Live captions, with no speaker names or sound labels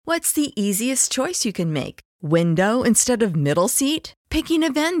What's the easiest choice you can make? Window instead of middle seat? Picking a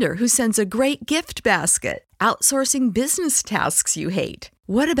vendor who sends a great gift basket? Outsourcing business tasks you hate?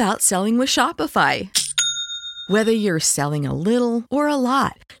 What about selling with Shopify? Whether you're selling a little or a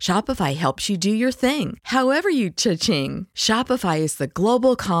lot, Shopify helps you do your thing, however you cha-ching. Shopify is the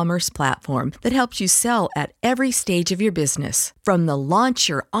global commerce platform that helps you sell at every stage of your business. From the launch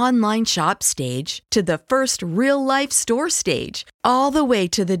your online shop stage to the first real-life store stage, all the way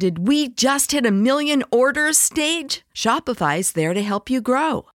to the did we just hit a million orders stage. Shopify's there to help you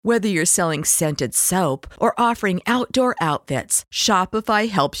grow. Whether you're selling scented soap or offering outdoor outfits, Shopify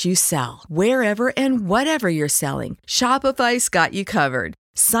helps you sell. Wherever and whatever you're selling, Shopify's got you covered.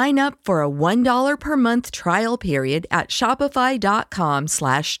 Sign up for a $1 per month trial period at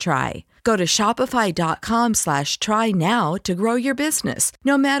shopify.com/try. Go to shopify.com/try now to grow your business,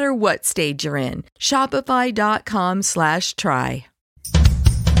 no matter what stage you're in. Shopify.com/try.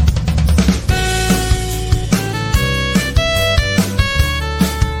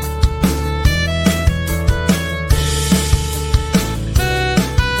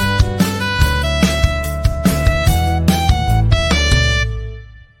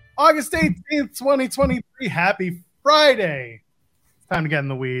 August 18th, 2023. Happy Friday. It's time to get in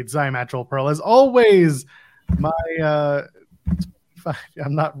the weeds. I'm at Joel Pearl. As always, I'm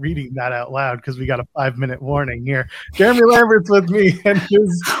not reading that out loud because we got a 5-minute warning here. Jeremy Lambert's with me. And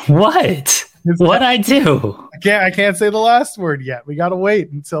What'd I do? I can't say the last word yet. We got to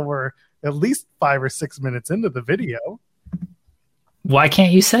wait until we're at least 5 or 6 minutes into the video. Why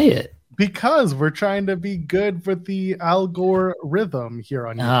can't you say it? Because we're trying to be good with the Al Gore rhythm here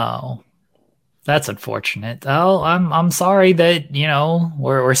on YouTube. Oh, that's unfortunate. Oh, I'm sorry that,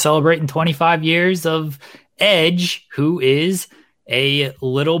 we're celebrating 25 years of Edge, who is a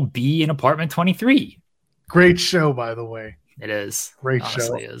little B in Apartment 23. Great show, by the way. It is. Great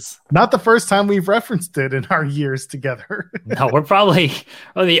Honestly show. Is. Not the first time we've referenced it in our years together. No, we're probably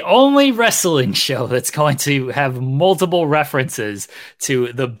the only wrestling show that's going to have multiple references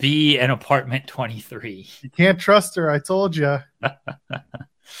to the B and Apartment 23. You can't trust her. I told you. I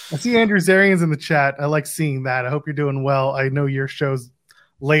see Andrew Zarian's in the chat. I like seeing that. I hope you're doing well. I know your show's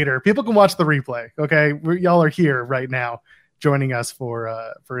later. People can watch the replay. Okay, y'all are here right now, joining us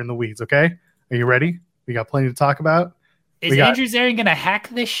for In the Weeds. Okay, are you ready? We got plenty to talk about. Is Andrew Zarian going to hack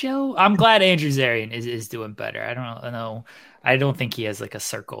this show? I'm glad Andrew Zarian is doing better. I don't know. I don't think he has like a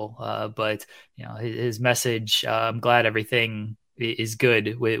circle, but his message. I'm glad everything is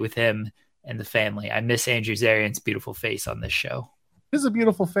good with him and the family. I miss Andrew Zarian's beautiful face on this show. This is a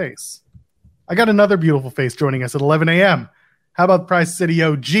beautiful face. I got another beautiful face joining us at 11 a.m. How about Price City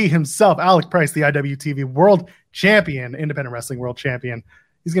OG himself, Alec Price, the IWTV World Champion, Independent Wrestling World Champion.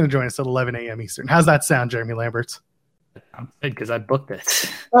 He's going to join us at 11 a.m. Eastern. How's that sound, Jeremy Lambert? I'm good because I booked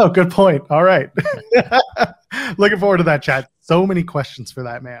it. Oh, good point. All right. Looking forward to that chat. So many questions for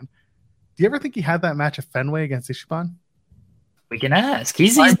that man. Do you ever think he had that match at Fenway against Ishiban? We can ask.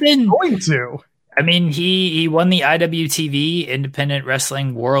 He's been going to. I mean, he won the IWTV Independent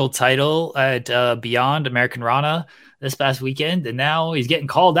Wrestling World title at Beyond American Rana this past weekend, and now he's getting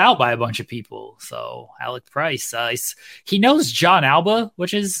called out by a bunch of people. So Alec Price, he knows John Alba,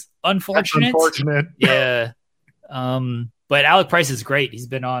 which is unfortunate. That's unfortunate. Yeah. But Alec Price is great. He's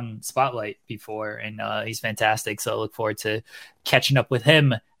been on Spotlight before, and he's fantastic. So I look forward to catching up with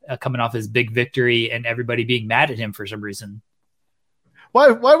him coming off his big victory and everybody being mad at him for some reason. Why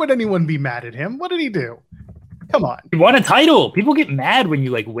would anyone be mad at him? What did he do? Come on. He won a title. People get mad when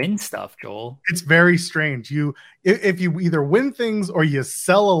you win stuff, Joel. It's very strange. If you either win things or you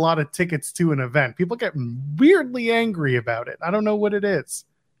sell a lot of tickets to an event, people get weirdly angry about it. I don't know what it is.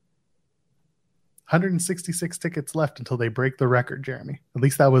 166 tickets left until they break the record, Jeremy. At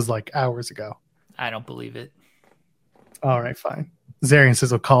least that was hours ago. I don't believe it. All right, fine. Zarian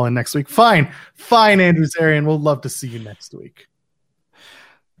says he'll call in next week. Fine, Andrew Zarian. We'll love to see you next week.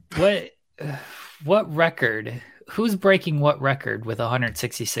 What record? Who's breaking what record with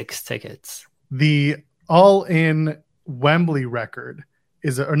 166 tickets? The All-In Wembley record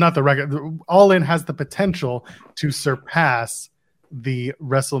or not the record. All-In has the potential to surpass the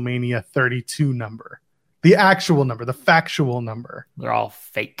WrestleMania 32 number, the actual number, the factual number. They're all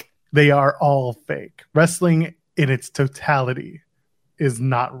fake. They are all fake. Wrestling in its totality is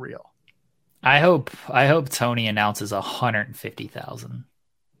not real. I hope Tony announces 150,000.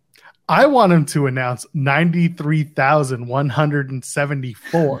 I want him to announce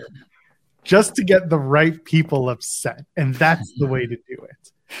 93,174 just to get the right people upset. And that's the way to do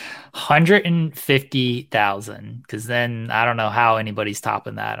it. 150,000, because then I don't know how anybody's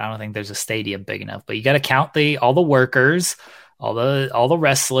topping that. I don't think there's a stadium big enough, but you got to count all the workers, all the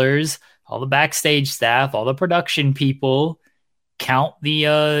wrestlers, all the backstage staff, all the production people, count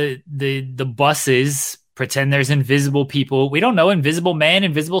the buses, pretend there's invisible people. We don't know, Invisible Man,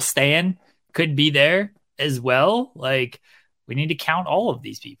 Invisible Stan could be there as well. Like, we need to count all of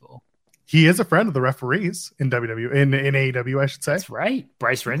these people. He is a friend of the referees in WWE, in AEW, I should say. That's right.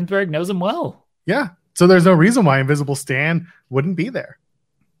 Bryce Remsburg knows him well. Yeah. So there's no reason why Invisible Stan wouldn't be there.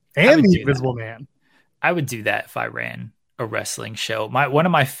 And the Invisible Man. I would do that if I ran a wrestling show. One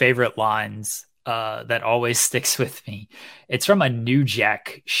of my favorite lines that always sticks with me. It's from a New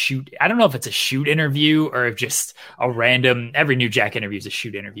Jack shoot. I don't know if it's a shoot interview or if just a random. Every New Jack interview is a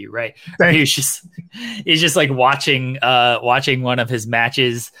shoot interview, right? He's just like watching one of his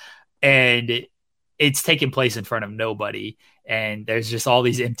matches, and it's taking place in front of nobody. And there's just all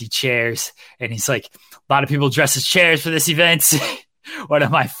these empty chairs, and he's like, a lot of people dress as chairs for this event. One of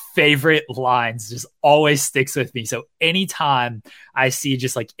my favorite lines just always sticks with me. So anytime I see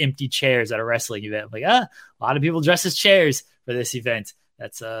just like empty chairs at a wrestling event, I'm like, a lot of people dress as chairs for this event.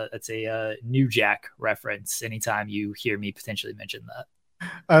 That's a New Jack reference. Anytime you hear me potentially mention that.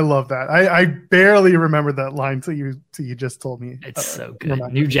 I love that. I barely remember that line till you just told me. It's so good.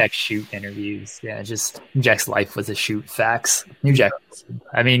 New Jack shoot interviews. Yeah, just New Jack's life was a shoot. Facts. New Jack.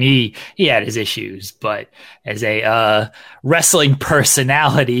 I mean, he had his issues, but as a wrestling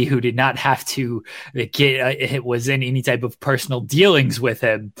personality who did not have to get it was in any type of personal dealings with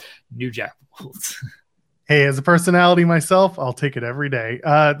him, New Jack rules. Hey, as a personality myself, I'll take it every day.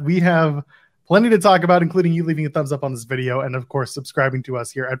 We have plenty to talk about, including you leaving a thumbs up on this video and, of course, subscribing to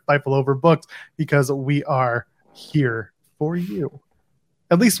us here at Fightful Overbooked, because we are here for you.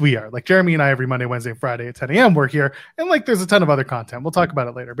 At least we are. Like Jeremy and I, every Monday, Wednesday, and Friday at 10 a.m. we're here. And like there's a ton of other content. We'll talk about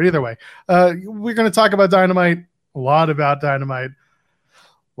it later. But either way, we're going to talk about Dynamite, a lot about Dynamite,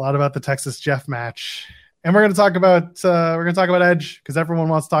 a lot about the Texas Jeff match. And we're going to talk about Edge, because everyone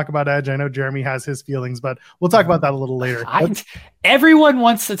wants to talk about Edge. I know Jeremy has his feelings, but we'll talk about that a little later. Everyone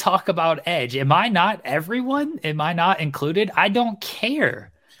wants to talk about Edge. Am I not everyone? Am I not included? I don't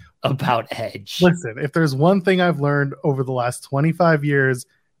care about Edge. Listen, if there's one thing I've learned over the last 25 years,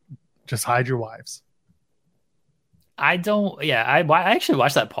 just hide your wives. I don't. Yeah, I actually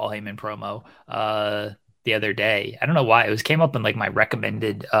watched that Paul Heyman promo the other day. I don't know why it came up in like my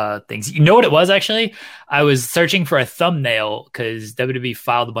recommended things. You know what it was? Actually, I was searching for a thumbnail because WWE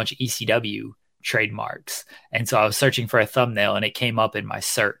filed a bunch of ECW trademarks, and so I was searching for a thumbnail, and it came up in my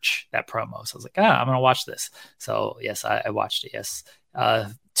search, that promo. So I was like, I'm gonna watch this. So yes, I watched it. Yes,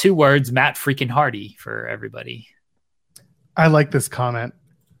 2 words: Matt freaking Hardy for everybody. I like this comment.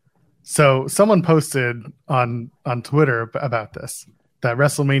 So someone posted on Twitter about this, that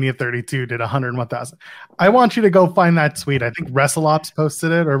WrestleMania 32 did 101,000. I want you to go find that tweet. I think WrestleOps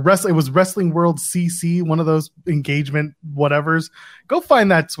posted it, or it was Wrestling World CC, one of those engagement whatevers. Go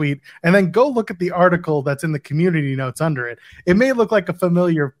find that tweet, and then go look at the article that's in the community notes under it. It may look like a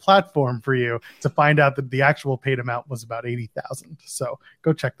familiar platform for you to find out that the actual paid amount was about 80,000. So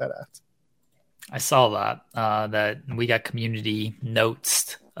go check that out. I saw that we got community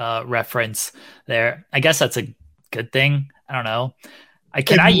notes reference there. I guess that's a good thing. I don't know.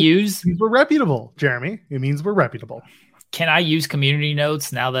 We're reputable, Jeremy. It means we're reputable. Can I use community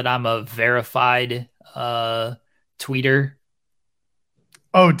notes now that I'm a verified tweeter?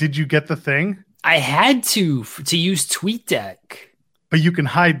 Oh, did you get the thing? I had to use TweetDeck. But you can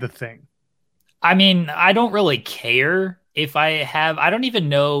hide the thing. I mean, I don't really care if I have. I don't even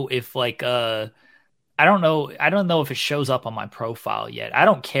know if I don't know if it shows up on my profile yet. I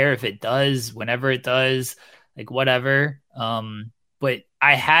don't care if it does, whenever it does, like whatever. But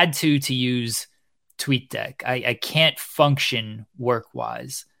I had to use TweetDeck. I can't function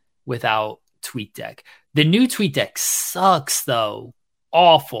work-wise without TweetDeck. The new TweetDeck sucks, though.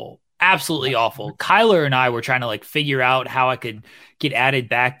 Awful. Absolutely awful. Kyler and I were trying to like figure out how I could get added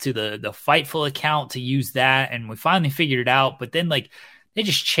back to the Fightful account to use that, and we finally figured it out. But then like they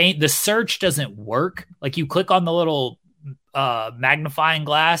just changed. The search doesn't work. Like you click on the little magnifying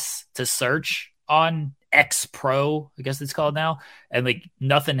glass to search on X Pro, I guess it's called now, and like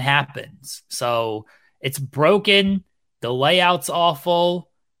nothing happens. So it's broken. The layout's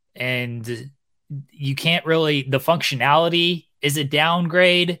awful, and you can't really. The functionality is a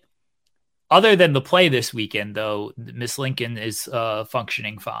downgrade. Other than the play this weekend, though, Miss Lincoln is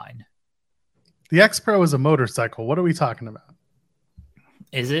functioning fine. The X Pro is a motorcycle. What are we talking about?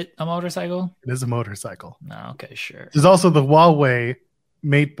 Is it a motorcycle? It is a motorcycle. No, okay, sure. There's also the Huawei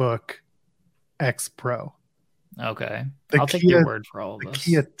MateBook X Pro. Okay. I'll take your word for all of this.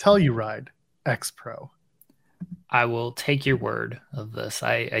 The Kia Telluride X Pro. I will take your word of this.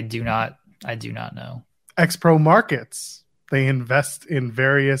 I do not know. X Pro Markets they invest in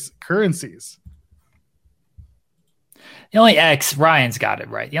various currencies. The only X, Ryan's got it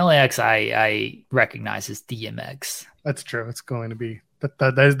right. The only X I recognize is DMX. That's true. It's going to be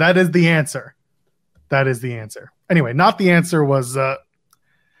that is the answer. That is the answer. Anyway, not the answer was a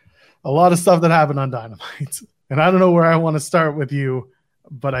lot of stuff that happened on Dynamite. And I don't know where I want to start with you,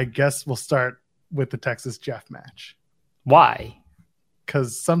 but I guess we'll start with the Texas Jeff match. Why?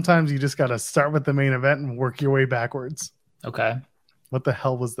 Because sometimes you just got to start with the main event and work your way backwards. Okay. What the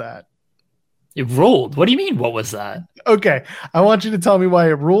hell was that? It ruled. What do you mean? What was that? Okay. I want you to tell me why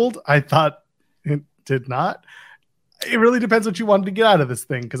it ruled. I thought it did not. It really depends what you wanted to get out of this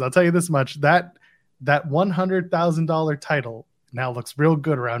thing. Because I'll tell you this much, that $100,000 title now looks real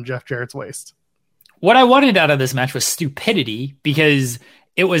good around Jeff Jarrett's waist. What I wanted out of this match was stupidity, because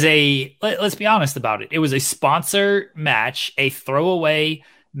it was let's be honest about it. It was a sponsor match, a throwaway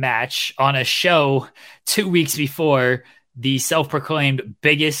match on a show 2 weeks before the self-proclaimed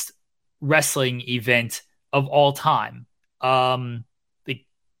biggest wrestling event of all time.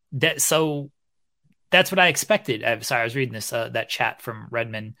 So that's what I expected. I'm sorry, I was reading this that chat from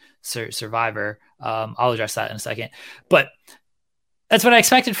Redmond Survivor. I'll address that in a second. But that's what I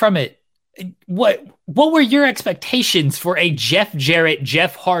expected from it. What were your expectations for a Jeff Jarrett,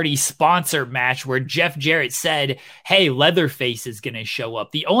 Jeff Hardy sponsor match where Jeff Jarrett said, hey, Leatherface is going to show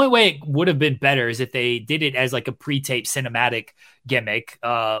up? The only way it would have been better is if they did it as like a pre-tape cinematic gimmick,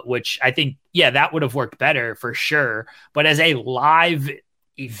 which I think, yeah, that would have worked better for sure. But as a live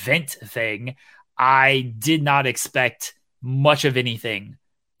event thing, I did not expect much of anything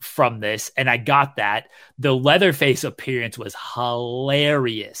from this. And I got that. The Leatherface appearance was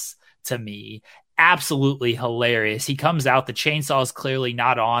hilarious to me. Absolutely hilarious. He comes out, the chainsaw is clearly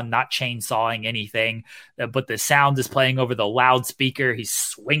not on, not chainsawing anything, but the sound is playing over the loudspeaker. He's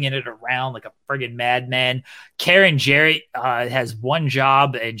swinging it around like a friggin' madman. Karen Jarrett has one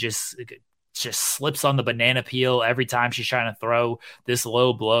job and just slips on the banana peel every time she's trying to throw this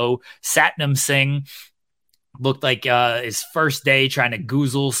low blow. Satnam Singh looked like his first day trying to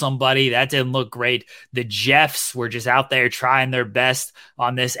goozle somebody. That didn't look great. The Jeffs were just out there trying their best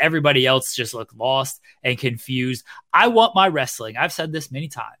on this. Everybody else just looked lost and confused. I want my wrestling. I've said this many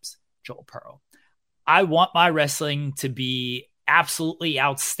times, Joel Pearl. I want my wrestling to be absolutely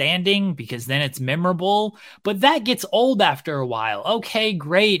outstanding because then it's memorable, but that gets old after a while. Okay,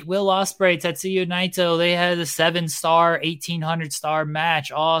 great. Will Ospreay, Tetsuya Naito, they had a 7-star, 1,800-star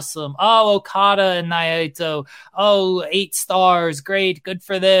match. Awesome. Oh, Okada and Naito. Oh, 8 stars. Great. Good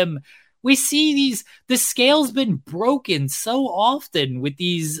for them. We see the scale's been broken so often with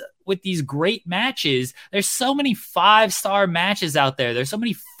these great matches. There's so many 5-star matches out there. There's so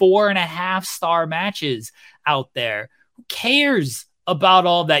many 4.5-star matches out there. Who cares about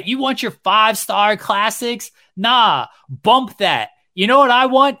all that? You want your 5-star classics? Nah, bump that. You know what I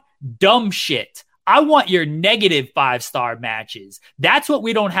want? Dumb shit. I want your negative 5-star matches. That's what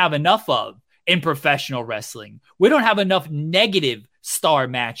we don't have enough of in professional wrestling. We don't have enough negative star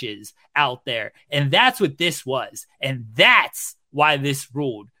matches out there. And that's what this was. And that's why this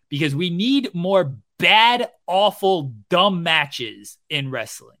ruled. Because we need more bad, awful, dumb matches in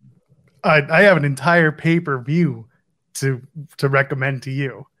wrestling. I have an entire pay-per-view to recommend to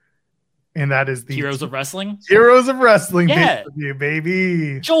you, and that is the Heroes of Wrestling. Heroes of Wrestling, yeah, pay-per-view,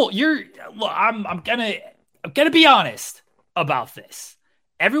 baby. Joel, I'm gonna be honest about this.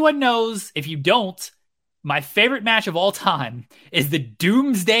 Everyone knows. If you don't, my favorite match of all time is the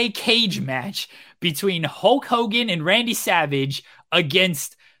Doomsday Cage match between Hulk Hogan and Randy Savage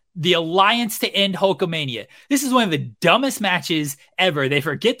against the Alliance to End Hulkamania. This is one of the dumbest matches ever. They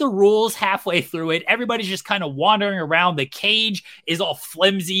forget the rules halfway through it. Everybody's just kind of wandering around. The cage is all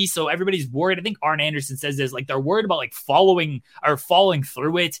flimsy, so everybody's worried. I think Arn Anderson says this, like they're worried about like falling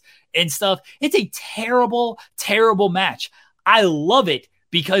through it and stuff. It's a terrible, terrible match. I love it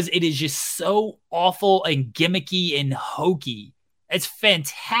because it is just so awful and gimmicky and hokey. It's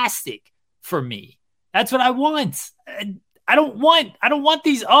fantastic for me. That's what I want. I don't want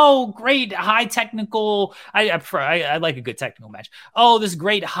these, oh, great, high technical. I like a good technical match. Oh, this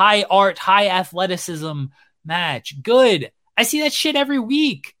great high art, high athleticism match. Good. I see that shit every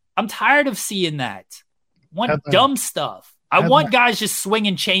week. I'm tired of seeing that. I want dumb stuff. I want guys just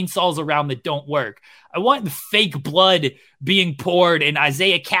swinging chainsaws around that don't work. I want the fake blood being poured and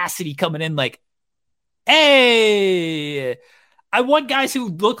Isaiah Cassidy coming in like, hey. I want guys who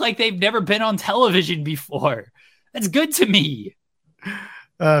look like they've never been on television before. That's good to me.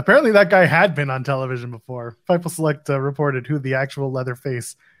 Apparently that guy had been on television before. Fightful Select reported who the actual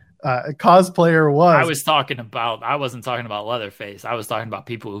Leatherface cosplayer was. I wasn't talking about Leatherface. I was talking about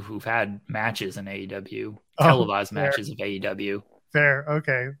people who've had matches in AEW, televised matches of AEW. Fair.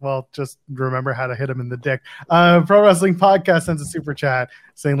 Okay. Well, just remember how to hit him in the dick. Pro Wrestling Podcast sends a super chat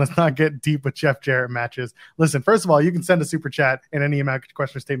saying, let's not get deep with Jeff Jarrett matches. Listen, first of all, you can send a super chat in any amount of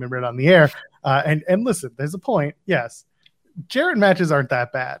question or statement read on the air. And listen, there's a point. Yes. Jarrett matches aren't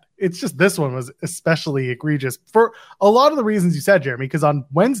that bad. It's just this one was especially egregious for a lot of the reasons you said, Jeremy, because on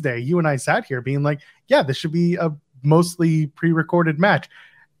Wednesday, you and I sat here being like, yeah, this should be a mostly pre-recorded match.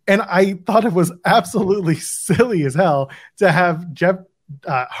 And I thought it was absolutely silly as hell to have Jeff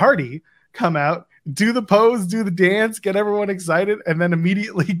Hardy come out, do the pose, do the dance, get everyone excited, and then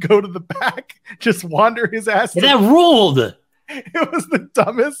immediately go to the back, just wander his ass. That ruled. It was the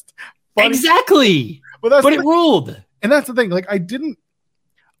dumbest. Exactly. But it ruled. And that's the thing. Like, I didn't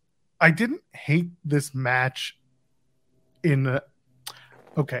hate this match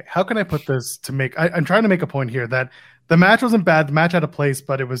okay, how can I put this to make, I'm trying to make a point here that the match wasn't bad. The match had a place,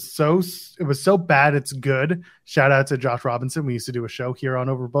 but it was so bad it's good. Shout out to Josh Robinson. We used to do a show here on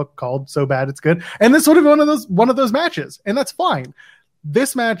Overbook called So Bad It's Good. And this would have been one of those matches, and that's fine.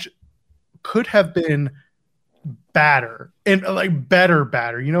 This match could have been badder and like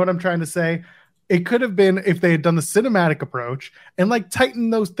better. You know what I'm trying to say? It could have been if they had done the cinematic approach and like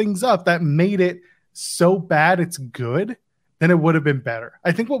tightened those things up that made it so bad it's good, then it would have been better.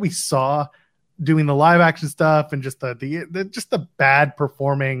 I think what we saw doing the live action stuff and just the bad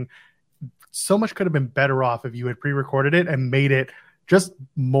performing, so much could have been better off if you had pre-recorded it and made it just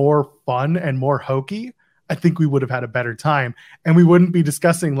more fun and more hokey. I think we would have had a better time, and we wouldn't be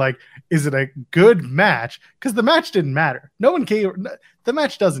discussing like, is it a good match? Because the match didn't matter. No one cared. The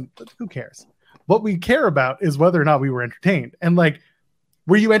match doesn't. Who cares? What we care about is whether or not we were entertained. And like,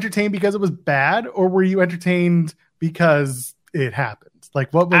 were you entertained because it was bad, or were you entertained because it happened?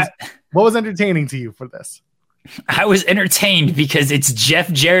 Like, what was entertaining to you for this? I was entertained because it's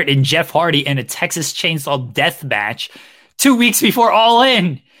Jeff Jarrett and Jeff Hardy in a Texas Chainsaw Death match 2 weeks before All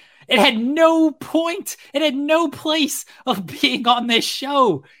In. It had no point. It had no place of being on this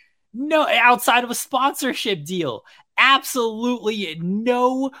show. No, outside of a sponsorship deal. Absolutely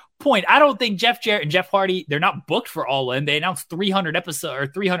no point. I don't think Jeff Jarrett and Jeff Hardy, they're not booked for All In. They announced 300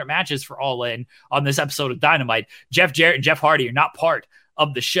 matches for All In on this episode of Dynamite. Jeff Jarrett and Jeff Hardy are not part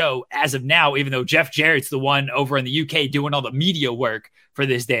of the show as of now, even though Jeff Jarrett's the one over in the UK doing all the media work for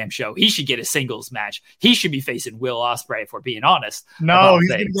this damn show. He should get a singles match. He should be facing Will Ospreay, if we're being honest. No, he's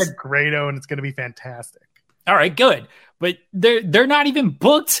going to get Grado, and it's going to be fantastic. All right, good. But they're not even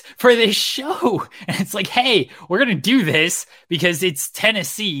booked for this show. And it's like, hey, we're going to do this because it's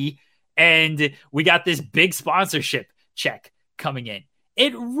Tennessee and we got this big sponsorship check coming in.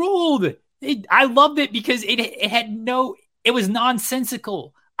 It ruled. I loved it because it was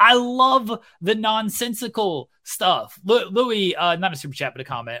nonsensical. I love the nonsensical stuff. Louis, not a super chat, but a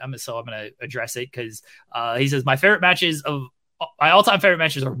comment. I'm going to address it because he says, my all-time favorite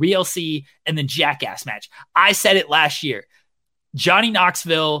matches are RLC and the Jackass match. I said it last year. Johnny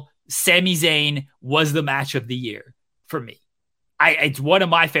Knoxville, Sami Zayn was the match of the year for me. It's one of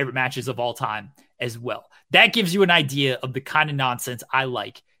my favorite matches of all time as well. That gives you an idea of the kind of nonsense I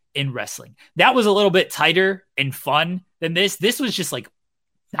like in wrestling. That was a little bit tighter and fun than this. This was just like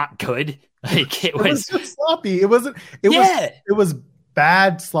not good. Like it was just sloppy. It was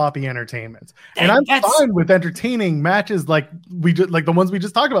bad, sloppy entertainment. And I'm fine with entertaining matches like the ones we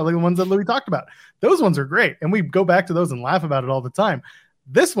just talked about, like the ones that Louis talked about. Those ones are great. And we go back to those and laugh about it all the time.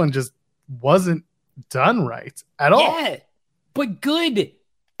 This one just wasn't done right at all. Yeah, but good.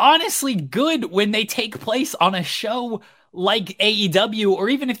 Honestly, good when they take place on a show like AEW, or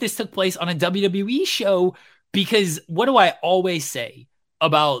even if this took place on a WWE show, because what do I always say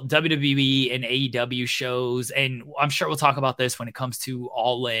about WWE and AEW shows? And I'm sure we'll talk about this when it comes to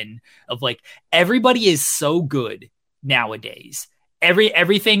All In, of like, everybody is so good nowadays.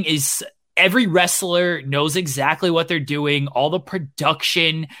 Every wrestler knows exactly what they're doing. All the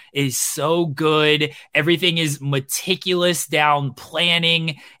production is so good. Everything is meticulous down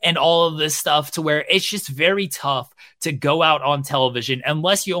planning and all of this stuff, to where it's just very tough to go out on television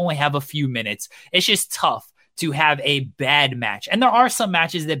unless you only have a few minutes. It's just tough to have a bad match. And there are some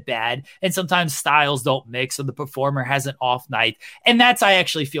matches that bad, and sometimes styles don't mix, or the performer has an off night. And I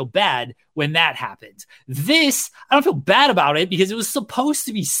actually feel bad when that happens. This, I don't feel bad about it because it was supposed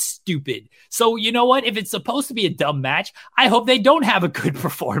to be stupid. So you know what? If it's supposed to be a dumb match, I hope they don't have a good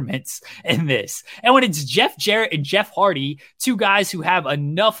performance in this. And when it's Jeff Jarrett and Jeff Hardy, two guys who have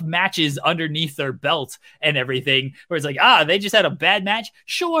enough matches underneath their belt and everything, where it's like, they just had a bad match.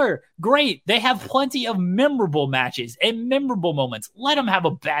 Sure, great. They have plenty of memorable matches and memorable moments. Let them have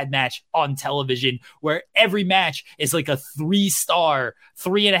a bad match on television where every match is like a 3-star,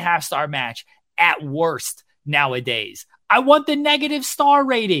 3.5-star match at worst nowadays. I want the negative star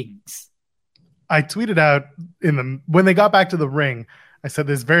ratings. I tweeted out when they got back to the ring, I said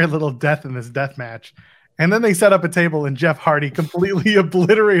there's very little death in this death match. And then they set up a table and Jeff Hardy completely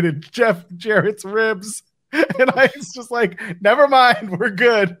obliterated Jeff Jarrett's ribs. And I was just like, never mind, we're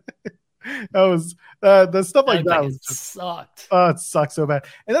good. That was the stuff like that was just, sucked. Oh, it sucks so bad.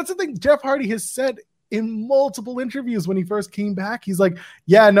 And that's the thing Jeff Hardy has said in multiple interviews when he first came back. He's like,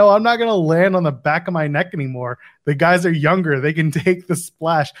 yeah, no, I'm not going to land on the back of my neck anymore. The guys are younger. They can take the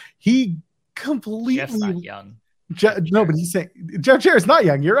splash. He completely... Jeff's not young. No, but he's saying Jeff Jarrett's not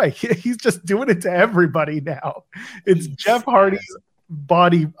young. You're right. He's just doing it to everybody now. It's Jeff Hardy's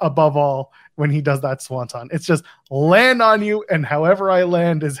body above all when he does that swanton. It's just land on you, and however I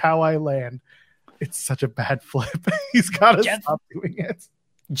land is how I land. It's such a bad flip. He's got to stop doing it.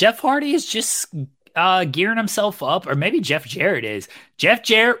 Jeff Hardy is just gearing himself up, or maybe Jeff Jarrett is. Jeff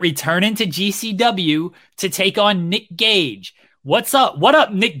Jarrett returning to GCW to take on Nick Gage. What's up? What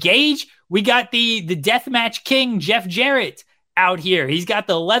up, Nick Gage? We got the deathmatch king, Jeff Jarrett, out here. He's got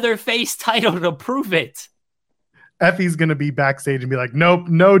the Leatherface title to prove it. Effie's going to be backstage and be like, nope,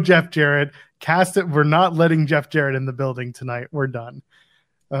 no Jeff Jarrett. Cast it. We're not letting Jeff Jarrett in the building tonight. We're done.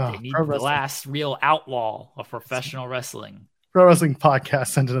 They need the last real outlaw of professional wrestling. Pro Wrestling Podcast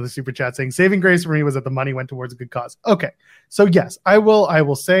sent another super chat saying, saving grace for me was that the money went towards a good cause. Okay. So yes, I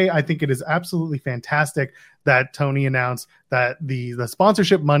will say, I think it is absolutely fantastic that Tony announced that the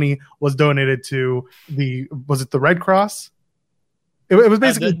sponsorship money was donated to was it the Red Cross? It was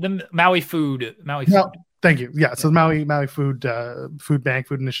basically the Maui Food. Thank you. Yeah. So the Maui Food Bank,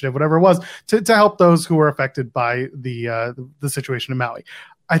 Food Initiative, whatever it was, to help those who were affected by the situation in Maui.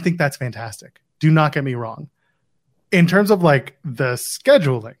 I think that's fantastic. Do not get me wrong. In terms of like the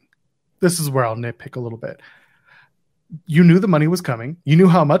scheduling, this is where I'll nitpick a little bit. You knew the money was coming. You knew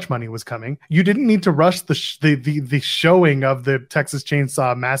how much money was coming. You didn't need to rush the showing of the Texas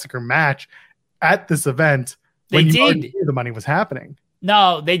Chainsaw Massacre match at this event when you already knew the money was happening.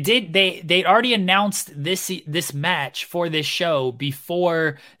 No, they did. They already announced this match for this show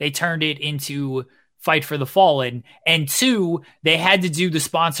before they turned it into Fight for the Fallen. And 2, they had to do the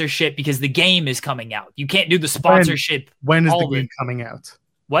sponsorship because the game is coming out. You can't do the sponsorship. When is the game coming out?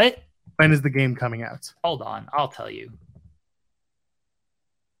 What? When is the game coming out? Hold on, I'll tell you.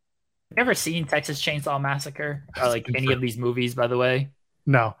 You ever seen Texas Chainsaw Massacre? Or like any of these movies, by the way?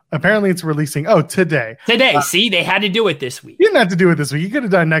 No. Apparently it's releasing. Today. See, they had to do it this week. You didn't have to do it this week. You could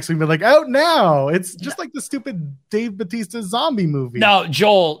have done next week, but like out now. It's just like the stupid Dave Bautista zombie movie. No,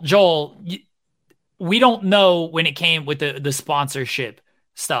 Joel, we don't know when it came with the sponsorship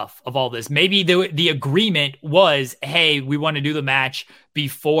stuff of all this. Maybe the agreement was, hey, we want to do the match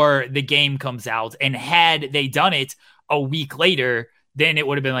before the game comes out. And had they done it a week later, then it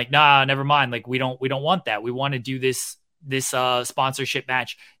would have been like, nah, never mind. Like we don't want that. We want to do this sponsorship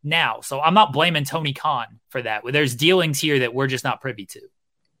match now. So I'm not blaming Tony Khan for that. There's dealings here that we're just not privy to.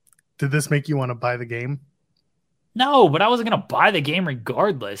 Did this make you want to buy the game? No, but I wasn't going to buy the game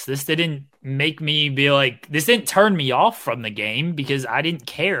regardless. This didn't make me be like, this didn't turn me off from the game because I didn't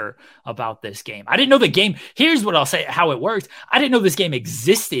care about this game. I didn't know the game. Here's what I'll say, how it worked. I didn't know this game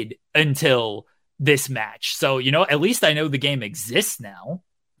existed until this match. So, at least I know the game exists now.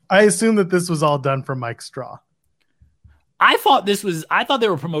 I assume that this was all done for Mike Straw. I thought they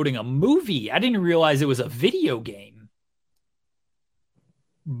were promoting a movie. I didn't realize it was a video game.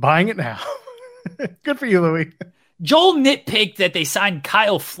 Buying it now. Good for you, Louie. Joel nitpicked that they signed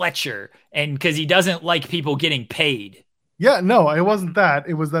Kyle Fletcher and because he doesn't like people getting paid. Yeah, no, it wasn't that.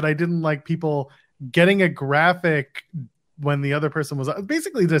 It was that I didn't like people getting a graphic when the other person was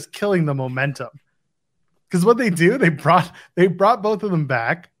basically just killing the momentum. Because what they do, they brought both of them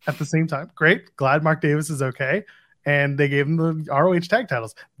back at the same time. Great. Glad Mark Davis is okay. And they gave him the ROH tag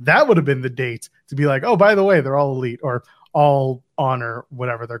titles. That would have been the date to be like, oh, by the way, they're all elite or all honor,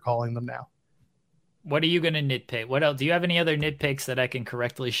 whatever they're calling them now. What are you going to nitpick? What else? Do you have any other nitpicks that I can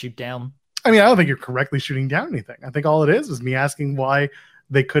correctly shoot down? I mean, I don't think you're correctly shooting down anything. I think all it is me asking why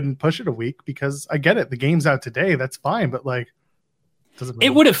they couldn't push it a week because I get it. The game's out today. That's fine. But like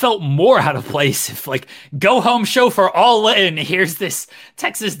It would have felt more out of place if, like, go home show for All In. Here's this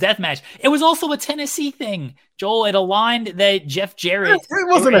Texas death match. It was also a Tennessee thing, Joel. It aligned that Jeff Jarrett. It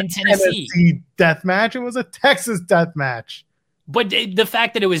wasn't a Tennessee death match. It was a Texas death match. But the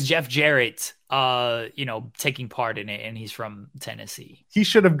fact that it was Jeff Jarrett, taking part in it, and he's from Tennessee, he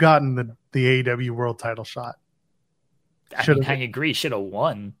should have gotten the AEW World Title shot. I agree. Should have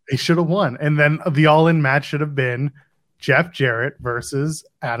won. He should have won, and then the All In match should have been Jeff Jarrett versus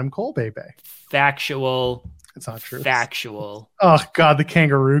Adam Cole, baby. Factual. It's not true. Factual. Oh God, the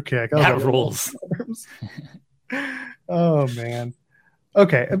kangaroo kick. That rules. Oh man.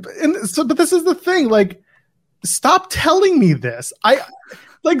 Okay, but this is the thing. Like, stop telling me this.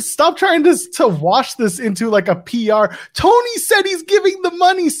 Stop trying to wash this into like a PR. Tony said he's giving the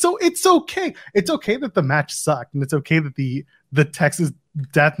money, so it's okay. It's okay that the match sucked, and it's okay that the Texas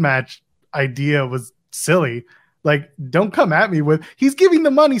death match idea was silly. Like, don't come at me with he's giving the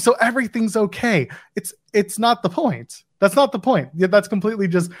money, so everything's okay. It's not the point. That's not the point. Yeah, that's completely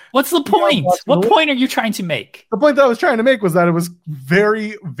just. What's the point? What point are you trying to make? The point that I was trying to make was that it was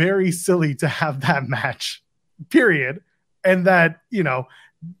very, very silly to have that match, period. And that,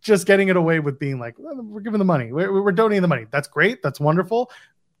 just getting it away with being like, well, we're giving the money. We're donating the money. That's great. That's wonderful.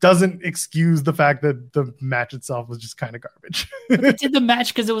 Doesn't excuse the fact that the match itself was just kind of garbage. They did the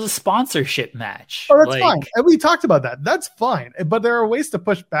match because it was a sponsorship match. Oh, that's fine. And we talked about that. That's fine. But there are ways to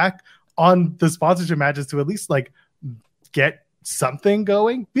push back on the sponsorship matches to at least like get something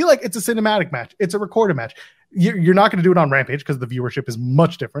going. Be like, it's a cinematic match. It's a recorded match. You're not going to do it on Rampage because the viewership is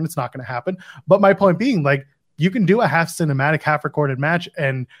much different. It's not going to happen. But my point being, like, you can do a half cinematic, half recorded match.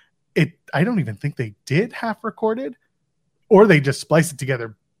 And I don't even think they did half recorded, or they just spliced it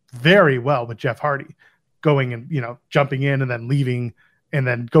together very well with Jeff Hardy going and, jumping in and then leaving and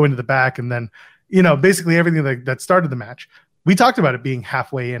then going to the back. And then, basically everything that started the match. We talked about it being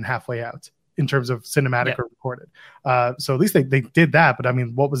halfway in, halfway out in terms of cinematic or recorded. So at least they did that. But I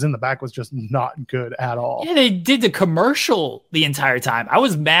mean, what was in the back was just not good at all. Yeah, they did the commercial the entire time. I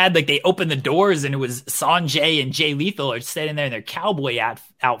was mad. Like, they opened the doors and it was Sanjay and Jay Lethal are standing there in their cowboy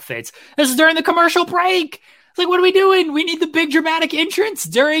outfits. This is during the commercial break. It's like, what are we doing? We need the big dramatic entrance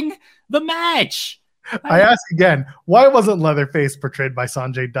during the match. I ask again, why wasn't Leatherface portrayed by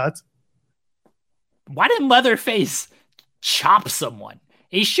Sanjay Dutt? Why didn't Leatherface chop someone?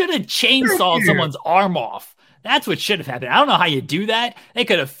 He should have chainsawed someone's arm off. That's what should have happened. I don't know how you do that. They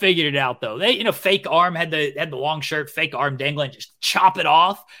could have figured it out, though. They, fake arm, had the long shirt, fake arm dangling, just chop it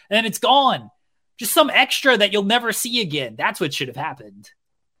off, and then it's gone. Just some extra that you'll never see again. That's what should have happened.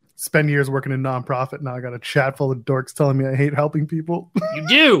 Spend years working in nonprofit. Now I got a chat full of dorks telling me I hate helping people. You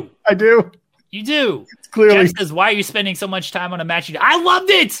do. I do. You do. It's clearly. Jeff says, why are you spending so much time on a match? I loved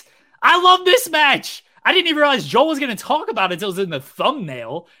it. I love this match. I didn't even realize Joel was going to talk about it until it was in the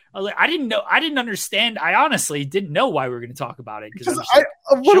thumbnail. I was like, I didn't know. I didn't understand. I honestly didn't know why we were going to talk about it.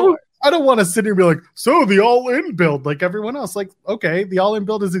 I don't want to sit here and be like, so the all-in build like everyone else. Like, okay, the all-in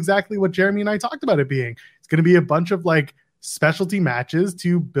build is exactly what Jeremy and I talked about it being. It's going to be a bunch of like specialty matches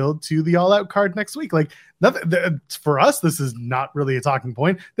to build to the all-out card next week. Like, nothing for us. This is not really a talking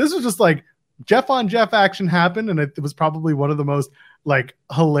point. This was just like Jeff on Jeff action happened, and it was probably one of the most like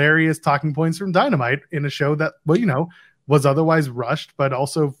hilarious talking points from Dynamite in a show that, well, was otherwise rushed, but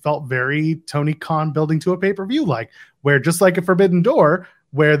also felt very Tony Khan building to a pay-per-view, like, where just like a Forbidden Door,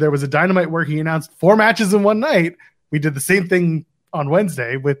 where there was a Dynamite where he announced 4 matches in one night, we did the same thing on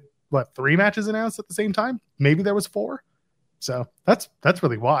Wednesday with 3 matches announced at the same time. Maybe there was 4. So that's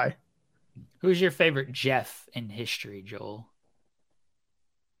really why. Who's your favorite Jeff in history, Joel?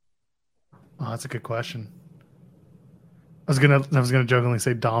 Oh, that's a good question. I was gonna jokingly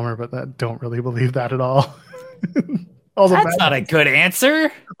say Dahmer, but I don't really believe that at all. That's not a good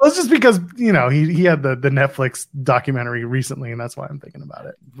answer. Well, it's just because he had the Netflix documentary recently, and that's why I'm thinking about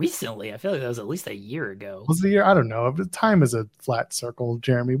it. Recently, I feel like that was at least a year ago. Was it a year? I don't know. Time is a flat circle,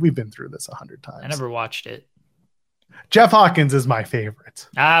 Jeremy. We've been through this 100 times. I never watched it. Jeff Hawkins is my favorite.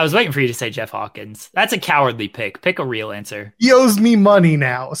 I was waiting for you to say Jeff Hawkins. That's a cowardly pick. Pick a real answer. He owes me money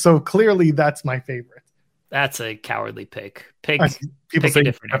now, so clearly that's my favorite. That's a cowardly pick. Pick People say a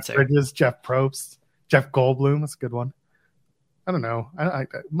different Jeff answer. Bridges, Jeff Probst, Jeff Goldblum. That's a good one. I don't know.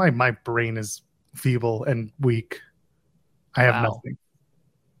 My brain is feeble and weak. I have nothing.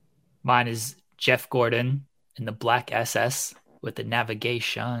 Mine is Jeff Gordon in the Black SS with the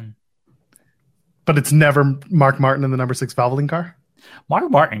navigation. But it's never Mark Martin in the number 6 Valvoline car. Mark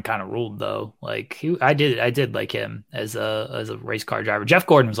Martin kind of ruled though. Like I did like him as a race car driver. Jeff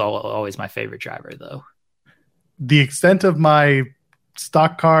Gordon was always my favorite driver though. The extent of my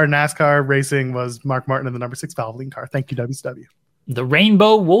stock car NASCAR racing was Mark Martin in the number 6 Valvoline car. Thank you, WCW. The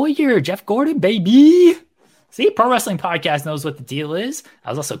Rainbow Warrior, Jeff Gordon, baby. See, Pro Wrestling Podcast knows what the deal is. I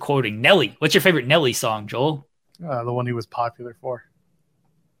was also quoting Nelly. What's your favorite Nelly song, Joel? The one he was popular for.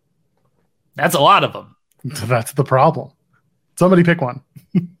 That's a lot of them. That's the problem. Somebody pick one,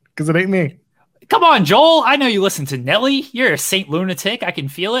 because it ain't me. Come on, Joel. I know you listen to Nelly. You're a Saint Lunatic. I can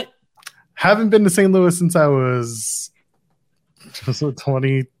feel it. Haven't been to St. Louis since I was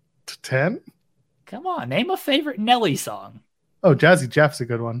 2010. Come on, name a favorite Nelly song. Oh, Jazzy Jeff's a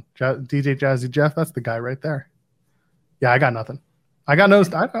good one. DJ Jazzy Jeff, that's the guy right there. Yeah, I got nothing. I don't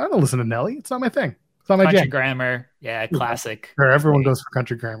listen to Nelly. It's not my thing. It's not my Country jam. Grammar, yeah, classic. Sure, everyone goes for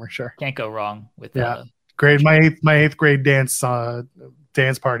Country Grammar. Sure, can't go wrong with that. Grade my eighth grade dance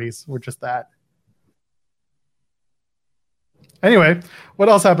parties were just that. Anyway, what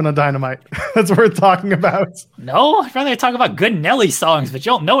else happened on Dynamite that's worth talking about? No, I'd rather talk about good Nelly songs, but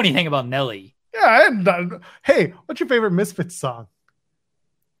you don't know anything about Nelly. Yeah, hey, what's your favorite Misfits song?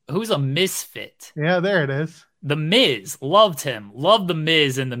 Who's a misfit? Yeah, there it is. The Miz. Loved him. Loved the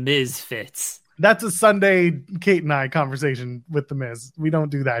Miz and the Misfits. That's a Sunday Kate and I conversation with the Miz. We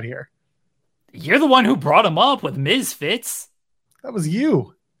don't do that here. You're the one who brought him up with Misfits. That was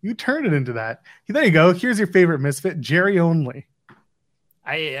you. You turned it into that. There you go. Here's your favorite Misfit, Jerry Only.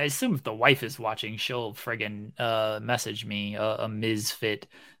 I assume if the wife is watching, she'll friggin' message me a Misfit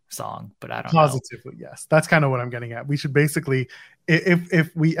song, but I don't know. Positively, yes. That's kind of what I'm getting at. We should basically,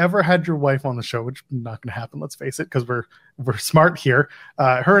 if we ever had your wife on the show, which is not going to happen, let's face it, because we're smart here,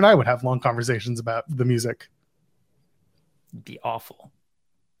 her and I would have long conversations about the music. It'd be awful.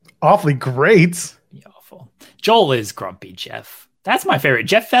 Awfully great. Be awful. Joel is grumpy, Jeff. That's my favorite.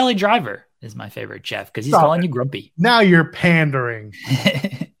 Jeff Valley Driver is my favorite, Jeff, because he's calling you grumpy. Now you're pandering.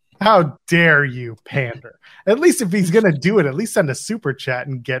 How dare you pander? At least if he's going to do it, at least send a super chat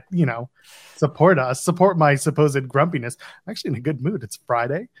and get, support us, support my supposed grumpiness. I'm actually in a good mood. It's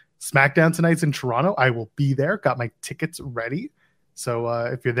Friday. SmackDown tonight's in Toronto. I will be there. Got my tickets ready. So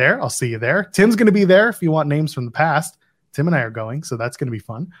if you're there, I'll see you there. Tim's going to be there if you want names from the past. Tim and I are going, so that's going to be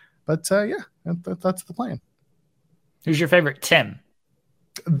fun. But that's the plan. Who's your favorite Tim?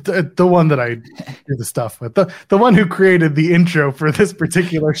 The one that I do the stuff with. The one who created the intro for this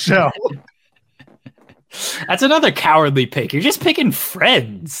particular show. That's another cowardly pick. You're just picking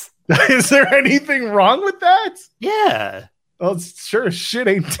friends. Is there anything wrong with that? Yeah. Well, sure as shit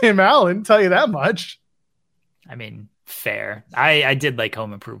ain't Tim Allen, tell you that much. I mean, fair. I did like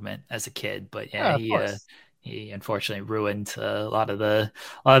Home Improvement as a kid, but yeah, he unfortunately ruined a lot of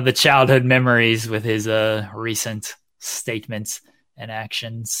the childhood memories with his recent statements and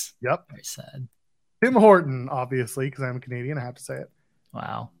actions. Yep. Very sad. Tim Horton, obviously, because I'm a Canadian, I have to say it.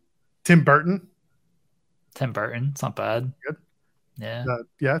 Wow. Tim Burton. It's not bad. Good.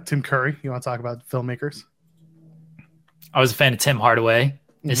 Yeah. Tim Curry. You want to talk about filmmakers? I was a fan of Tim Hardaway.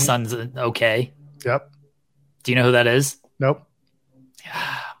 His son's okay. Yep. Do you know who that is? Nope.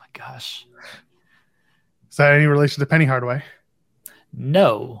 Oh my gosh. Is that any relation to Penny Hardaway?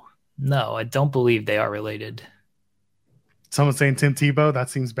 No, I don't believe they are related. Someone saying Tim Tebow. That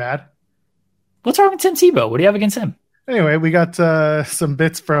seems bad. What's wrong with Tim Tebow? What do you have against him? Anyway, we got some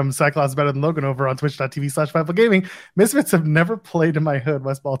bits from Cyclops Better Than Logan over on twitch.tv/Fightful Gaming. Misfits have never played in my hood,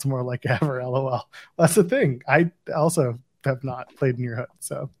 West Baltimore, like ever. LOL. That's the thing. I also have not played in your hood.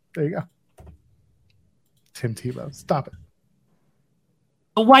 So there you go. Tim Tebow. Stop it.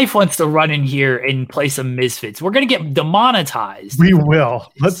 The wife wants to run in here and play some Misfits. We're going to get demonetized. We will.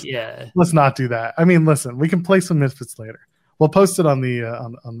 Let's not do that. I mean, listen, we can play some Misfits later. We'll post it on the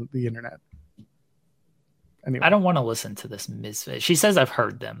on the internet. Anyway. I don't want to listen to this Misfit. She says I've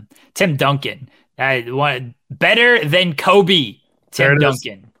heard them. Tim Duncan. I want better than Kobe. Tim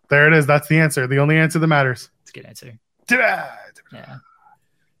Duncan. There it is. That's the answer. The only answer that matters. It's a good answer. Yeah.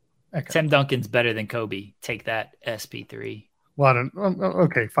 Okay. Tim Duncan's better than Kobe. Take that, SP3. Well,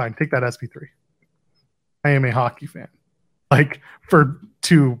 okay, fine. Take that, SP3. I am a hockey fan. Like, for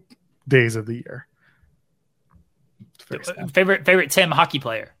 2 days of the year. Favorite Tim hockey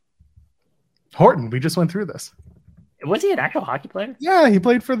player? Horton. We just went through this. Was he an actual hockey player? Yeah, he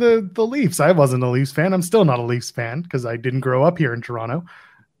played for the Leafs. I wasn't a Leafs fan. I'm still not a Leafs fan because I didn't grow up here in Toronto.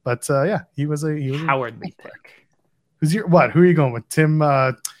 But he was a cowardly pick. Who are you going with? Tim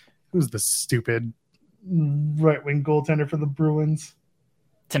who's the stupid right-wing goaltender for the Bruins?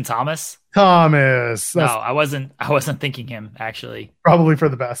 Tim Thomas? Thomas. No, I wasn't thinking him, actually. Probably for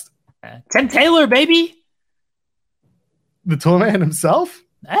the best. Tim Taylor, baby. The Toolman himself?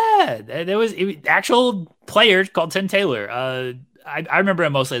 There was actual player called Tim Taylor. I remember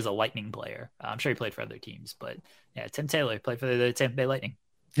him mostly as a Lightning player. I'm sure he played for other teams, but yeah, Tim Taylor played for the Tampa Bay Lightning.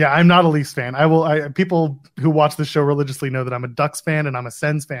 Yeah, I'm not a Leafs fan. People who watch the show religiously know that I'm a Ducks fan and I'm a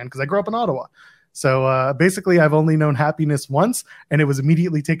Sens fan because I grew up in Ottawa. So basically, I've only known happiness once, and it was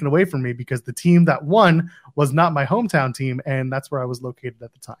immediately taken away from me because the team that won was not my hometown team, and that's where I was located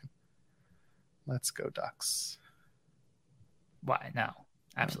at the time. Let's go Ducks. Why? No,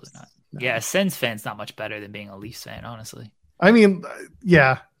 absolutely not. No. Yeah, a Sens fan's not much better than being a Leafs fan, honestly. I mean,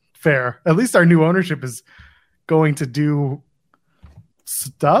 yeah, fair. At least our new ownership is going to do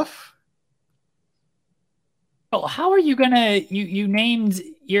stuff. Oh, how are you gonna? You named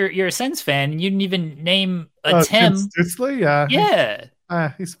you're a Sens fan. You didn't even name a Tim Stützle? Yeah,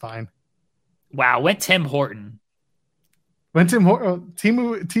 he's fine. Wow, went Tim Horton. When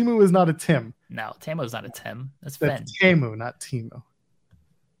Timu is not a Tim. No, Teemu's not a Tim. That's Teemu, not Timu.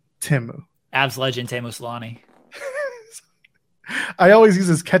 Timu. Avs legend Teemu Selanne. I always use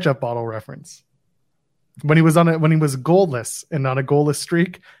his ketchup bottle reference. When he was goalless and on a goalless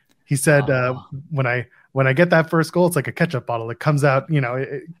streak, he said, "When I get that first goal, it's like a ketchup bottle. It comes out,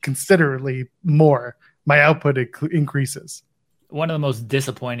 considerably more. My output increases." One of the most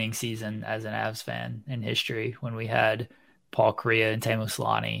disappointing season as an Avs fan in history when we had Paul Kariya and Teemu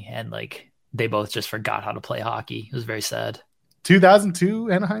Selanne, and they both just forgot how to play hockey. It was very sad. 2002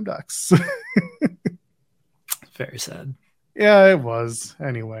 Anaheim Ducks. Very sad. Yeah, it was.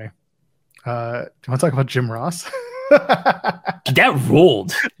 Anyway, do you want to talk about Jim Ross? That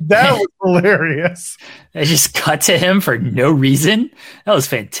ruled. That was hilarious. I just cut to him for no reason. That was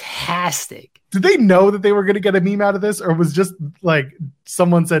fantastic. Did they know that they were going to get a meme out of this, or was just like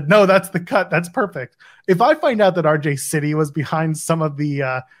someone said, "No, that's the cut. That's perfect." If I find out that RJ City was behind some of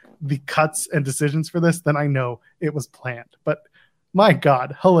the cuts and decisions for this, then I know it was planned. But my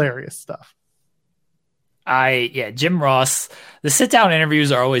God, hilarious stuff. Jim Ross, the sit-down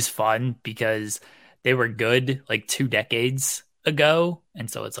interviews are always fun because they were good 2 decades ago. And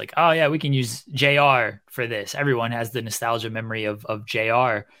so it's like, oh yeah, we can use JR for this. Everyone has the nostalgia memory of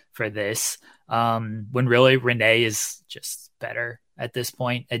JR for this. When really Renee is just better at this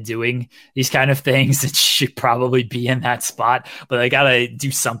point at doing these kind of things. It should probably be in that spot, but they got to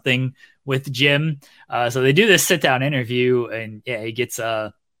do something with Jim. So they do this sit-down interview, and yeah, he gets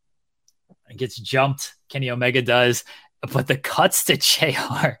jumped. Kenny Omega does, but the cuts to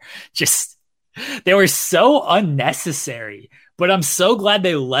JR they were so unnecessary, but I'm so glad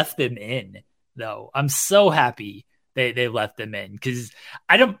they left them in though. I'm so happy they left them in because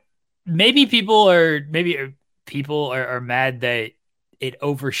maybe people are mad that it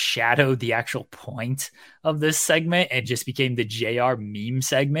overshadowed the actual point of this segment and just became the JR meme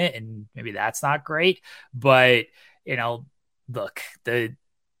segment. And maybe that's not great, but look, the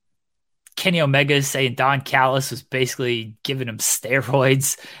Kenny Omega is saying Don Callis was basically giving him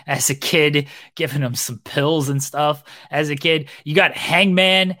steroids as a kid, giving him some pills and stuff as a kid. You got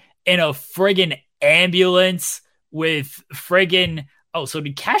Hangman in a friggin' ambulance with friggin'. Oh, so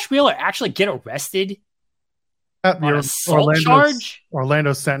did Cash Wheeler actually get arrested on an assault charge?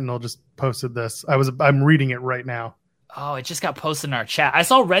 Orlando Sentinel just posted this. I'm reading it right now. Oh, it just got posted in our chat. I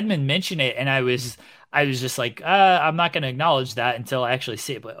saw Redmond mention it, and I was just like, I'm not going to acknowledge that until I actually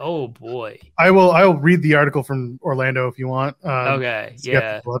see it. But oh boy, I will read the article from Orlando if you want. Okay,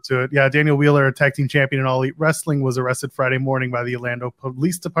 yeah. Up to it. Yeah, Daniel Wheeler, a tag team champion in All Elite Wrestling, was arrested Friday morning by the Orlando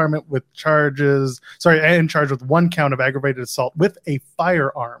Police Department and charged with 1 count of aggravated assault with a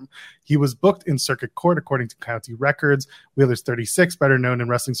firearm. He was booked in circuit court, according to county records. Wheeler's 36, better known in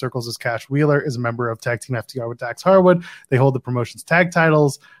wrestling circles as Cash Wheeler, is a member of Tag Team FTR with Dax Harwood. They hold the promotion's tag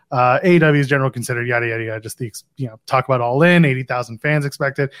titles. AEW's general considered, yada, yada, yada. Just talk about All In, 80,000 fans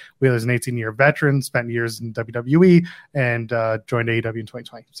expected. Wheeler's an 18-year veteran, spent years in WWE, and joined AEW in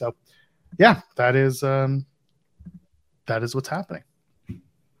 2020. So, yeah, that is what's happening.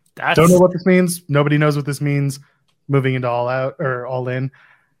 Don't know what this means. Nobody knows what this means. Moving into All Out or All In.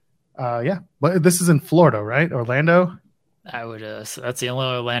 Yeah, but this is in Florida, right? Orlando. I would. That's the only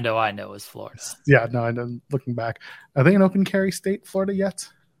Orlando I know is Florida. Yeah, no, I'm looking back. Are they in open carry state, Florida yet?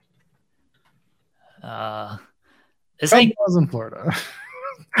 This ain't was in Florida.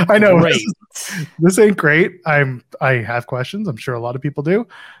 I know. Great. This ain't great. I have questions. I'm sure a lot of people do.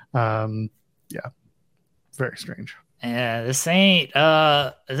 Yeah, very strange. Yeah, this ain't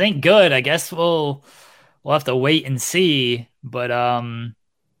good. I guess we'll have to wait and see. But I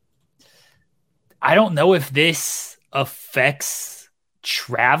don't know if this affects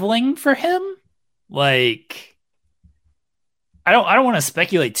traveling for him. Like, I don't want to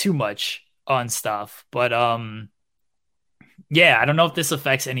speculate too much on stuff, but yeah, I don't know if this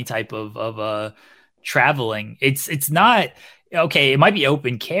affects any type of traveling. It's not okay. It might be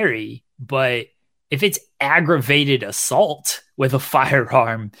open carry, but if it's aggravated assault, with a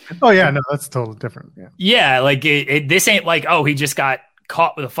firearm. Oh yeah, no, that's totally different. Yeah, Yeah, like this ain't like, oh, he just got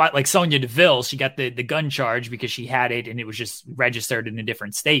caught with a fight like Sonya Deville. She got the gun charge because she had it and it was just registered in a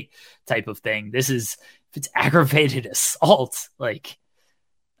different state type of thing. This is, if it's aggravated assault, like,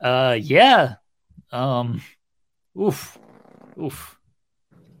 yeah. Oof.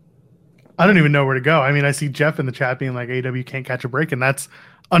 I don't even know where to go. I mean, I see Jeff in the chat being like, AW can't catch a break, and that's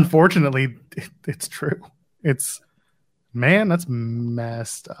unfortunately it's true. It's, man, that's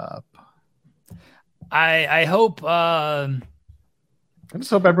messed up. I hope I just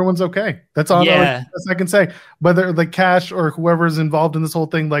hope everyone's okay. That's all yeah. I can say. Whether like Cash or whoever's involved in this whole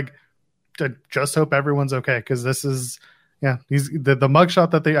thing, like, just hope everyone's okay, because this is, yeah, he's the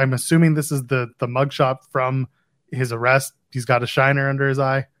mugshot that I'm assuming this is the mugshot from his arrest. He's got a shiner under his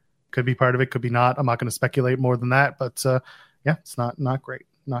eye. Could be part of it, could be not. I'm not going to speculate more than that, but yeah, it's not great.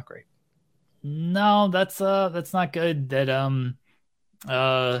 Not great. No, that's not good that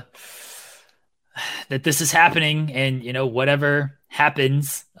that this is happening, and whatever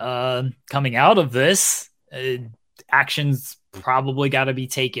happens coming out of this, actions probably got to be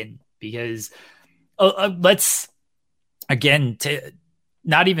taken, because let's again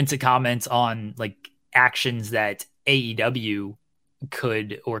not even to comment on like actions that AEW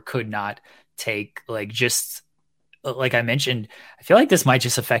could or could not take, like, just like I mentioned, I feel like this might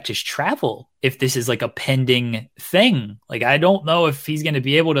just affect his travel if this is like a pending thing. Like, I don't know if he's going to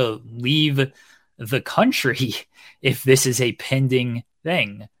be able to leave the country if this is a pending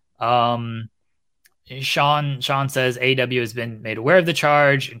thing. Sean says AEW has been made aware of the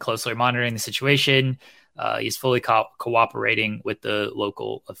charge and closely monitoring the situation. He's fully cooperating with the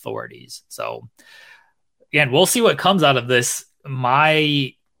local authorities. So again, we'll see what comes out of this.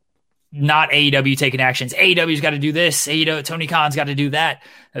 Not AEW taking actions. AEW's got to do this. Tony Khan's got to do that.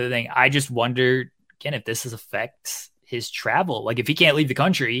 Other thing, I just wonder again if this affects his travel. Like, if he can't leave the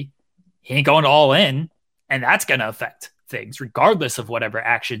country, he ain't going to All In, and that's going to affect things, regardless of whatever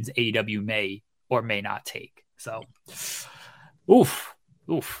actions AEW may or may not take. So, oof.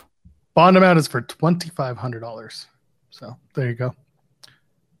 Bond amount is for $2,500. So there you go.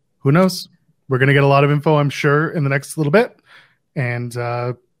 Who knows? We're going to get a lot of info, I'm sure, in the next little bit. And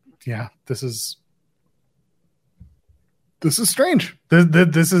yeah, this is strange.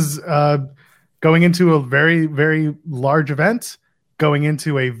 This is going into a very, very large event, going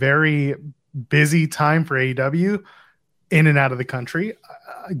into a very busy time for AEW, in and out of the country.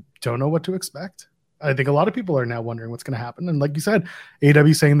 I don't know what to expect. I think a lot of people are now wondering what's going to happen. And like you said,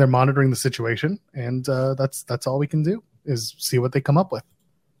 AEW saying they're monitoring the situation, and that's all we can do is see what they come up with.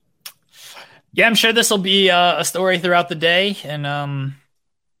 Yeah, I'm sure this will be a story throughout the day, and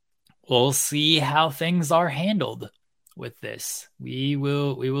we'll see how things are handled with this. We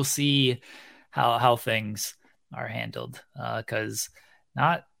will see how things are handled, because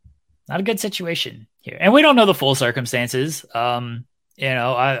not a good situation here, and we don't know the full circumstances. I'm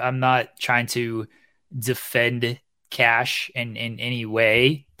not trying to defend Cash in any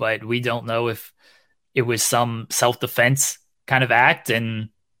way, but we don't know if it was some self-defense kind of act, and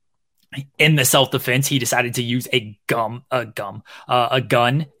in the self-defense, he decided to use a gun and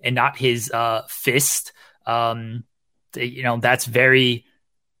not his fist. That's very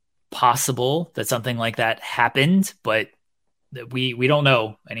possible that something like that happened, but we don't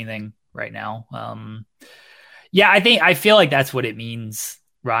know anything right now. I feel like that's what it means,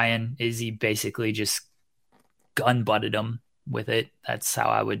 Ryan, is he basically just gun butted him with it. That's how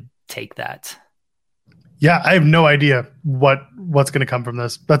I would take that. Yeah, I have no idea what's going to come from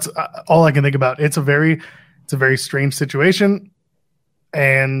this. That's all I can think about. It's a very strange situation,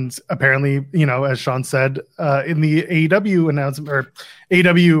 and apparently, as Sean said in the AEW announcement or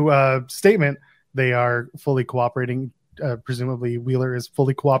AEW statement, they are fully cooperating. Presumably, Wheeler is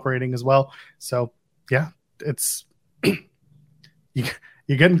fully cooperating as well. So, yeah, it's you're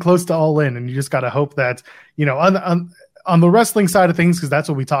getting close to All In, and you just got to hope that on the wrestling side of things, because that's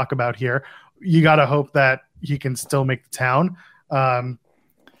what we talk about here. You got to hope that he can still make the town. But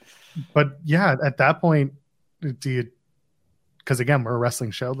yeah, at that point, because again, we're a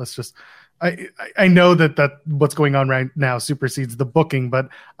wrestling show. Let's just, I know that what's going on right now supersedes the booking, but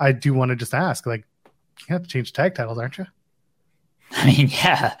I do want to just ask, like, you have to change tag titles, aren't you? I mean,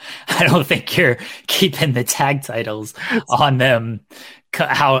 yeah, I don't think you're keeping the tag titles on them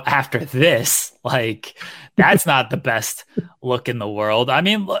after this. Like, that's not the best look in the world. I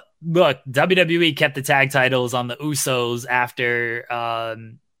mean, look, WWE kept the tag titles on the Usos after,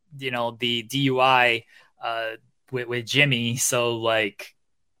 the DUI with Jimmy. So, like,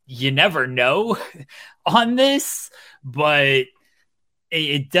 you never know on this, but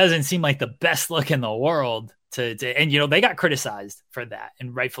it doesn't seem like the best look in the world and they got criticized for that,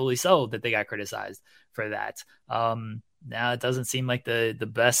 and rightfully so that they got criticized for that. Now it doesn't seem like the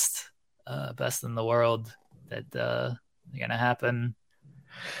best in the world that gonna happen.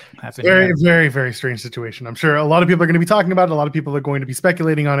 Very, very, very strange situation. I'm sure a lot of people are going to be talking about it. A lot of people are going to be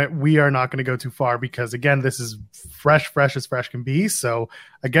speculating on it. We are not going to go too far because, again, this is fresh as fresh can be. So,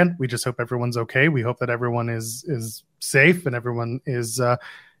 again, we just hope everyone's okay. We hope that everyone is safe and everyone is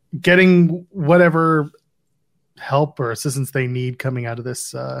getting whatever help or assistance they need coming out of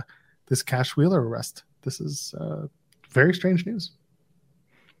this Cash Wheeler arrest. This is very strange news.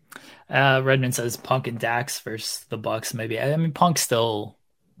 Redmond says Punk and Dax versus the Bucks. Maybe. I mean, Punk's still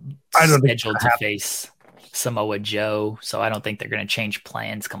scheduled to face Samoa Joe, so I don't think they're going to change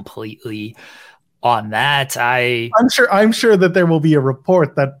plans completely on that. I'm sure that there will be a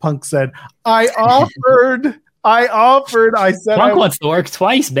report that Punk said, I said Punk wants to work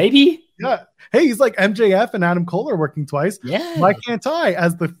twice, baby. Yeah. Hey, he's like MJF and Adam Cole are working twice. Yeah. Why can't I?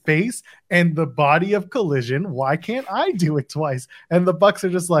 As the face and the body of Collision, why can't I do it twice? And the Bucks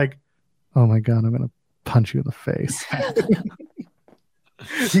are just like, oh my God, I'm going to punch you in the face.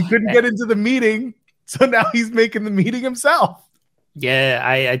 He couldn't get into the meeting, so now he's making the meeting himself. Yeah,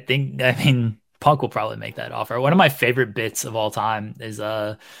 I mean, Punk will probably make that offer. One of my favorite bits of all time is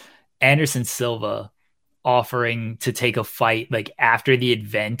Anderson Silva offering to take a fight like after the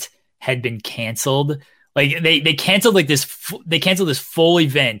event had been canceled. Like they canceled this full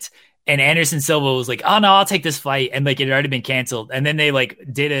event, and Anderson Silva was like, "Oh no, I'll take this fight," and like it had already been canceled. And then they like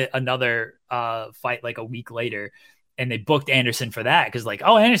did another fight like a week later. And they booked Anderson for that because, like,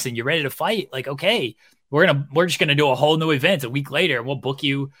 oh, Anderson, you're ready to fight? Like, okay, we're just gonna do a whole new event a week later. We'll book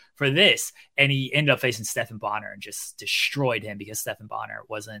you for this. And he ended up facing Stephen Bonner and just destroyed him because Stephen Bonner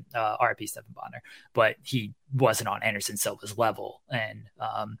wasn't RP Stephen Bonner, but he wasn't on Anderson Silva's level. And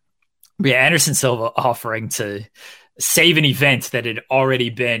Anderson Silva offering to save an event that had already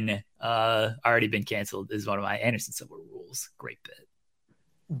been canceled is one of my Anderson Silva rules. Great bit.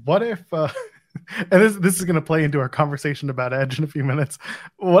 What if? And this is going to play into our conversation about Edge in a few minutes.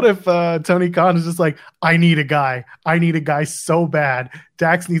 What if Tony Khan is just like, I need a guy so bad.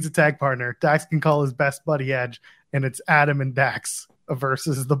 Dax needs a tag partner. Dax can call his best buddy Edge, and it's Adam and Dax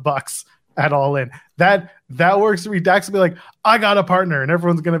versus the Bucks at All In. That works for me. Dax will be like, I got a partner, and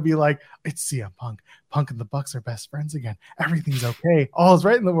everyone's going to be like, it's CM Punk. Punk and the Bucks are best friends again. Everything's okay. All is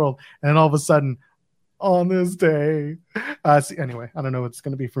right in the world. And then all of a sudden, on this day. Anyway, I don't know what it's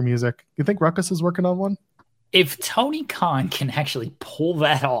going to be for music. You think Ruckus is working on one? If Tony Khan can actually pull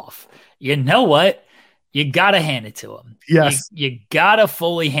that off, you know what? You got to hand it to him. Yes. You got to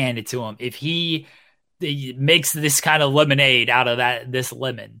fully hand it to him. If he makes this kind of lemonade out of this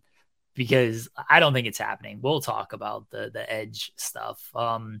lemon, because I don't think it's happening. We'll talk about the Edge stuff.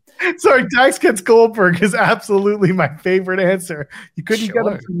 Sorry, Dax gets Goldberg is absolutely my favorite answer. You couldn't get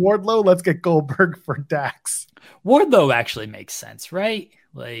him from Wardlow. Let's get Goldberg for Dax. Wardlow actually makes sense, right?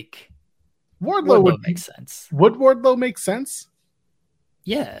 Like Wardlow would make sense. Would Wardlow make sense?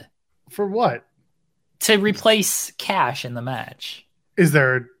 Yeah. For what? To replace Cash in the match. Is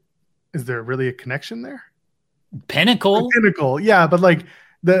there really a connection there? Pinnacle, yeah, but like.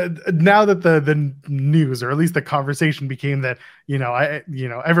 Now that the news, or at least the conversation, became that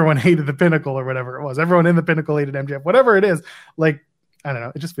everyone hated the Pinnacle or whatever it was, everyone in the Pinnacle hated MJF, whatever it is, like I don't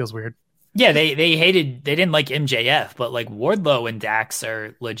know, it just feels weird. Yeah, they didn't like MJF, but like Wardlow and Dax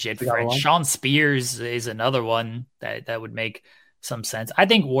are legit friends. Sean Spears is another one that would make some sense. I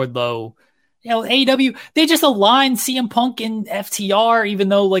think Wardlow, AEW, they just aligned CM Punk and FTR, even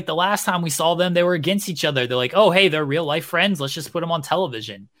though like the last time we saw them, they were against each other. They're like, oh, hey, they're real life friends. Let's just put them on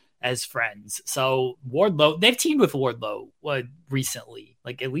television as friends. So Wardlow, they've teamed with Wardlow recently,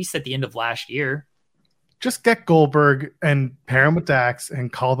 like at least at the end of last year. Just get Goldberg and pair him with Dax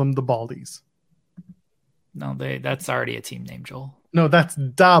and call them the Baldies. No, that's already a team name, Joel. No, that's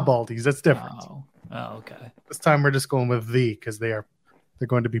Da Baldies. That's different. Oh, okay. This time we're just going with because they're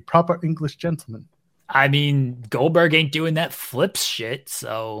going to be proper English gentlemen. I mean, Goldberg ain't doing that flips shit,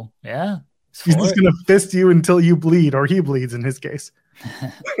 so yeah. He's just going to fist you until you bleed, or he bleeds in his case.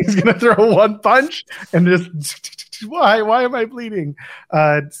 He's going to throw one punch and just, why am I bleeding?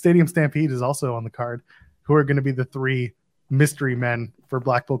 Stadium Stampede is also on the card, who are going to be the 3 mystery men for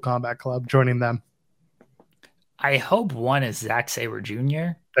Blackpool Combat Club, joining them. I hope one is Zack Sabre Jr.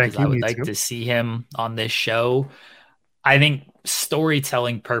 Thank you. I would like to see him on this show. I think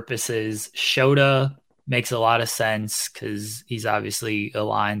storytelling purposes, Shota makes a lot of sense because he's obviously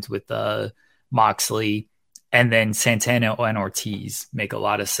aligned with Moxley, and then Santana and Ortiz make a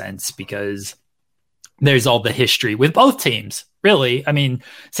lot of sense because there's all the history with both teams, really. I mean,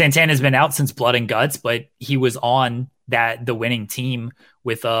 Santana's been out since Blood and Guts, but he was on the winning team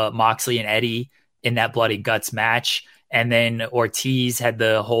with Moxley and Eddie in that Blood and Guts match. And then Ortiz had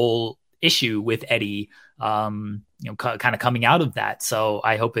the whole issue with Eddie, kind of coming out of that. So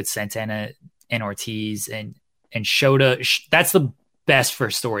I hope it's Santana and Ortiz and Shota. That's the best for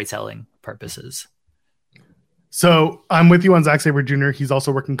storytelling purposes. So I'm with you on Zack Sabre Jr. He's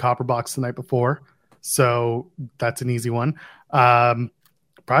also working Copper Box the night before. So that's an easy one. Proud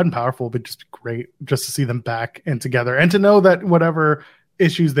and Powerful would just be great just to see them back and together and to know that whatever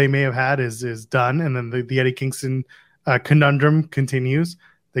issues they may have had is done. And then the Eddie Kingston conundrum continues.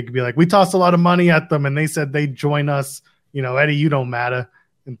 They could be like, we tossed a lot of money at them and they said they'd join us. Eddie, you don't matter.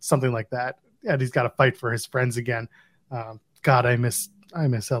 And something like that. Eddie's got to fight for his friends again. God, I miss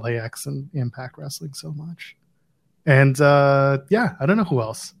LAX and Impact Wrestling so much. And I don't know who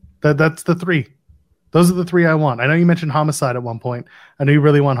else. That's the three. Those are the three I want. I know you mentioned Homicide at one point. I know you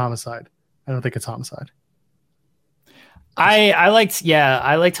really want Homicide. I don't think it's Homicide. I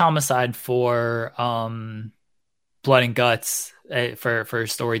liked Homicide for Blood and Guts for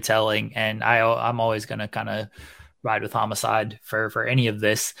storytelling, and I'm always gonna kind of ride with Homicide for any of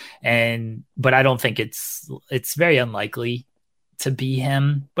this. But I don't think it's very unlikely to be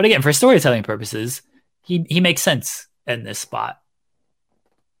him. But again, for storytelling purposes, he makes sense in this spot.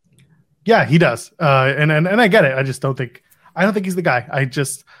 Yeah, he does. And I get it. I don't think he's the guy.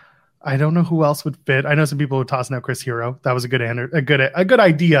 I don't know who else would fit. I know some people would toss out Chris Hero. That was a good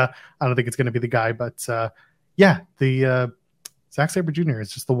idea. I don't think it's going to be the guy, but the Zack Sabre Jr.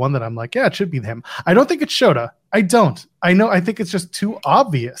 is just the one that I'm like, yeah, it should be him. I don't think it's Shota. I don't. I think it's just too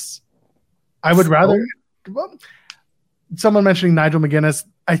obvious. I would rather someone mentioning Nigel McGuinness.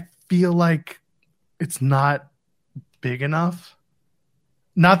 I feel like it's not big enough.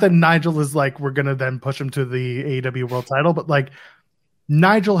 Not that Nigel is like, we're going to then push him to the AEW world title, but like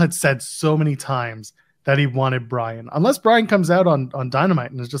Nigel had said so many times that he wanted Bryan. Unless Bryan comes out on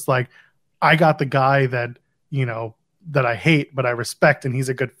Dynamite and is just like, I got the guy that, that I hate, but I respect, and he's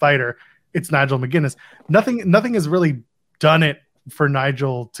a good fighter. It's Nigel McGuinness. Nothing has really done it for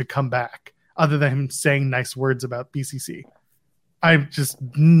Nigel to come back other than him saying nice words about BCC.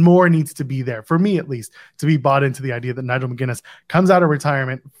 More needs to be there, for me at least, to be bought into the idea that Nigel McGuinness comes out of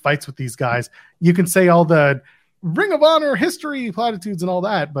retirement, fights with these guys. You can say all the Ring of Honor history platitudes and all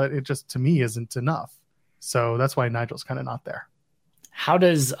that, but it just, to me, isn't enough. So that's why Nigel's kind of not there. How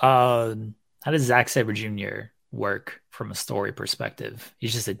does Zack Sabre Jr. work from a story perspective?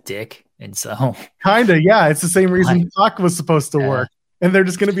 He's just a dick, and so kind of, yeah. It's the same reason Pac was supposed to work. And they're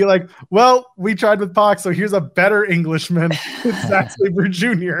just going to be like, well, we tried with Pac, so here's a better Englishman. It's Zack Sabre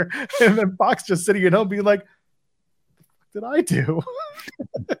Jr. And then Pac's just sitting at home being like, what did I do?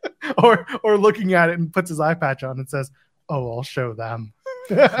 or looking at it and puts his eye patch on and says, oh, I'll show them.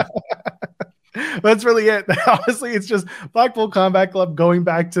 That's really it. Honestly, it's just Blackpool Combat Club going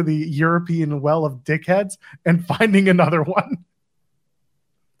back to the European well of dickheads and finding another one.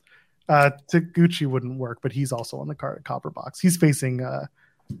 Taguchi wouldn't work, but he's also on the card at Copper Box. He's facing Will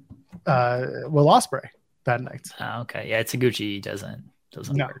Ospreay that night. Okay, yeah, Taguchi doesn't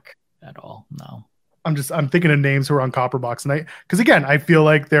work at all. No, I'm thinking of names who are on Copper Box tonight because again, I feel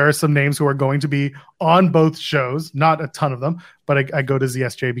like there are some names who are going to be on both shows. Not a ton of them, but I go to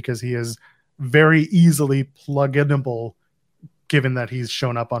ZSJ because he is very easily plug-inable. Given that he's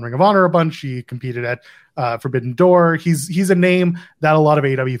shown up on Ring of Honor a bunch, he competed at Forbidden Door. He's a name that a lot of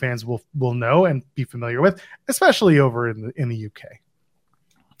AEW fans will know and be familiar with, especially over in the UK.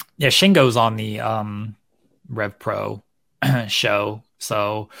 Yeah, Shingo's on the Rev Pro show.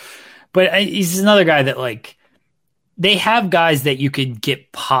 So, but he's another guy that like they have guys that you could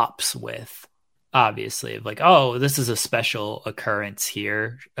get pops with. Obviously, like, oh, this is a special occurrence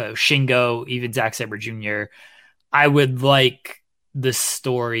here. Shingo, even Zack Sabre Jr. I would like the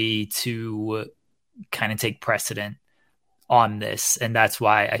story to kind of take precedent on this, and that's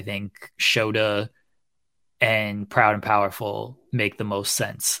why I think Shota and Proud and Powerful make the most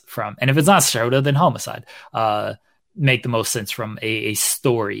sense from, and if it's not Shota, then Homicide make the most sense from a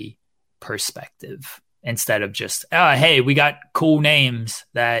story perspective instead of just hey, we got cool names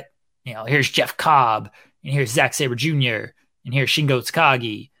that, here's Jeff Cobb and here's Zack Sabre Jr. and here's Shingo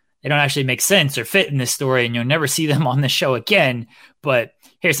Takagi. They don't actually make sense or fit in this story, and you'll never see them on this show again. But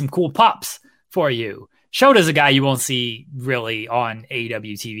here's some cool pops for you. Shota's a guy you won't see really on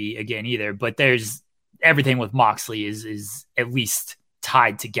AEW TV again either. But there's everything with Moxley is at least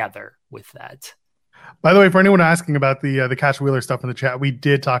tied together with that. By the way, for anyone asking about the Cash Wheeler stuff in the chat, we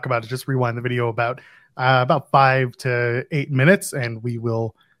did talk about it. Just rewind the video about 5 to 8 minutes, and we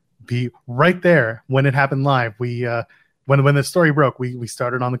will be right there when it happened live. We when the story broke, we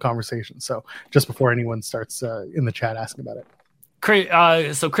started on the conversation. So just before anyone starts in the chat asking about it.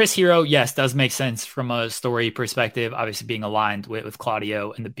 So Chris Hero, yes, does make sense from a story perspective, obviously being aligned with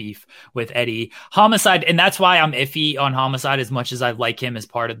Claudio and the beef with Eddie. Homicide, and that's why I'm iffy on Homicide as much as I like him as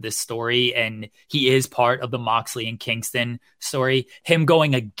part of this story, and he is part of the Moxley and Kingston story. Him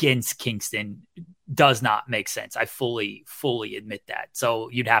going against Kingston does not make sense. I fully admit that. So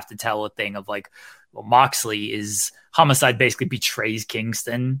you'd have to tell a thing of like, well, Homicide basically betrays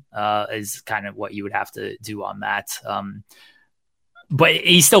Kingston, is kind of what you would have to do on that. But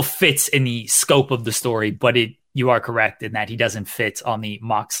he still fits in the scope of the story, but you are correct in that he doesn't fit on the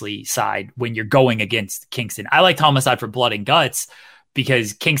Moxley side when you're going against Kingston. I liked Homicide for Blood and Guts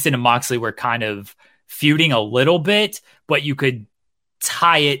because Kingston and Moxley were kind of feuding a little bit, but you could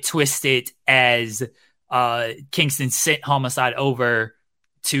twist it as Kingston sent Homicide over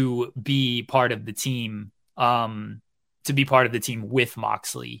to be part of the team, with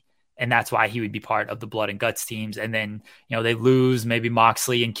Moxley. And that's why he would be part of the Blood and Guts teams. And then, they lose, maybe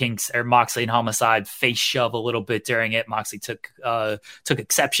Moxley and Homicide face shove a little bit during it. Moxley took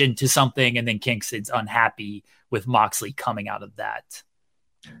exception to something, and then Kingston's unhappy with Moxley coming out of that.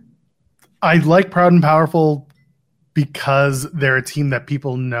 I like Proud and Powerful because they're a team that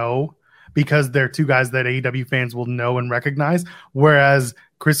people know, because they're two guys that AEW fans will know and recognize. Whereas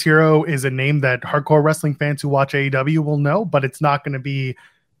Chris Hero is a name that hardcore wrestling fans who watch AEW will know, but it's not going to be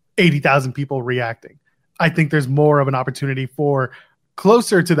 80,000 people reacting. I think there's more of an opportunity for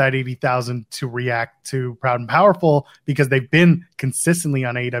closer to that 80,000 to react to Proud and Powerful because they've been consistently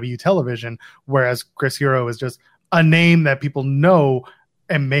on AEW television, whereas Chris Hero is just a name that people know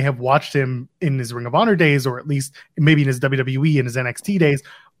and may have watched him in his Ring of Honor days, or at least maybe in his WWE and his NXT days,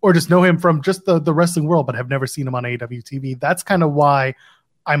 or just know him from just the wrestling world, but have never seen him on AEW TV. That's kind of why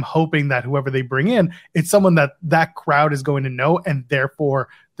I'm hoping that whoever they bring in, it's someone that crowd is going to know, and therefore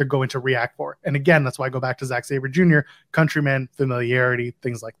they're going to react for. And again, that's why I go back to Zack Sabre Jr., countryman, familiarity,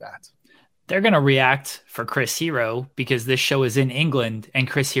 things like that. They're going to react for Chris Hero because this show is in England, and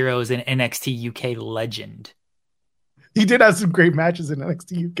Chris Hero is an NXT UK legend. He did have some great matches in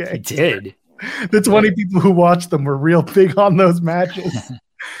NXT UK. He did. The 20 people who watched them were real big on those matches.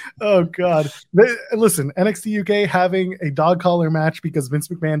 Oh, God. Listen, NXT UK having a dog collar match because Vince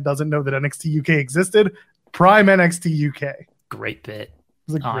McMahon doesn't know that NXT UK existed. Prime NXT UK. Great bit.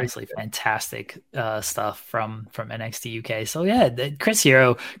 Honestly, fantastic stuff from NXT UK. So, yeah, Chris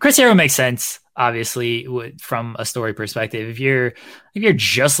Hero makes sense, obviously, from a story perspective. If you're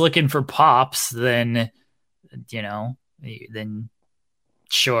just looking for pops, then, then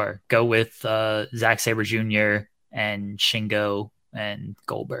sure, go with Zack Sabre Jr. and Shingo and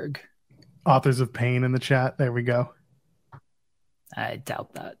Goldberg. Authors of Pain in the chat. There we go. I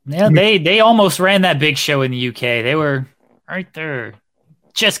doubt that. Yeah, they almost ran that big show in the UK. They were right there.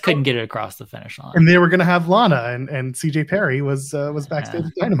 Just couldn't get it across the finish line. And they were going to have Lana, and CJ Perry was backstage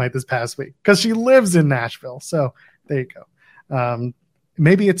at Dynamite this past week because she lives in Nashville. So there you go.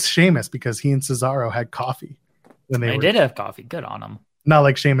 Maybe it's Sheamus because he and Cesaro had coffee when they did have coffee. Good on them. Not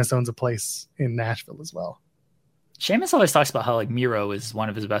like Sheamus owns a place in Nashville as well. Sheamus always talks about how like Miro is one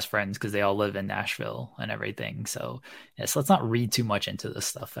of his best friends because they all live in Nashville and everything. So yes, let's not read too much into this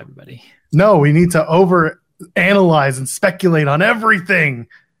stuff, everybody. No, we need to overanalyze and speculate on everything.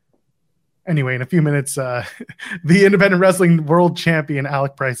 Anyway, in a few minutes, the independent wrestling world champion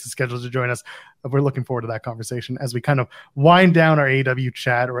Alec Price is scheduled to join us. We're looking forward to that conversation as we kind of wind down our AEW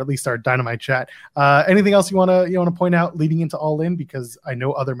chat, or at least our Dynamite chat. Anything else you want to point out leading into All In? Because I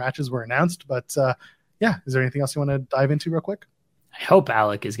know other matches were announced, but yeah, is there anything else you want to dive into real quick? I hope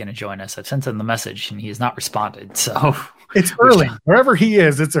Alec is going to join us. I've sent him the message and he has not responded. So it's early. Wherever he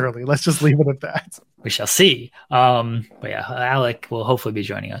is, it's early. Let's just leave it at that. We shall see. But yeah, Alec will hopefully be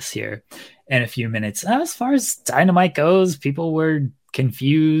joining us here in a few minutes. As far as Dynamite goes, people were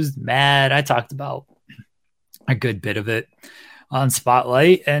confused, mad. I talked about a good bit of it on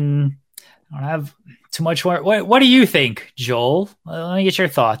Spotlight, and I don't have too much more. What do you think, Joel? Let me get your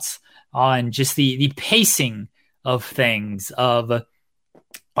thoughts on just the pacing of things.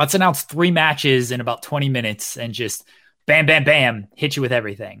 Let's announce 3 matches in about 20 minutes and just bam, bam, bam, hit you with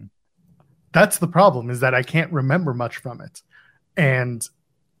everything. That's the problem, is that I can't remember much from it. And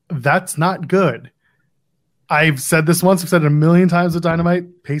that's not good. I've said this once, I've said it a million times with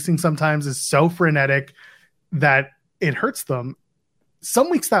Dynamite. Pacing sometimes is so frenetic that it hurts them. Some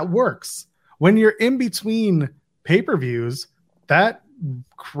weeks that works. When you're in between pay-per-views, that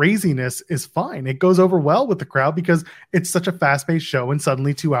craziness is fine. It goes over well with the crowd because it's such a fast-paced show and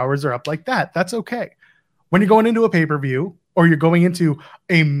suddenly 2 hours are up like that. That's okay. When you're going into a pay-per-view or you're going into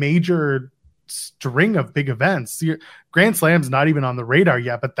a major string of big events. Grand Slam's not even on the radar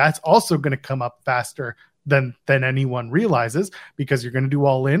yet, but that's also going to come up faster than anyone realizes, because you're going to do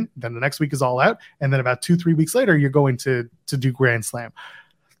All In, then the next week is All Out, and then about 2-3 weeks later you're going to do Grand Slam.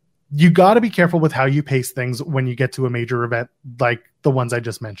 You got to be careful with how you pace things when you get to a major event like the ones I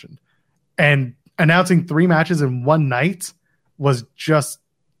just mentioned. And announcing 3 matches in one night was just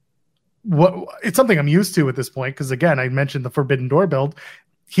it's something I'm used to at this point, because again, I mentioned the Forbidden Door build.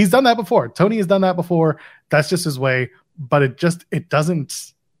 He's done that before. Tony has done that before. That's just his way, but it doesn't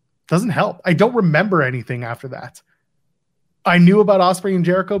help. I don't remember anything after that. I knew about Ospreay and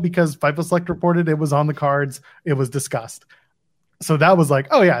Jericho because Fightful Select reported it was on the cards. It was discussed. So that was like,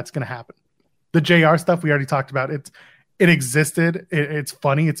 oh yeah, it's going to happen. The JR stuff we already talked about. It existed. It's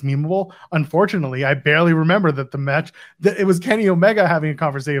funny. It's memeable. Unfortunately, I barely remember that the match, that it was Kenny Omega having a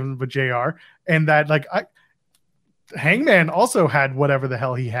conversation with JR, and that Hangman also had whatever the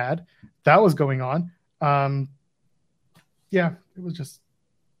hell he had. That was going on. Yeah, it was just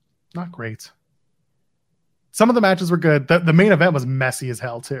not great. Some of the matches were good. The main event was messy as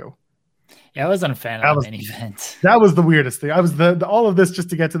hell too. Yeah, I wasn't a fan of the main event. That was the weirdest thing. I was all of this just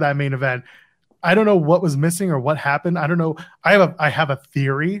to get to that main event. I don't know what was missing or what happened. I don't know. I have a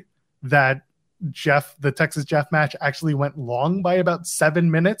theory that the Texas Jeff match actually went long by about 7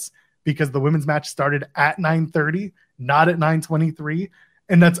 minutes, because the women's match started at 9:30, not at 9:23.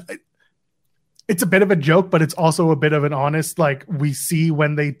 And it's a bit of a joke, but it's also a bit of an honest, like, we see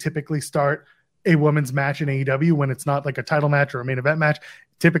when they typically start a women's match in AEW, when it's not like a title match or a main event match.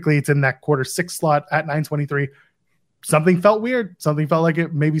 Typically it's in that quarter 6 slot at 9:23. Something felt weird. Something felt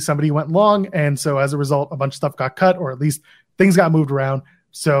like maybe somebody went long. And so as a result, a bunch of stuff got cut, or at least things got moved around.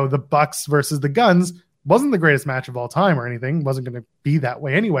 So the Bucks versus the Guns wasn't the greatest match of all time or anything. Wasn't going to be that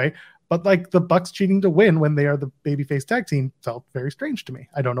way anyway. But like, the Bucks cheating to win when they are the babyface tag team felt very strange to me.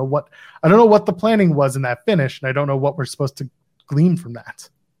 I don't know what the planning was in that finish, and I don't know what we're supposed to glean from that.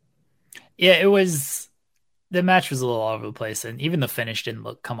 Yeah, the match was a little all over the place, and even the finish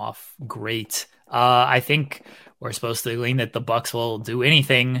didn't come off great. I think we're supposed to glean that the Bucks will do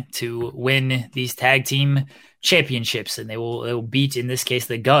anything to win these tag team championships, and they will beat, in this case,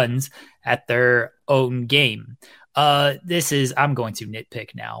 the Guns at their own game. I'm going to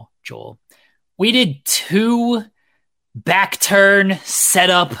nitpick now, Joel. We did 2 back turn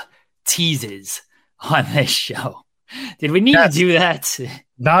setup teases on this show. Did we need to do that?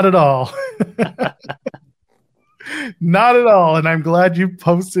 Not at all. Not at all. And I'm glad you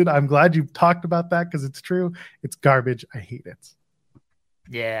posted. I'm glad you talked about that, because it's true. It's garbage. I hate it.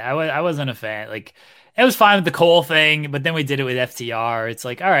 Yeah, I wasn't a fan. Like, it was fine with the Cole thing, but then we did it with FTR. It's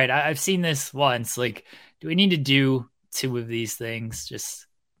like, all right, I've seen this once. Like, do we need to do 2 of these things? Just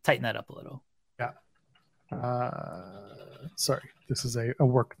tighten that up a little. Yeah. Sorry, this is a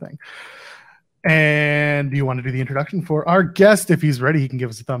work thing. And do you want to do the introduction for our guest? If he's ready, he can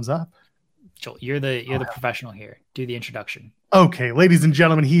give us a thumbs up. Joel, you're the professional here. Do the introduction. Okay, ladies and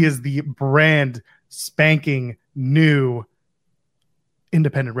gentlemen, he is the brand spanking new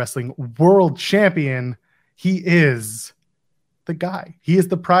independent wrestling world champion. He is the guy. He is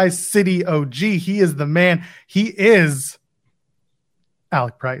the Prize City OG. He is the man. He is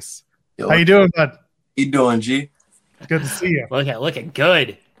Alec Price. Yo, how you doing, bud? You doing, G? Good to see you. Looking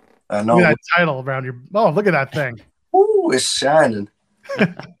good. I know. Look at that title around your. Oh, look at that thing. Ooh, it's shining.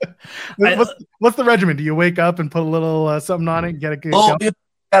 What's the regimen? Do you wake up and put a little something on it? Get a good.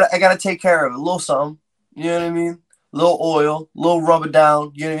 I gotta take care of it. A little something. You know what I mean? A little oil, a little rub it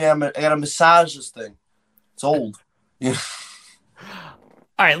down. You know what I mean? I gotta massage this thing. It's old. Yeah.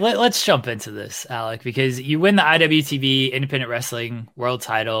 All right, let's jump into this, Alec, because you win the IWTV Independent Wrestling World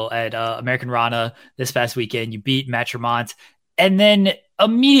Title at American Rana this past weekend. You beat Matt Tremont, and then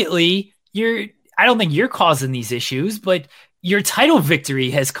immediately I don't think you're causing these issues, but your title victory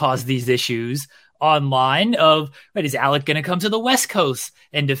has caused these issues online of, is Alec going to come to the West Coast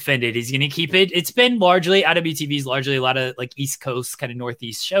and defend it? He's going to keep it. It's been largely, IWTV's largely a lot of like East Coast, kind of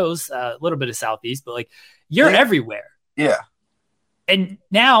Northeast shows, a little bit of Southeast, but like you're everywhere. Yeah. And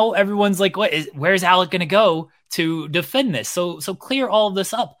now everyone's like, where's Alec going to go to defend this? So clear all of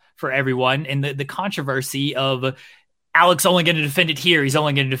this up for everyone. And the controversy of Alec's only going to defend it here. He's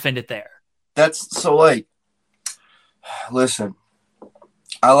only going to defend it there. That's so like, listen,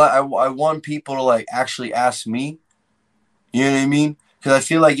 I want people to like actually ask me, you know what I mean? Because I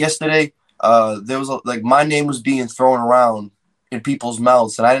feel like yesterday there was like my name was being thrown around in people's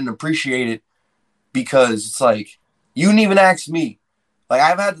mouths, and I didn't appreciate it because it's like, you didn't even ask me. Like,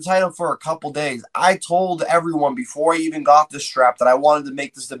 I've had the title for a couple days. I told everyone before I even got this strap that I wanted to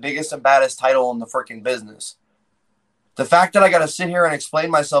make this the biggest and baddest title in the freaking business. The fact that I got to sit here and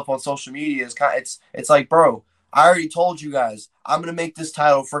explain myself on social media is it's like, bro, I already told you guys, I'm going to make this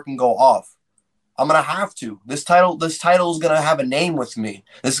title freaking go off. I'm going to have to. This title is going to have a name with me.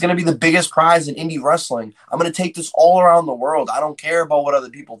 This is going to be the biggest prize in indie wrestling. I'm going to take this all around the world. I don't care about what other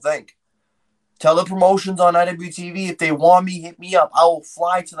people think. Tell the promotions on IWTV, if they want me, hit me up. I will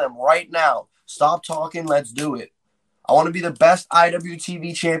fly to them right now. Stop talking. Let's do it. I want to be the best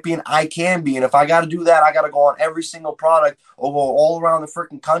IWTV champion I can be. And if I got to do that, I got to go on every single product or go all around the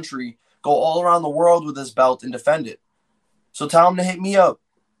freaking country, go all around the world with this belt and defend it. So tell them to hit me up.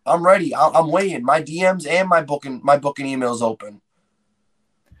 I'm ready. I'm waiting. My DMs and my booking emails open.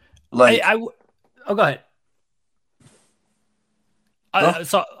 Like, go ahead.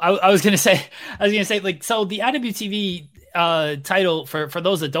 So I was gonna say, like, so the IWTV title for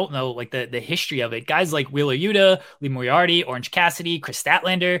those that don't know, like the history of it, guys like Wheeler Yuta, Lee Moriarty, Orange Cassidy, Chris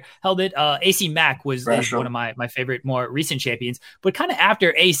Statlander held it. AC Mack is one of my favorite more recent champions, but kind of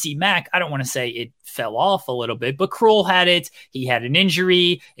after AC Mack, I don't want to say it fell off a little bit, but Cruel had it. He had an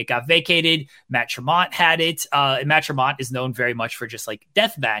injury. It got vacated. Matt Tremont had it. And Matt Tremont is known very much for just like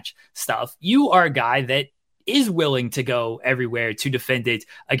deathmatch stuff. You are a guy that is willing to go everywhere to defend it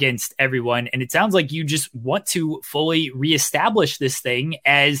against everyone. And it sounds like you just want to fully reestablish this thing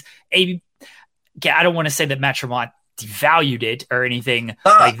as I don't want to say that Matt Tremont devalued it or anything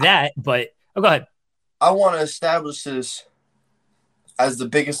like that, but go ahead. I want to establish this as the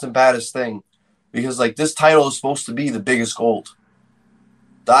biggest and baddest thing because like this title is supposed to be the biggest gold.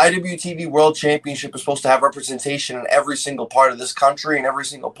 The IWTV World Championship is supposed to have representation in every single part of this country and every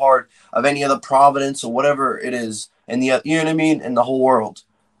single part of any other province or whatever it is in the, you know what I mean, in the whole world.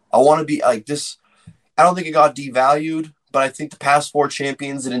 I want to be like this. I don't think it got devalued, but I think the past 4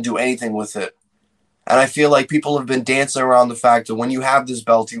 champions didn't do anything with it. And I feel like people have been dancing around the fact that when you have this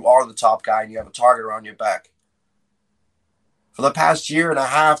belt, you are the top guy and you have a target around your back. For the past year and a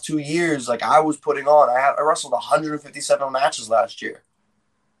half, 2 years, like I was putting on, I wrestled 157 matches last year.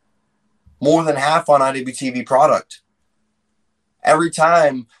 More than half on IWTV product. Every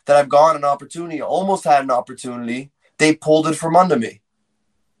time that I've gone an opportunity, almost had an opportunity, they pulled it from under me.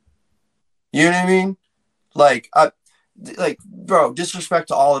 You know what I mean? Like, bro, disrespect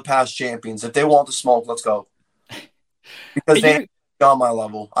to all the past champions. If they want the smoke, let's go. Because they ain't on my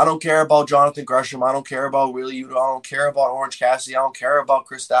level. I don't care about Jonathan Gresham. I don't care about Willie Udo. I don't care about Orange Cassidy. I don't care about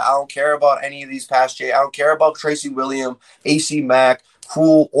Chris. I don't care about any of these past champions. I don't care about Tracy William, AC Mack,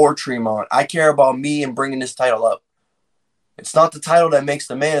 Cruel, or Tremont. I care about me and bringing this title up. It's not the title that makes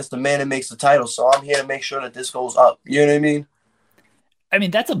the man. It's the man that makes the title. So I'm here to make sure that this goes up. You know what I mean? I mean,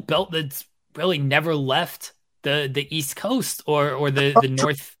 that's a belt that's really never left the East Coast or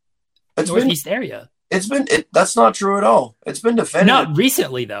the Northeast area. That's not true at all. It's been defended. Not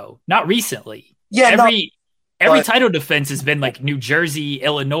recently, though. Not recently. Yeah, every title defense has been like New Jersey,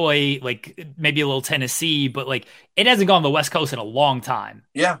 Illinois, like maybe a little Tennessee, but like it hasn't gone to the West Coast in a long time.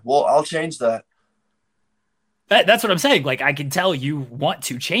 Yeah, well, I'll change that. That's what I'm saying. Like I can tell you want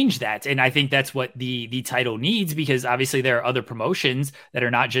to change that, and I think that's what the title needs because obviously there are other promotions that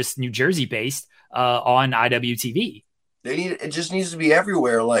are not just New Jersey based on IWTV. It just needs to be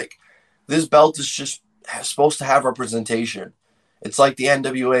everywhere. Like this belt is just supposed to have representation. It's like the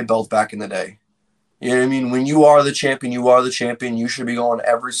NWA belt back in the day. You know what I mean? When you are the champion, you are the champion. You should be going to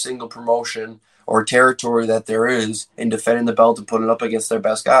every single promotion or territory that there is and defending the belt and putting it up against their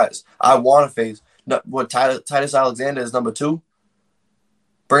best guys. I want to face Titus Alexander is number 2.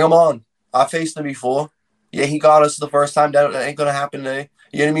 Bring him on. I faced him before. Yeah, he got us the first time. That ain't going to happen today.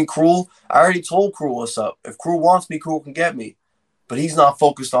 You know what I mean? Cruel, I already told Cruel what's up. If Cruel wants me, Cruel can get me. But he's not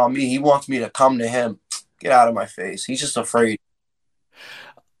focused on me. He wants me to come to him. Get out of my face. He's just afraid.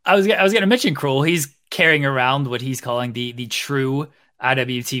 I was going to mention Cruel. He's carrying around what he's calling the true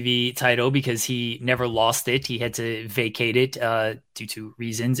IWTV title because he never lost it. He had to vacate it due to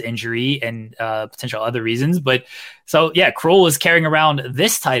reasons, injury, and potential other reasons. But so yeah, Cruel is carrying around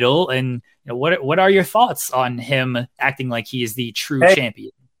this title. And you know, what are your thoughts on him acting like he is the true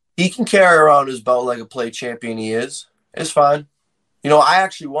champion? He can carry around his belt like a play champion. He is. It's fine. You know, I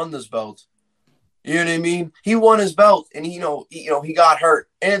actually won this belt. You know what I mean? He won his belt, and he got hurt,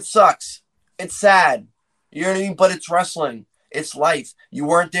 and it sucks. It's sad. You know what I mean? But it's wrestling. It's life. You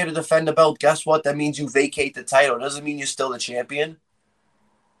weren't there to defend the belt. Guess what? That means you vacate the title. It doesn't mean you're still the champion.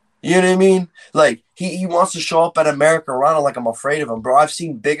 You know what I mean? Like, he wants to show up at America running like I'm afraid of him, bro. I've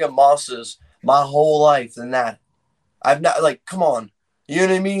seen bigger monsters my whole life than that. I've not, like, come on. You know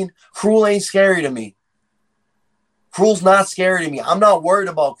what I mean? Cruel ain't scary to me. Cruel's not scary to me. I'm not worried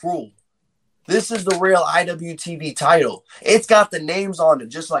about Cruel. This is the real IWTV title. It's got the names on it,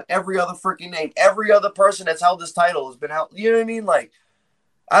 just like every other freaking name. Every other person that's held this title has been held. You know what I mean? Like,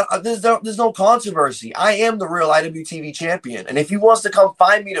 there's no controversy. I am the real IWTV champion. And if he wants to come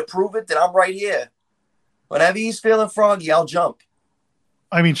find me to prove it, then I'm right here. Whenever he's feeling froggy, I'll jump.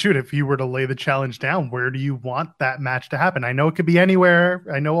 I mean, shoot, if you were to lay the challenge down, where do you want that match to happen? I know it could be anywhere.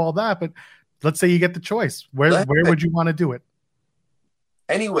 I know all that, but let's say you get the choice. Where would you want to do it?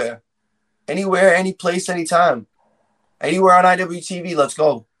 Anywhere. Anywhere, any place, anytime. Anywhere on IWTV, let's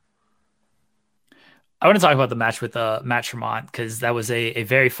go. I want to talk about the match with Matt Tremont, because that was a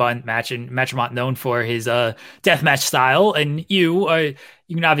very fun match, and Matt Tremont known for his deathmatch style, and you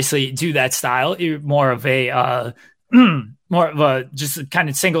can obviously do that style. You're more of a just kind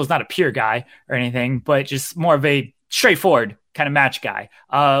of singles, not a pure guy or anything, but just more of a straightforward kind of match guy.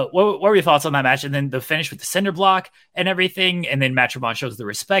 What were your thoughts on that match? And then the finish with the cinder block and everything, and then Matt Tremont shows the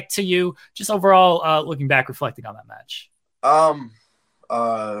respect to you. Just overall, looking back, reflecting on that match.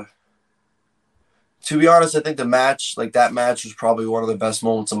 To be honest, I think that match was probably one of the best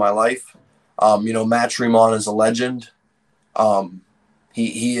moments of my life. Matt Tremont is a legend.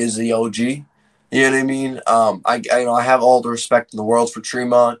 He is the OG. You know what I mean? I have all the respect in the world for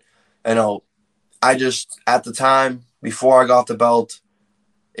Tremont. I just, at the time, before I got the belt,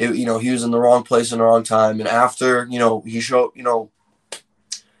 he was in the wrong place in the wrong time. And after, he showed,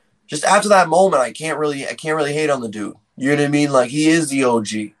 just after that moment, I can't really hate on the dude. You know what I mean? Like, he is the OG.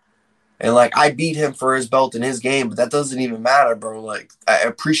 And, like, I beat him for his belt in his game, but that doesn't even matter, bro. Like, I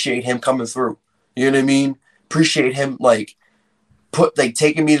appreciate him coming through. You know what I mean? Appreciate him,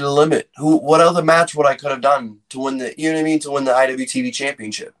 taking me to the limit. What other match would I could have done to win to win the IWTV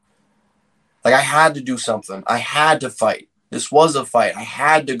championship? Like, I had to do something. I had to fight. This was a fight. I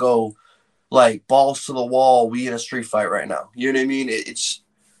had to go, like, balls to the wall. We in a street fight right now. You know what I mean?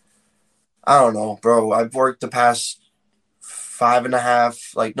 I don't know, bro. I've worked the past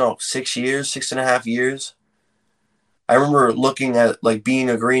 6.5 years. I remember looking at, like,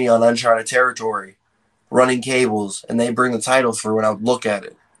 being a greenie on uncharted territory, running cables, and they bring the title through, and I would look at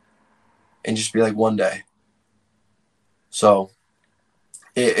it and just be like, one day. So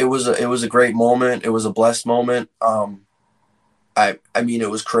it was a great moment. It was a blessed moment. I mean, it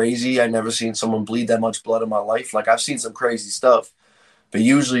was crazy. I'd never seen someone bleed that much blood in my life. Like, I've seen some crazy stuff, but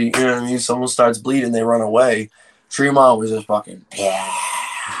usually, you know what I mean? Someone starts bleeding, they run away. Tremont was just fucking,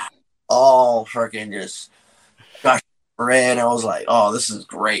 all freaking just ran. I was like, oh, this is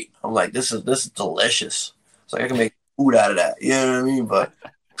great. I'm like, this is delicious. It's like I can make food out of that. You know what I mean? But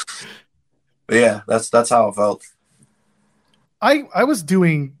yeah, that's how it felt. I was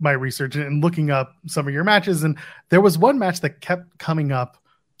doing my research and looking up some of your matches, and there was one match that kept coming up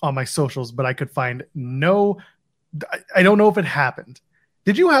on my socials, but I could find I don't know if it happened.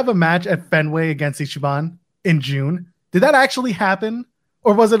 Did you have a match at Fenway against Ichiban in June? Did that actually happen?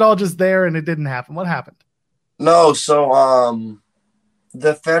 Or was it all just there and it didn't happen? What happened? No, so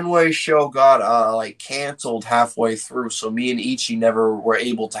the Fenway show got canceled halfway through, so me and Ichi never were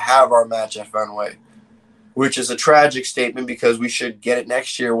able to have our match at Fenway, which is a tragic statement because we should get it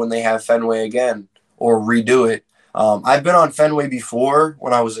next year when they have Fenway again or redo it. I've been on Fenway before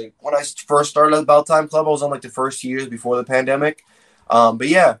when I first started at the Belt Time Club. I was on like the first years before the pandemic. But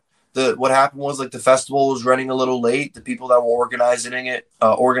yeah, what happened was, like, the festival was running a little late. The people that were organizing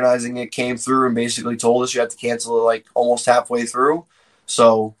it came through and basically told us you had to cancel it like almost halfway through.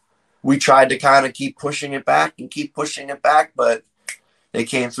 So we tried to kind of keep pushing it back, but they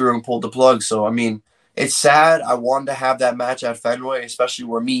came through and pulled the plug. So, I mean, it's sad. I wanted to have that match at Fenway, especially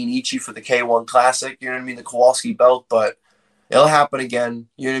where me and Ichi for the K1 Classic, you know what I mean, the Kowalski belt, but it'll happen again.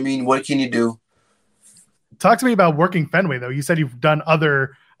 You know what I mean? What can you do? Talk to me about working Fenway, though. You said you've done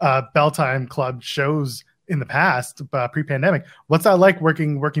other Bell Time Club shows in the past, pre-pandemic. What's that like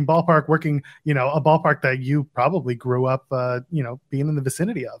working ballpark, a ballpark that you probably grew up, being in the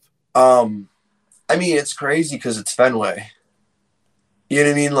vicinity of? I mean, it's crazy because it's Fenway. You know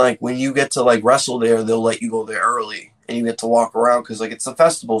what I mean? Like, when you get to, like, wrestle there, they'll let you go there early and you get to walk around because, like, it's a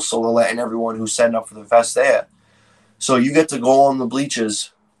festival, so they're letting everyone who's setting up for the fest there. So you get to go on the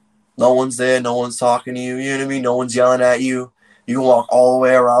bleachers. No one's there. No one's talking to you. You know what I mean? No one's yelling at you. You can walk all the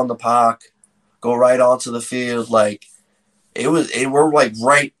way around the park, go right onto the field. Like, we're like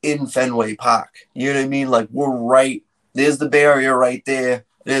right in Fenway Park. You know what I mean? Like, we're right. There's the barrier right there.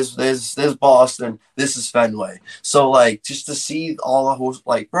 There's Boston. This is Fenway. So, like, just to see all the hosts,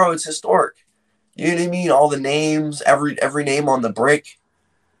 like, bro, it's historic. You know what I mean? All the names, every name on the brick,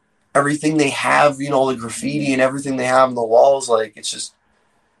 everything they have, the graffiti and everything they have on the walls. Like, it's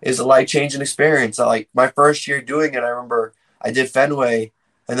a life-changing experience. Like, my first year doing it, I remember I did Fenway,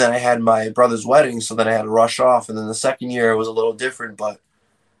 And then I had my brother's wedding, so then I had to rush off. And then the second year it was a little different, but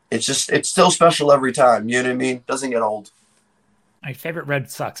it's still special every time. You know what I mean? Doesn't get old. My favorite Red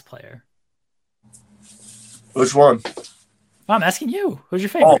Sox player. Which one? Oh, I'm asking you. Who's your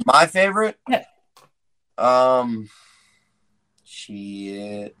favorite? Oh, my favorite? Yeah.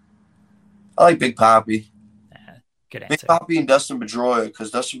 Shit. I like Big Papi. Good answer. Big Papi and Dustin Pedroia,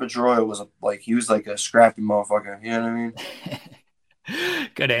 because Dustin Pedroia was he was like a scrappy motherfucker. You know what I mean?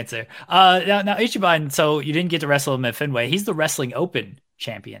 Good answer. Now Ichiban, so you didn't get to wrestle him at Fenway. He's the Wrestling Open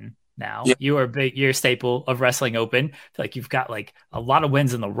champion now. Yeah. You're a staple of Wrestling Open. I feel like you've got like a lot of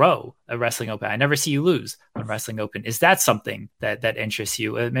wins in a row at Wrestling Open. I never see you lose on Wrestling Open. Is that something that interests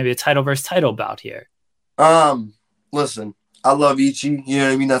you? Maybe a title versus title bout here. Listen, I love Ichi. You know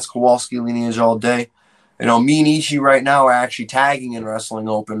what I mean? That's Kowalski lineage all day. You know, me and Ichi right now are actually tagging in Wrestling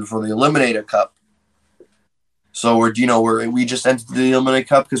Open for the Eliminator Cup. So we just entered the Eliminator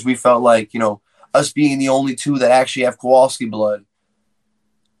Cup because we felt like, us being the only two that actually have Kowalski blood,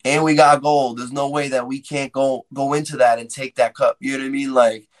 and we got gold. There's no way that we can't go into that and take that cup. You know what I mean?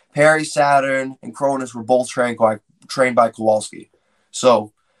 Like Perry, Saturn, and Cronus were both trained by Kowalski.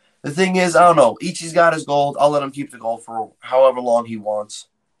 So the thing is, I don't know. Ichi's got his gold. I'll let him keep the gold for however long he wants.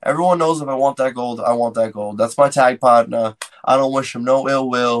 Everyone knows if I want that gold, I want that gold. That's my tag partner. I don't wish him no ill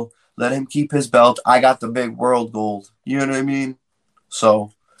will. Let him keep his belt. I got the big world gold. You know what I mean?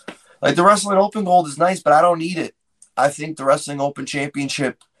 So, like, the Wrestling Open gold is nice, but I don't need it. I think the Wrestling Open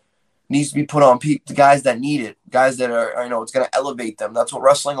Championship needs to be put on the guys that need it, guys that are, it's going to elevate them. That's what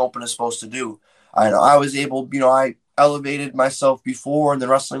Wrestling Open is supposed to do. I was able, I elevated myself before, and the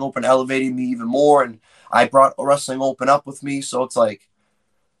Wrestling Open elevated me even more, and I brought Wrestling Open up with me. So it's like,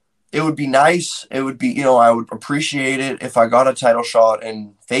 it would be nice. It would be, I would appreciate it if I got a title shot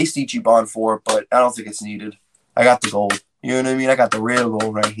and faced Ichiban for it, but I don't think it's needed. I got the gold. You know what I mean? I got the real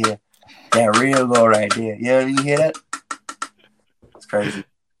gold right here. That real gold right there. You know what I mean? You hear that? It's crazy.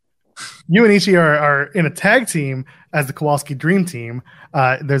 You and Ichi are in a tag team as the Kowalski Dream Team.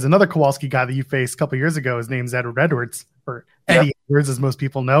 There's another Kowalski guy that you faced a couple years ago. His name's Edwards, or Eddie Edwards, as most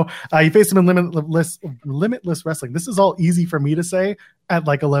people know. You faced him in Limitless Wrestling. This is all easy for me to say at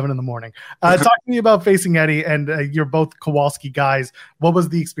like 11 in the morning. Talk to me about facing Eddie, and you're both Kowalski guys. What was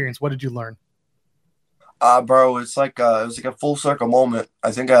the experience? What did you learn? Bro, it's like it was like a full circle moment.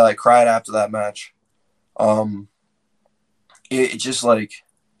 I think I cried after that match. It just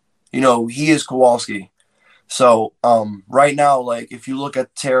he is Kowalski. So right now, if you look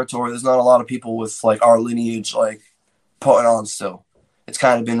at the territory, there's not a lot of people with our lineage putting on still. It's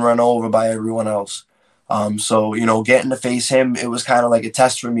kind of been run over by everyone else. So getting to face him, it was kind of like a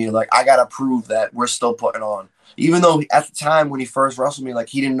test for me. I gotta prove that we're still putting on. Even though at the time when he first wrestled me,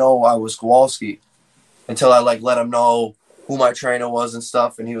 he didn't know I was Kowalski until I let him know who my trainer was and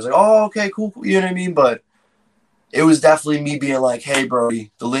stuff, and he was like, "Oh, okay, cool." You know what I mean? But it was definitely me being like, "Hey,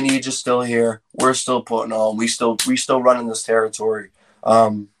 Brody, the lineage is still here. We're still putting on. We still running this territory." I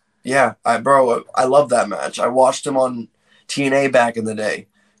love that match. I watched him on TNA back in the day.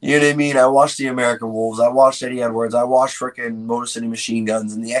 You know what I mean? I watched the American Wolves. I watched Eddie Edwards. I watched freaking Motor City Machine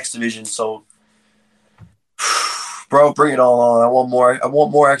Guns and the X Division. So, bro, bring it all on. I want more. I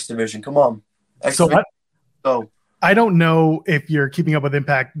want more X Division. Come on. I don't know if you're keeping up with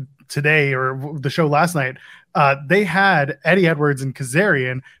Impact today or the show last night. They had Eddie Edwards and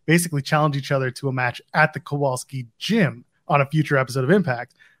Kazarian basically challenge each other to a match at the Kowalski gym on a future episode of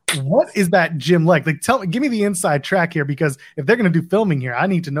Impact. What is that gym like? Give me the inside track here, because if they're going to do filming here, I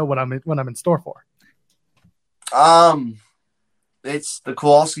need to know what I'm in store for. It's the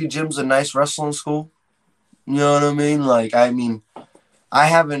Kowalski gym's a nice wrestling school. You know what I mean? I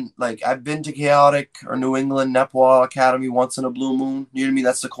haven't I've been to Chaotic or New England Nepal Academy once in a blue moon. You know what I mean?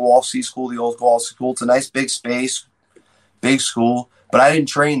 That's the Kowalski school, the old Kowalski school. It's a nice big space, big school. But I didn't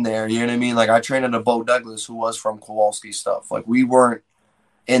train there. You know what I mean? I trained under Bo Douglas, who was from Kowalski stuff. We weren't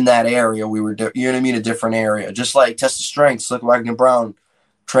in that area. We were, you know what I mean? A different area. Just like Test of Strength, Slick Wagner Brown,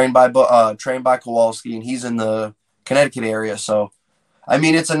 trained by Kowalski, and he's in the Connecticut area. So, I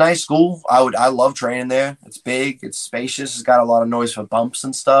mean, it's a nice school. I love training there. It's big. It's spacious. It's got a lot of noise for bumps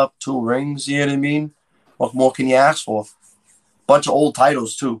and stuff. 2 rings. You know what I mean? What more can you ask for? Bunch of old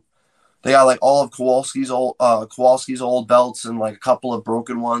titles too. They got all of Kowalski's old belts and a couple of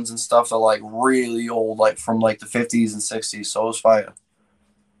broken ones and stuff that really old, from the 50s and 60s. So it was fire.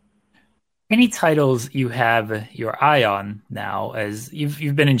 Any titles you have your eye on now, as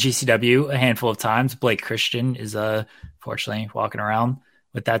you've been in GCW a handful of times? Blake Christian is fortunately walking around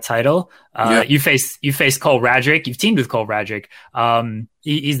with that title. You face Cole Radrick. You've teamed with Cole Radrick.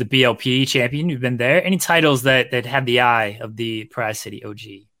 He's the BLP champion. You've been there. Any titles that have the eye of the Prize City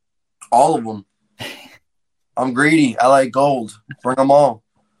OG? All of them. I'm greedy. I like gold. Bring them all.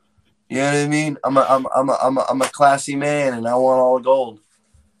 You know what I mean? I'm a classy man, and I want all the gold.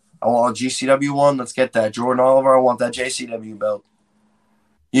 I want a GCW one. Let's get that. Jordan Oliver. I want that JCW belt.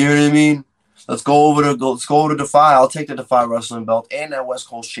 You know what I mean? Let's go over to Defy. I'll take the Defy Wrestling belt and that West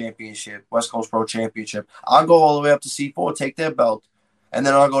Coast Championship, West Coast Pro Championship. I'll go all the way up to C4, take their belt. And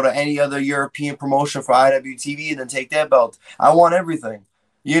then I'll go to any other European promotion for IWTV and then take their belt. I want everything.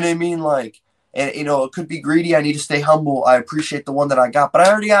 You know what I mean? Like, and it could be greedy. I need to stay humble. I appreciate the one that I got, but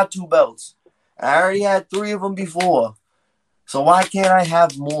I already got 2 belts. I already had 3 of them before. So why can't I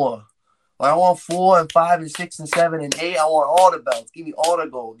have more? Like, I want 4 and 5 and 6 and 7 and 8. I want all the belts. Give me all the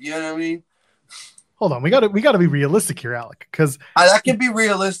gold. You know what I mean? Hold on, we got to be realistic here, Alec, because I can be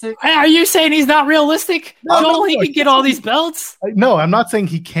realistic. Are you saying he's not realistic? No, he can get all these belts. No, I'm not saying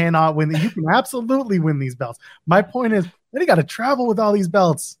he cannot win. You can absolutely win these belts. My point is, then he got to travel with all these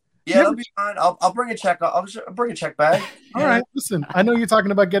belts. Yeah, that'll be fine. I'll bring a check. I'll bring a check bag. All right, listen, I know you're talking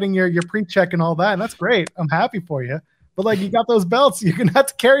about getting your pre-check and all that, and that's great. I'm happy for you. But like, you got those belts, you're gonna have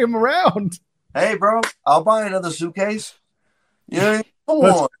to carry them around. Hey, bro, I'll buy another suitcase. You know, come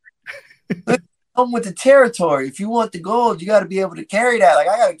on. Come with the territory. If you want the gold, you got to be able to carry that. Like,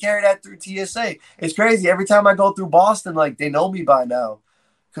 I got to carry that through TSA. It's crazy. Every time I go through Boston, like, they know me by now.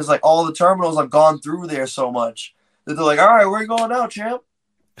 Because, like, all the terminals I've gone through there so much that they're like, all right, where you going now, champ?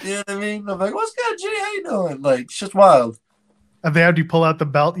 You know what I mean? I'm like, what's good, G? How you doing? Like, it's just wild. Have they had you pull out the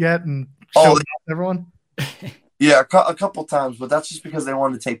belt yet and show it to everyone? Yeah, a couple times, but that's just because they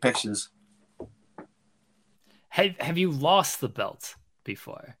wanted to take pictures. Have you lost the belt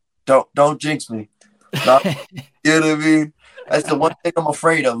before? Don't jinx me. You know what I mean? That's the one thing I'm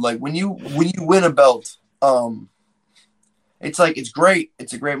afraid of. Like, when you win a belt, it's like, it's great.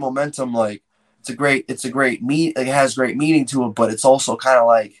 It's a great momentum. Like, it's a great it has great meaning to it, but it's also kind of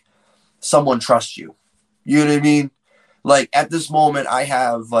like someone trusts you. You know what I mean? Like, at this moment,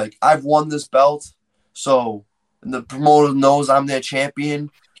 I've won this belt, so the promoter knows I'm their champion.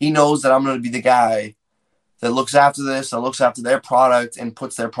 He knows that I'm going to be the guy that looks after this, that looks after their product and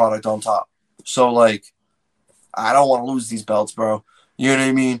puts their product on top. So, like, I don't want to lose these belts, bro. You know what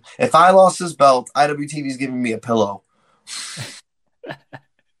I mean? If I lost this belt, IWTV is giving me a pillow.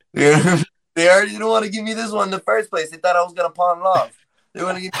 Yeah. They already didn't want to give me this one in the first place. They thought I was going to pawn it off. They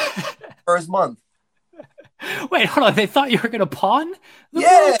want to give me the first month. Wait, hold on. They thought you were going to pawn?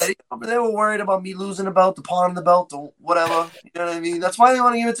 Yeah. They were worried about me losing the belt, the pawn the belt, or whatever. You know what I mean? That's why they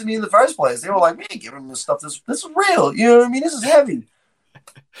want to give it to me in the first place. They were like, we ain't giving them this stuff. This is real. You know what I mean? This is heavy.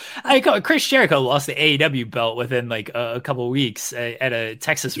 Chris Jericho lost the AEW belt within like a couple of weeks at a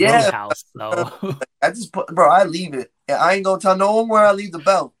Texas Roadhouse. So I leave it. I ain't going to tell no one where I leave the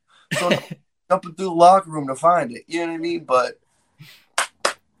belt. So jumping through the locker room to find it. You know what I mean? But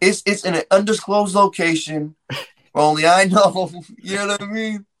it's in an undisclosed location where only I know. You know what I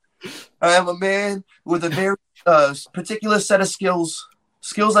mean? I am a man with a very particular set of skills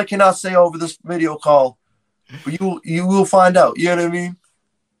I cannot say over this video call. But you will find out. You know what I mean?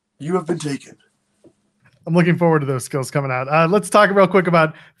 You have been taken. I'm looking forward to those skills coming out. Let's talk real quick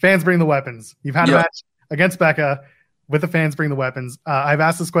about Fans Bring the Weapons. You've had a match against Becca with the Fans Bring the Weapons. I've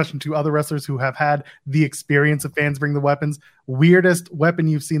asked this question to other wrestlers who have had the experience of Fans Bring the Weapons. Weirdest weapon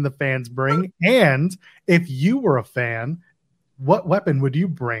you've seen the fans bring? And if you were a fan, what weapon would you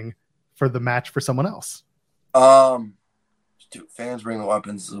bring for the match for someone else? Dude, Fans Bring the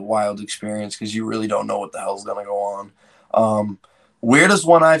Weapons is a wild experience because you really don't know what the hell's going to go on. Weirdest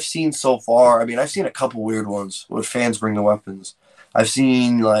one I've seen so far, I mean, I've seen a couple weird ones with Fans Bring the Weapons. I've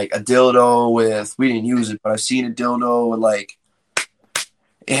seen like a dildo with, we didn't use it, but I've seen a dildo with like,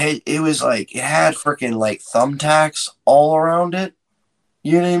 it was like, it had freaking like thumbtacks all around it.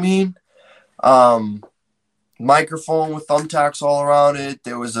 You know what I mean? Microphone with thumbtacks all around it.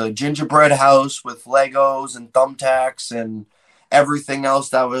 There was a gingerbread house with Legos and thumbtacks and everything else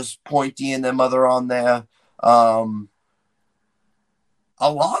that was pointy and their mother on there. A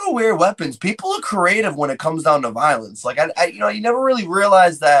lot of weird weapons. People are creative when it comes down to violence. Like, you never really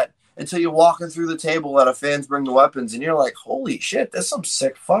realize that until you're walking through the table at a Fans Bring the Weapons, and you're like, holy shit, there's some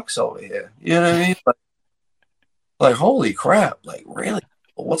sick fucks over here. You know what I mean? Like holy crap. Like, really?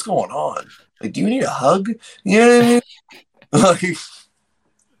 What's going on? Like, do you need a hug? You know what I mean? Like,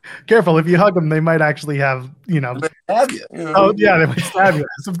 careful, if you hug them, they might actually have, they might stab you. Oh, yeah, they might stab you.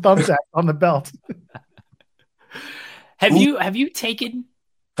 Some thumbtacks on the belt. Have you taken...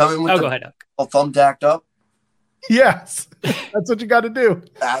 Coming with go ahead. Thumbtacked up. Yes, that's what you got to do.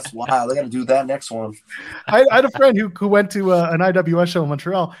 That's wild. I got to do that next one. I had a friend who went to an IWS show in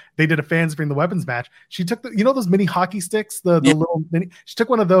Montreal. They did a fans bring the weapons match. She took those mini hockey sticks, the little mini. She took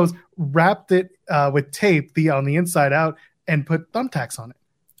one of those, wrapped it with tape on the inside out, and put thumbtacks on it.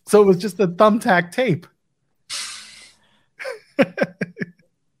 So it was just a thumbtack tape.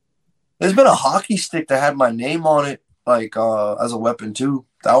 There's been a hockey stick that had my name on it, like as a weapon too.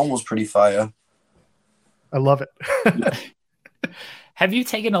 That one was pretty fire. I love it. Have you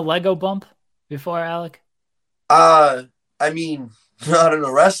taken a Lego bump before, Alec? I mean, not in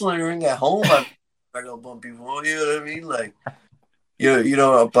a wrestling ring at home. I've Lego bump before. You know what I mean? Like,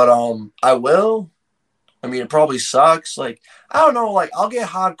 but I will. I mean, it probably sucks. Like, I don't know. Like, I'll get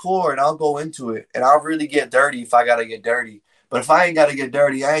hardcore and I'll go into it, and I'll really get dirty if I gotta get dirty. But if I ain't gotta get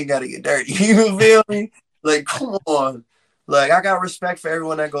dirty, I ain't gotta get dirty. You feel me? Like, come on. Like, I got respect for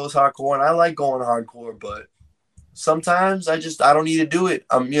everyone that goes hardcore, and I like going hardcore, but sometimes I don't need to do it.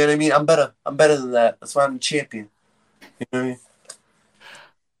 You know what I mean? I'm better than that. That's why I'm the champion. You know what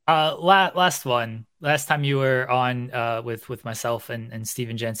I mean? Last one. Last time you were on with myself and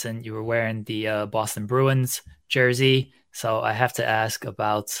Steven Jensen, you were wearing the Boston Bruins jersey. So I have to ask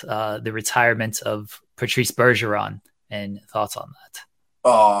about the retirement of Patrice Bergeron and thoughts on that.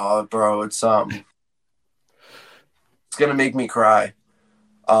 Oh, bro, it's gonna make me cry.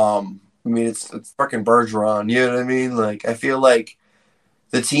 I mean, it's fucking Bergeron. You know what I mean? Like, I feel like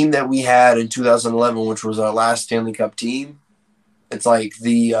the team that we had in 2011, which was our last Stanley Cup team, it's like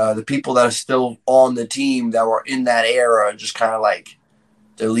the people that are still on the team that were in that era just kind of like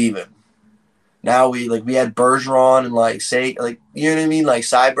they're leaving. Now we had Bergeron and you know what I mean, like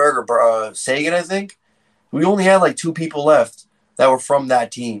Cyberg or Sagan. I think we only had like 2 people left that were from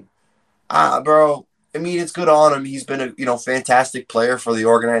that team. Bro. I mean, it's good on him. He's been a fantastic player for the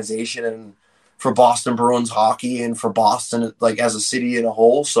organization and for Boston Bruins hockey and for Boston like as a city in a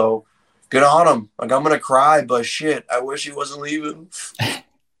whole. So good on him. Like, I'm gonna cry, but shit, I wish he wasn't leaving.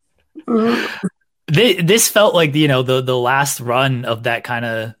 This felt like the last run of that kind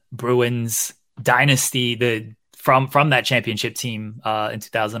of Bruins dynasty from that championship team in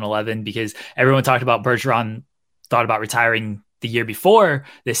 2011, because everyone talked about Bergeron, thought about retiring the year before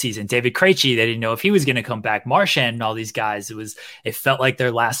this season. David Krejci, they didn't know if he was going to come back. Marchand and all these guys. It felt like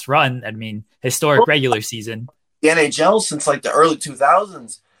their last run. I mean, historic regular season. The NHL since like the early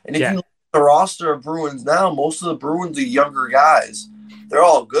 2000s. And if you look at the roster of Bruins now, most of the Bruins are younger guys. They're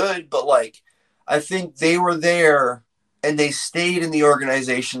all good, but like I think they were there and they stayed in the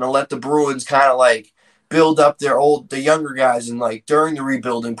organization and let the Bruins kind of like build up the younger guys and like during the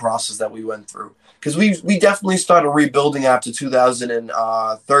rebuilding process that we went through. Because we definitely started rebuilding after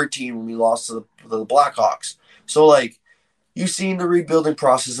 2013 when we lost to the Blackhawks. So, like, you've seen the rebuilding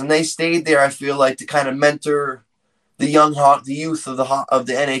process, and they stayed there, I feel like, to kind of mentor the youth of the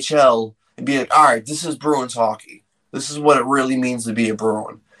NHL and be like, all right, this is Bruins hockey. This is what it really means to be a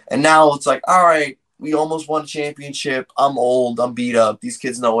Bruin. And now it's like, all right, we almost won a championship. I'm old. I'm beat up. These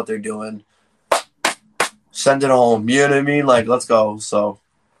kids know what they're doing. Send it home. You know what I mean? Like, let's go. So.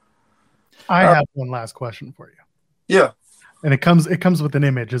 I have one last question for you. Yeah, and it comes with an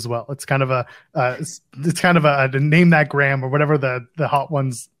image as well. It's kind of a name that gram or whatever the Hot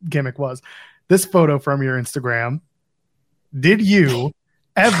Ones gimmick was. This photo from your Instagram. Did you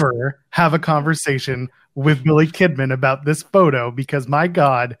ever have a conversation with Billy Kidman about this photo? Because my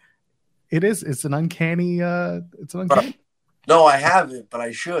God, it's an uncanny. No, I haven't, but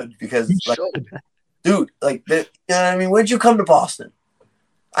I should because you should. Dude, like that. You know what I mean? When'd you come to Boston?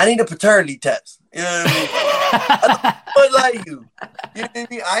 I need a paternity test. You know what I mean? I don't like you. You know what I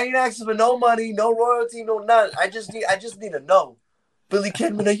mean? I ain't asking for no money, no royalty, no none. I just need to know. Billy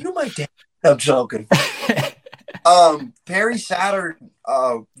Kidman, are you my dad? I'm joking. Perry Saturn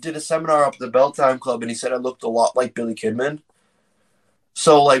did a seminar up at the Belltime Club, and he said I looked a lot like Billy Kidman.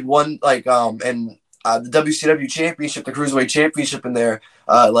 So the WCW championship, the Cruiserweight championship in there,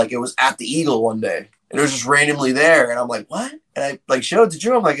 it was at the Eagle one day. And it was just randomly there. And I'm like, what? And I showed it to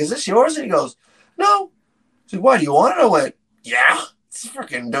Drew. I'm like, is this yours? And he goes, no. He's like, why, do you want it? I went, yeah. It's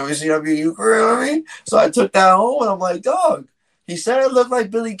freaking WCW, you know what I mean? So I took that home and I'm like, dog, he said I look like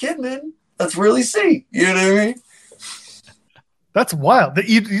Billy Kidman. Let's really see. You know what I mean? That's wild.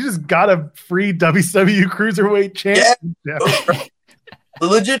 You just got a free WCW Cruiserweight championship. Yeah.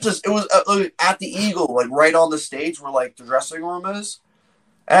 Legit, it was at the Eagle, like right on the stage where like the dressing room is.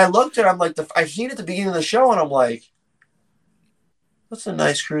 And I looked at it, I'm like, I've seen it at the beginning of the show, and I'm like, that's a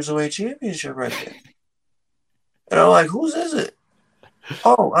nice Cruiserweight championship right there. And I'm like, whose is it?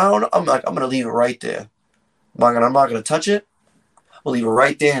 Oh, I don't know. I'm like, I'm going to leave it right there. I'm not going to touch it. I'll leave it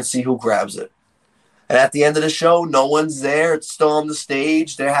right there and see who grabs it. And at the end of the show, no one's there. It's still on the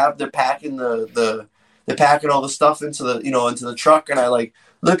stage. They're packing they're packing all the stuff into the truck. And I like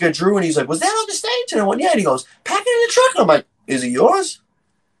look at Drew and he's like, "Was that on the stage?" And I went, "Yeah." And he goes, "Pack it in the truck." And I'm like, "Is it yours?"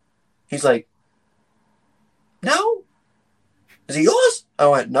 He's like, "No." "Is it yours?" I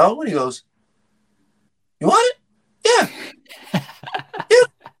went, "No." And he goes, "You want it?" "Yeah." "Yeah."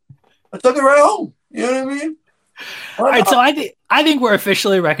 I took it right home. You know what I mean? All right, so I think we're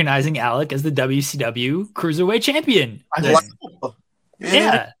officially recognizing Alec as the WCW Cruiserweight Champion.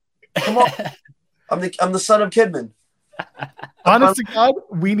 Yeah. Come on. I'm the son of Kidman. Honest to God,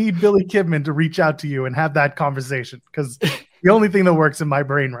 we need Billy Kidman to reach out to you and have that conversation, because the only thing that works in my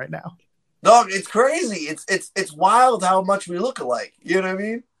brain right now. Dog, it's crazy. It's wild how much we look alike. You know what I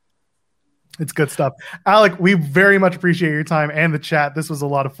mean? It's good stuff. Alec, we very much appreciate your time and the chat. This was a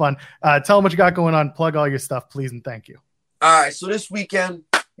lot of fun. Tell them what you got going on. Plug all your stuff, please, and thank you. All right, so this weekend,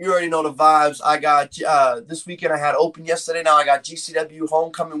 you already know the vibes. I got this weekend I had open yesterday. Now I got GCW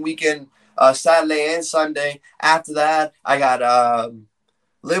homecoming weekend Saturday and Sunday. After that, I got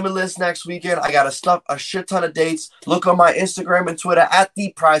Limitless next weekend. I got a shit ton of dates. Look on my Instagram and Twitter at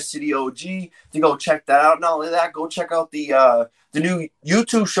the Prize City OG to go check that out. Not only that, go check out the new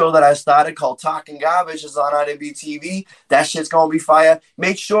YouTube show that I started called Talking Garbage. Is on IWTV. That shit's gonna be fire.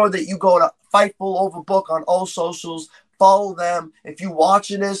 Make sure that you go to Fightful Overbook on all socials. Follow them. If you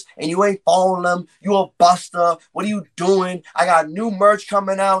watching this and you ain't following them, you a buster. What are you doing? I got new merch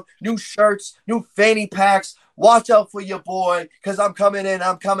coming out, new shirts, new fanny packs. Watch out for your boy, because I'm coming in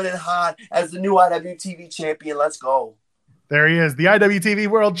hot as the new IWTV champion. Let's go. There he is, the IWTV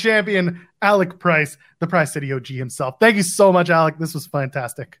World Champion, Alec Price, the Prize City OG himself. Thank you so much, Alec. This was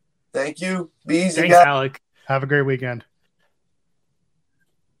fantastic. Thank you. Be easy, Thanks, guys. Alec. Have a great weekend.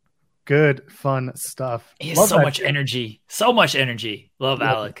 Good, fun stuff. He has so much energy. So much energy. Love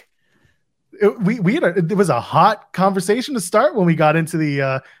Alec. It was a hot conversation to start when we got into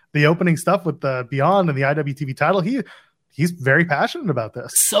the opening stuff with the Beyond and the IWTV title. He's very passionate about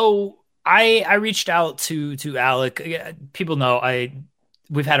this. So I reached out to Alec. People know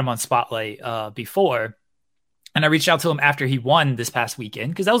we've had him on Spotlight before. And I reached out to him after he won this past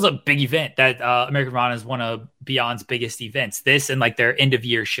weekend, because that was a big event. That American Rana is one of Beyond's biggest events. This and like their end of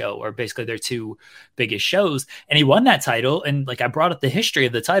year show, or basically their two biggest shows. And he won that title. And like I brought up the history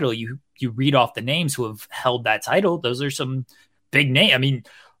of the title. You read off the names who have held that title. Those are some big names. I mean,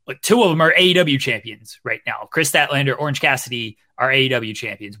 like two of them are AEW champions right now. Chris Statlander, Orange Cassidy are AEW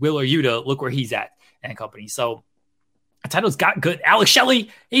champions. Wheeler Yuta, look where he's at and company. So the title's got good. Alex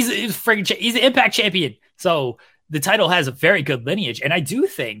Shelley, he's an Impact champion. So the title has a very good lineage. And I do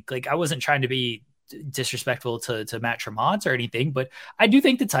think, like, I wasn't trying to be disrespectful to Matt Tremont or anything, but I do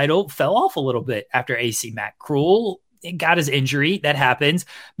think the title fell off a little bit after AC Matt. Cruel got his injury. That happens.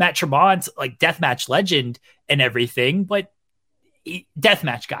 Matt Tremont's like deathmatch legend and everything, but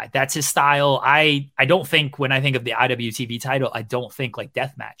deathmatch guy, that's his style. I don't think, when I think of the IWTV title, I don't think like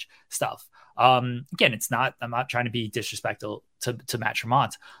deathmatch stuff. Again, I'm not trying to be disrespectful to Matt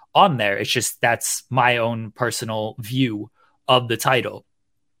Tremont on there. It's just, that's my own personal view of the title.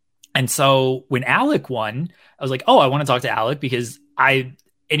 And so when Alec won, I was like, oh, I want to talk to Alec, because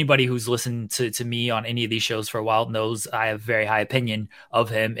anybody who's listened to me on any of these shows for a while knows I have very high opinion of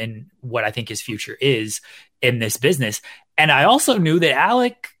him and what I think his future is in this business. And I also knew that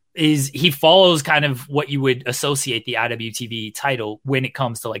Alec he follows kind of what you would associate the IWTV title when it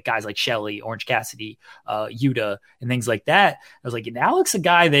comes to like guys like Shelley, Orange Cassidy, Yuta, and things like that. I was like, and Alec's a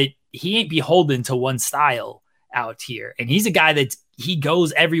guy that he ain't beholden to one style out here. And he's a guy that he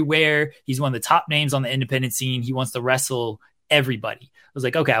goes everywhere. He's one of the top names on the independent scene. He wants to wrestle everybody. I was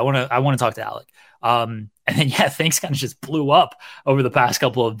like, okay, I want to talk to Alec. And then, things kind of just blew up over the past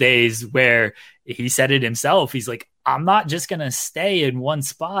couple of days, where he said it himself. He's like, I'm not just going to stay in one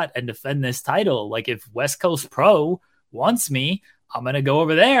spot and defend this title. Like, if West Coast Pro wants me, I'm going to go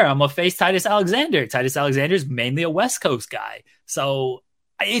over there. I'm going to face Titus Alexander. Titus Alexander is mainly a West Coast guy. So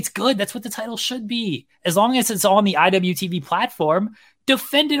it's good. That's what the title should be. As long as it's on the IWTV platform,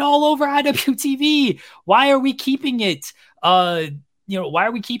 defend it all over IWTV. Why are we keeping it? Why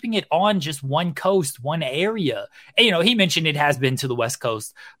are we keeping it on just one coast, one area? And, he mentioned it has been to the West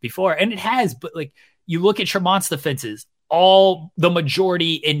Coast before, and it has, but like, you look at Tremont's defenses, the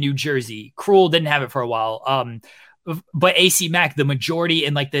majority in New Jersey. Cruel didn't have it for a while. But AC Mack, the majority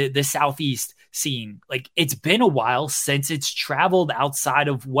in like the Southeast scene. Like, it's been a while since it's traveled outside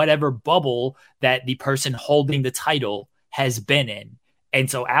of whatever bubble that the person holding the title has been in. And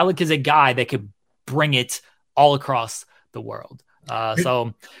so Alec is a guy that could bring it all across the world.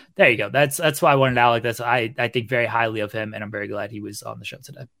 So there you go. That's why I wanted Alec. I think very highly of him, and I'm very glad he was on the show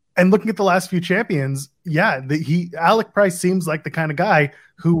today. And looking at the last few champions, Alec Price seems like the kind of guy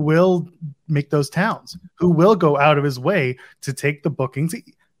who will make those towns, who will go out of his way to take the bookings.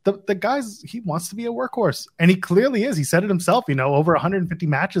 The guys, he wants to be a workhorse, and he clearly is. He said it himself, over 150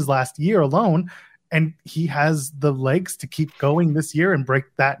 matches last year alone, and he has the legs to keep going this year and break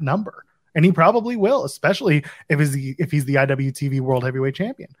that number. And he probably will, especially if he's the IWTV World Heavyweight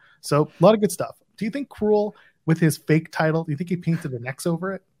Champion. So a lot of good stuff. Do you think Cruel, with his fake title, do you think he painted an X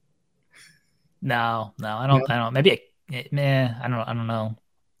over it? No, I don't. I don't. Maybe. I don't know.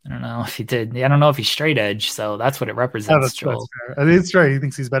 I don't know if he did. I don't know if he's straight edge. So that's what it represents. That's fair. I mean, it's right. He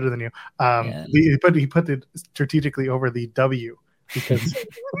thinks he's better than you. He put it strategically over the W because.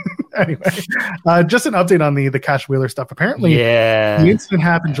 Anyway, just an update on the Cash Wheeler stuff. Apparently, the incident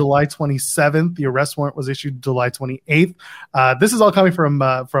happened July 27th. The arrest warrant was issued July 28th. This is all coming from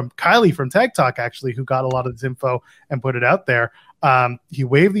Kylie from Tag Talk, actually, who got a lot of this info and put it out there. He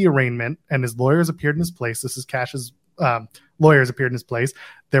waived the arraignment, and his lawyers appeared in his place. This is Cash's lawyers appeared in his place.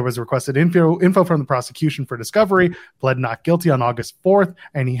 There was requested info from the prosecution for discovery. Pled not guilty on August 4th,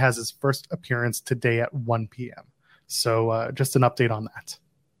 and he has his first appearance today at 1 p.m. So just an update on that.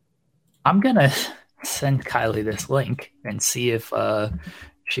 I'm going to send Kylie this link and see if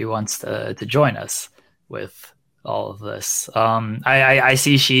she wants to join us with all of this. I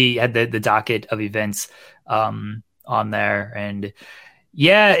see she had the docket of events on there. And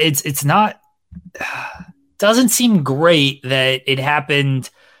yeah, it's not, doesn't seem great that it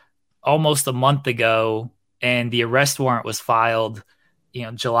happened almost a month ago and the arrest warrant was filed,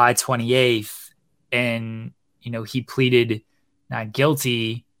 July 28th. And, he pleaded not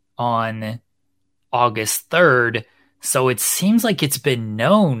guilty on August 3rd. So it seems like it's been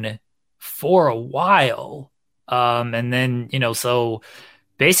known for a while. And then, so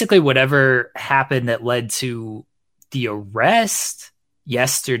basically whatever happened that led to the arrest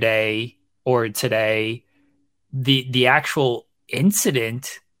yesterday or today, the actual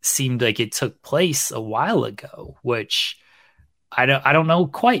incident seemed like it took place a while ago, which I don't know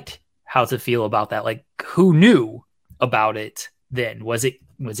quite how to feel about that. Like, who knew about it then? Was it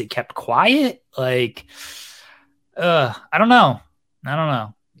kept quiet? Like, I don't know.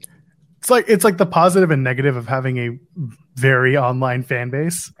 It's like the positive and negative of having a very online fan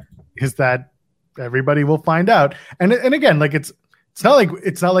base is that everybody will find out. And again, like it's not like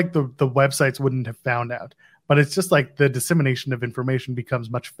the websites wouldn't have found out, but it's just like the dissemination of information becomes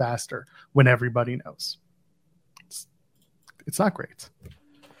much faster when everybody knows. It's not great.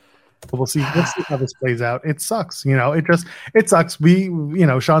 But we'll see how this plays out. It sucks. It sucks. We,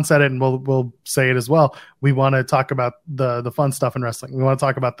 Sean said it and we'll say it as well. We want to talk about the fun stuff in wrestling. We want to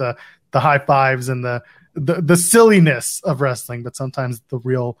talk about the high fives and the silliness of wrestling, but sometimes the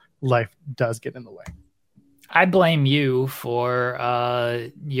real life does get in the way. I blame you for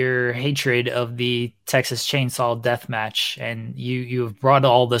your hatred of the Texas Chainsaw Death Match, and you have brought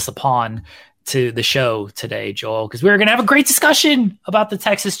all this upon to the show today, Joel, because we were going to have a great discussion about the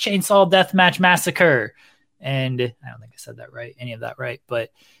Texas Chainsaw Deathmatch Massacre. And I don't think I said that right, any of that right,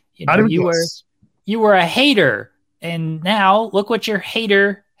 but you were a hater, and now look what your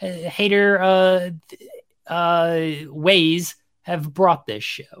hater ways have brought this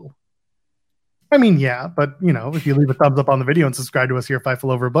show. I mean, yeah, but if you leave a thumbs up on the video and subscribe to us here at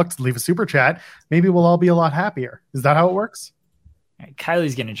Fightful Overbooked, leave a super chat, maybe we'll all be a lot happier. Is that how it works? Right,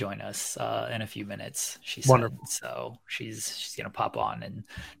 Kylie's going to join us in a few minutes, she said. Wonderful. So she's going to pop on and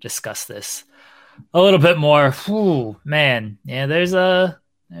discuss this a little bit more. Ooh, man. Yeah,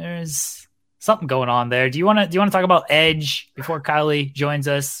 there's something going on there. Do you want to talk about Edge before Kylie joins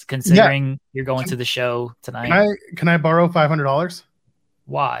us, considering you're going to the show tonight? Can I borrow $500?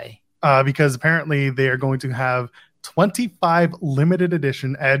 Why? Because apparently they are going to have 25 limited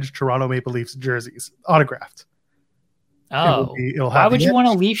edition Edge Toronto Maple Leafs jerseys autographed. Oh, why would you want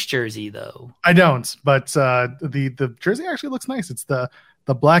a Leafs jersey though? I don't, but the jersey actually looks nice. It's the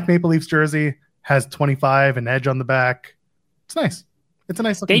black Maple Leafs jersey, has 25 and Edge on the back. It's nice. It's a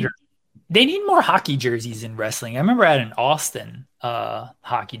nice looking jersey. They need more hockey jerseys in wrestling. I remember I had an Austin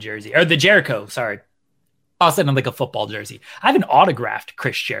hockey jersey, or the Jericho. Sorry, Austin had like a football jersey. I have an autographed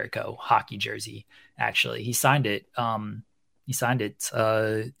Chris Jericho hockey jersey. Actually, he signed it. After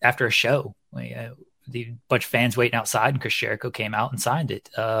a show. The bunch of fans waiting outside, and Chris Jericho came out and signed it.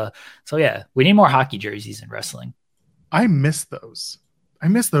 So yeah, we need more hockey jerseys in wrestling. I miss those. I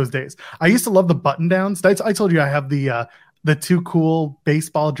miss those days. I used to love the button downs. I told you I have the Too Cool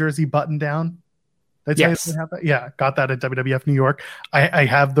baseball jersey button down. Yes. Have that? Yeah, got that at WWF New York. I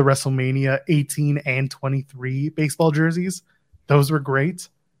have the WrestleMania 18 and 23 baseball jerseys. Those were great.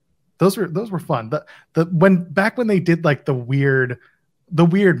 Those were fun. When they did like the weird the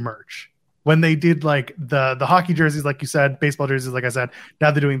weird merch. When they did like the hockey jerseys, like you said, baseball jerseys, like I said,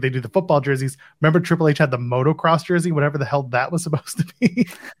 now they do the football jerseys. Remember Triple H had the motocross jersey, whatever the hell that was supposed to be.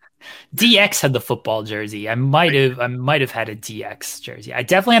 DX had the football jersey. I might have had a DX jersey. I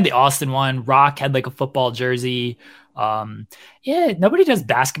definitely had the Austin one. Rock had like a football jersey. Yeah, nobody does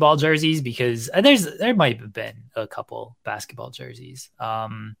basketball jerseys because there might have been a couple basketball jerseys.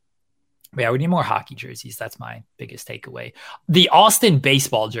 Yeah, we need more hockey jerseys. That's my biggest takeaway. The Austin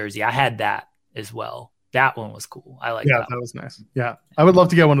baseball jersey, I had that as well. That one was cool. I like that. Yeah, that was nice. Yeah, I would love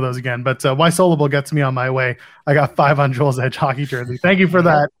to get one of those again. But Why Solable gets me on my way. I got 5 on Joel's Edge hockey jersey. Thank you for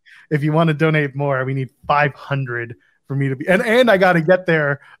that. If you want to donate more, we need 500 for me to be. And I got to get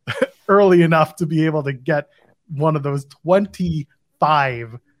there early enough to be able to get one of those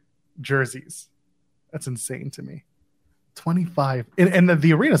 25 jerseys. That's insane to me. 25 and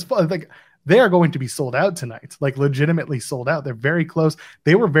the arena's full. Like they are going to be sold out tonight, like legitimately sold out. They're very close.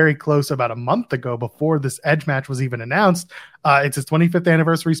 They were very close about a month ago before this Edge match was even announced. It's his 25th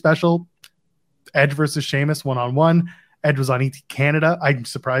anniversary special, Edge versus Sheamus 1-on-1. Edge was on ET Canada. I'm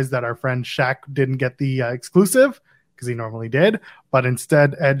surprised that our friend Shaq didn't get the exclusive because he normally did, but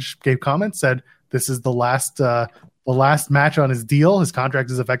instead Edge gave comments, said this is the last match on his deal. His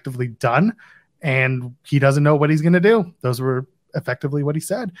contract is effectively done. And he doesn't know what he's going to do. Those were effectively what he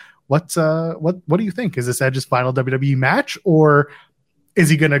said. What do you think? Is this Edge's final WWE match, or is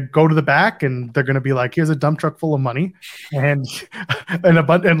he going to go to the back and they're going to be like, here's a dump truck full of money and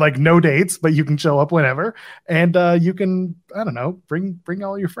and like no dates, but you can show up whenever, and you can, I don't know, bring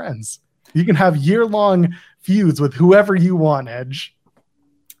all your friends. You can have year-long feuds with whoever you want, Edge.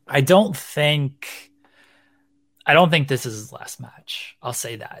 I don't think this is his last match. I'll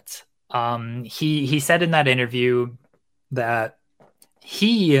say that. He said in that interview that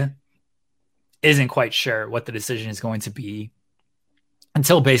he isn't quite sure what the decision is going to be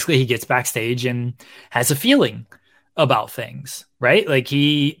until basically he gets backstage and has a feeling about things, right? Like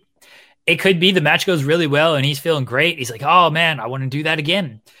it could be the match goes really well and he's feeling great. He's like, oh man, I want to do that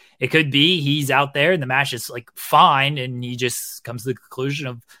again. It could be he's out there and the match is like fine and he just comes to the conclusion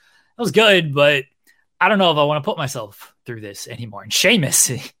of that was good, but I don't know if I want to put myself through this anymore. And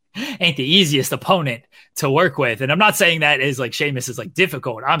Sheamus ain't the easiest opponent to work with. And I'm not saying that is like Sheamus is like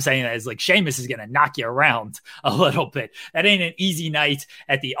difficult. I'm saying that is like Sheamus is going to knock you around a little bit. That ain't an easy night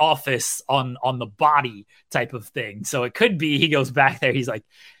at the office on the body type of thing. So it could be he goes back there. He's like,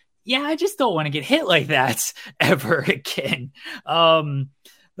 yeah, I just don't want to get hit like that ever again.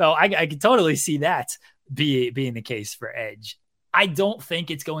 No, I can totally see that being the case for Edge. I don't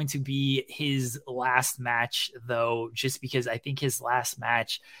think it's going to be his last match, though, just because I think his last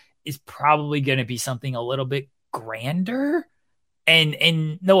match is probably going to be something a little bit grander.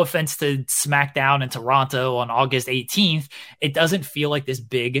 And no offense to SmackDown in Toronto on August 18th, it doesn't feel like this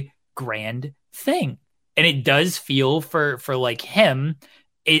big, grand thing. And it does feel for like him,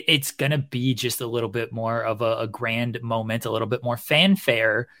 it's going to be just a little bit more of a grand moment, a little bit more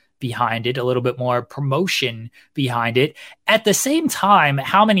fanfare behind it, a little bit more promotion behind it. At the same time,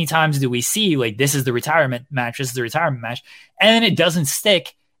 how many times do we see like this is the retirement match, and then it doesn't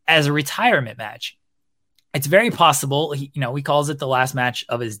stick as a retirement match? It's very possible, he calls it the last match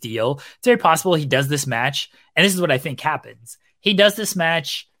of his deal. It's very possible he does this match, and this is what I think happens. He does this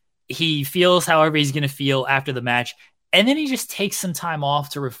match, he feels however he's going to feel after the match, and then he just takes some time off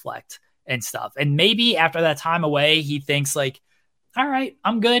to reflect and stuff. And maybe after that time away, he thinks like, all right,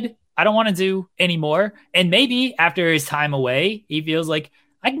 I'm good. I don't want to do anymore. And maybe after his time away, he feels like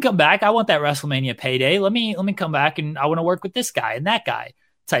I can come back. I want that WrestleMania payday. Let me come back and I want to work with this guy and that guy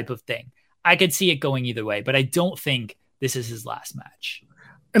type of thing. I could see it going either way, but I don't think this is his last match.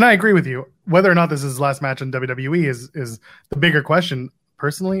 And I agree with you. Whether or not this is his last match in WWE is the bigger question.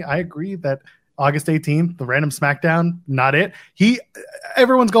 Personally, I agree that August 18th, the random SmackDown, not it.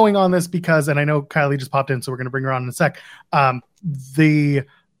 Everyone's going on this because, and I know Kylie just popped in, so we're going to bring her on in a sec.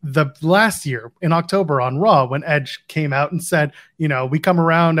 The last year in October on Raw, when Edge came out and said, we come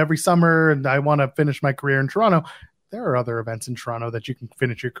around every summer and I want to finish my career in Toronto. There are other events in Toronto that you can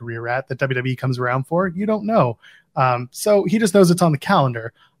finish your career at that WWE comes around for. You don't know. So he just knows it's on the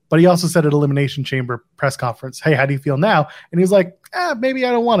calendar. But he also said at Elimination Chamber press conference, hey, how do you feel now? And he's like, maybe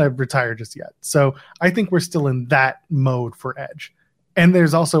I don't want to retire just yet. So I think we're still in that mode for Edge. And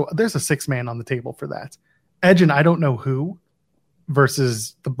there's a 6-man on the table for that. Edge and I don't know who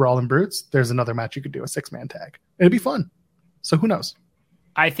versus the Brawling Brutes. There's another match you could do, a 6-man tag. It'd be fun. So who knows?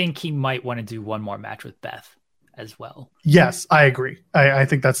 I think he might want to do one more match with Beth as well. Yes, I agree. I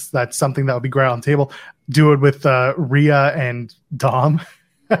think that's something that would be great on the table. Do it with Rhea and Dom.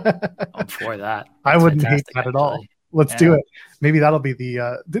 I'm for that. I wouldn't hate that at all. Let's do it. Maybe that'll be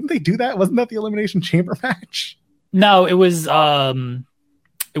the. Didn't they do that? Wasn't that the Elimination Chamber match? No, it was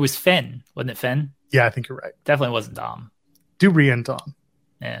Finn, wasn't it? Finn? Yeah, I think you're right. Definitely wasn't Dom. Do Rhea and Dom.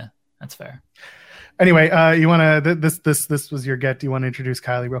 Yeah, that's fair. Anyway, you want to this was your get. Do you want to introduce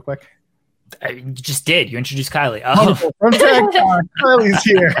Kylie real quick? You just did. You introduced Kylie. From TechCon, Kylie's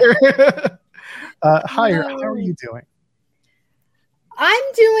here. Hi, how are you doing? I'm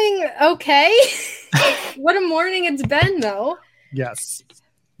doing okay. What a morning it's been, though. Yes,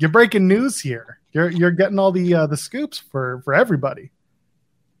 you're breaking news here. You're getting all the scoops for everybody.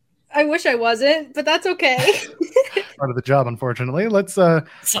 I wish I wasn't, but that's okay. Part of the job, unfortunately. Let's talk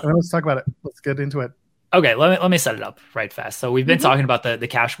about it. Let's get into it. Okay, let me set it up right fast. So we've been talking about the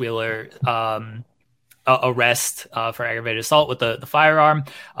Cash Wheeler arrest for aggravated assault with the firearm.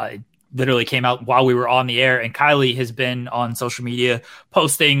 It literally came out while we were on the air, and Kylie has been on social media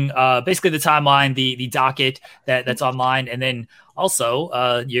posting basically the timeline, the docket that's online, and then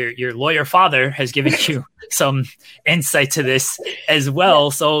also your lawyer father has given you some insight to this as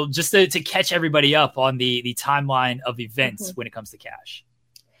well. So just to catch everybody up on the timeline of events when it comes to Cash.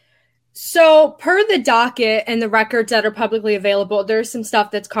 So per the docket and the records that are publicly available, there's some stuff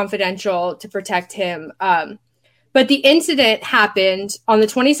that's confidential to protect him. But the incident happened on the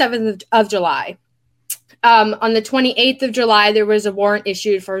 27th of July. On the 28th of July, there was a warrant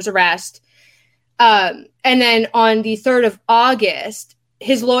issued for his arrest. And then on the 3rd of August,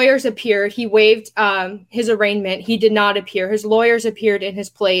 his lawyers appeared. He waived his arraignment. He did not appear. His lawyers appeared in his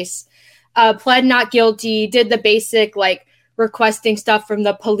place, pled not guilty, did the basic, requesting stuff from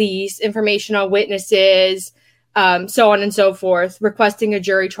the police, information on witnesses, so on and so forth, requesting a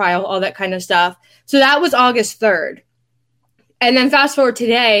jury trial, all that kind of stuff. So that was August 3rd. And then fast forward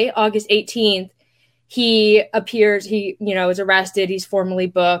today, August 18th, he appears, he, is arrested. He's formally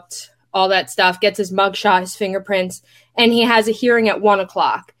booked, all that stuff, gets his mugshot, his fingerprints, and he has a hearing at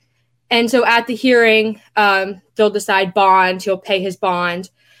 1:00. And so at the hearing, they'll decide bond, he'll pay his bond.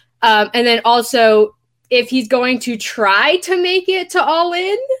 And then also, if he's going to try to make it to All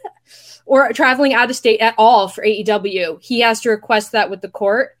In or traveling out of state at all for AEW, he has to request that with the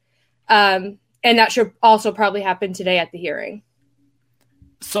court. And that should also probably happen today at the hearing.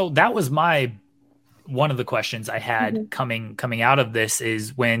 So that was one of the questions I had coming out of this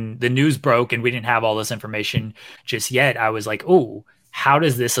is when the news broke and we didn't have all this information just yet. I was like, oh, how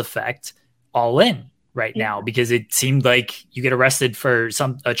does this affect All In right now? Because it seemed like you get arrested for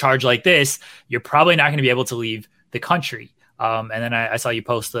a charge like this, you're probably not going to be able to leave the country. And then I saw you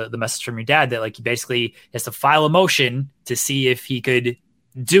post the message from your dad that he basically has to file a motion to see if he could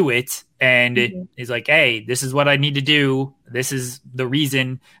do it. And he's like, hey, this is what I need to do. This is the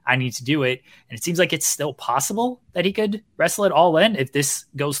reason I need to do it. And it seems like it's still possible that he could wrestle it All In if this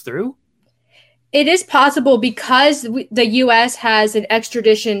goes through. It is possible because the U.S. has an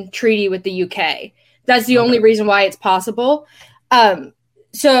extradition treaty with the UK. That's the only reason why it's possible.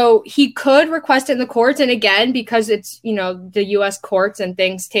 So he could request it in the courts. And again, because it's, the U.S. courts and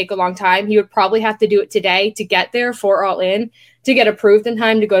things take a long time, he would probably have to do it today to get there for All In, to get approved in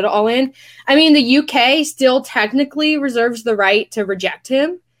time to go to All In. I mean, the UK still technically reserves the right to reject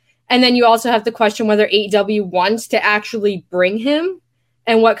him. And then you also have to question whether AEW wants to actually bring him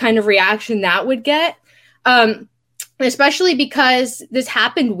and what kind of reaction that would get. Especially because this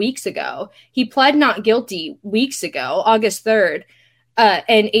happened weeks ago. He pled not guilty weeks ago, August 3rd,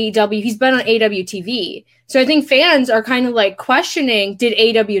 and AEW. He's been on AEW TV. So I think fans are kind of questioning, did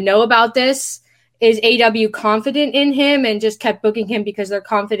AEW know about this? Is AEW confident in him and just kept booking him because they're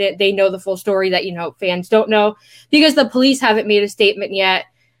confident they know the full story that, fans don't know? Because the police haven't made a statement yet.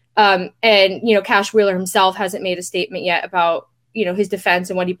 And, Cash Wheeler himself hasn't made a statement yet about, his defense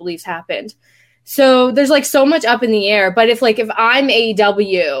and what he believes happened. So there's so much up in the air. But if I'm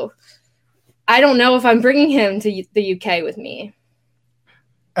AEW, I don't know if I'm bringing him to the UK with me.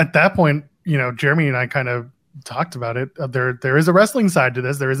 At that point, Jeremy and I kind of talked about it. There is a wrestling side to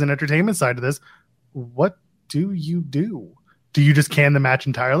this. There is an entertainment side to this. What do you do? Do you just can the match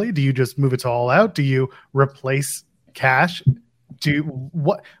entirely? Do you just move it to All Out? Do you replace Cash?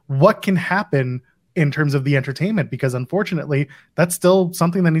 What can happen in terms of the entertainment? Because unfortunately, that's still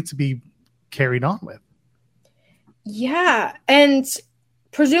something that needs to be carried on with. Yeah. And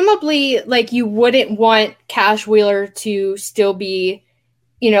presumably, you wouldn't want Cash Wheeler to still be,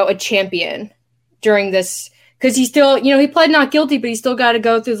 a champion during this, because he still, he pled not guilty, but he's still got to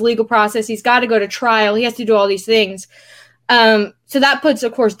go through the legal process. He's got to go to trial. He has to do all these things. So that puts,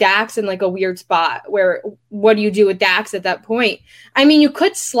 of course, Dax in a weird spot where what do you do with Dax at that point? I mean, you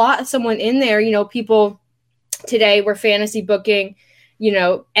could slot someone in there. People today were fantasy booking,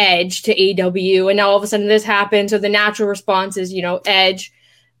 Edge to AEW, and now all of a sudden this happens. So the natural response is, Edge.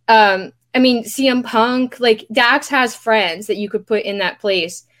 CM Punk, like Dax has friends that you could put in that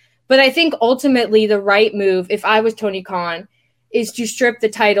place. But I think ultimately the right move, if I was Tony Khan, is to strip the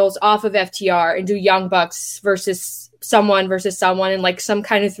titles off of FTR and do Young Bucks versus someone in like some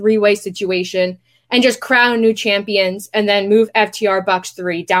kind of 3-way situation and just crown new champions and then move FTR Bucks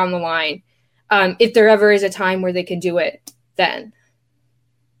 3 down the line. If there ever is a time where they can do it, then.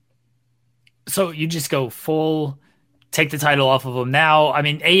 So you just go full, take the title off of them now. I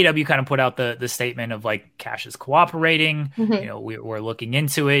mean, AEW kind of put out the statement of like Cash is cooperating. Mm-hmm. We're looking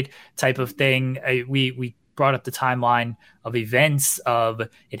into it type of thing. We brought up the timeline of events of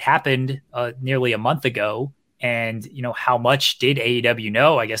it happened nearly a month ago. And, how much did AEW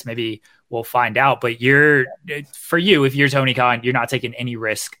know? I guess maybe we'll find out. But if you're Tony Khan, you're not taking any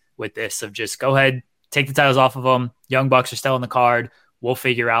risk with this of just go ahead, take the titles off of them. Young Bucks are still on the card. We'll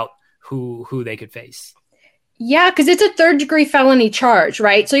figure out who they could face. Yeah, because it's a 3rd-degree felony charge,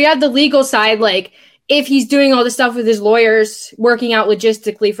 right? So you have the legal side, like if he's doing all this stuff with his lawyers, working out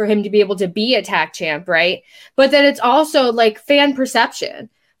logistically for him to be able to be a tag champ, right? But then it's also like fan perception.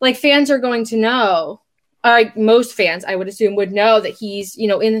 Like fans are going to know, most fans, I would assume, would know that he's,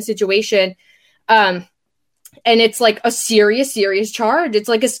 in the situation. And it's like a serious charge. It's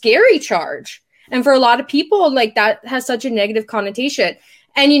like a scary charge. And for a lot of people, like that has such a negative connotation.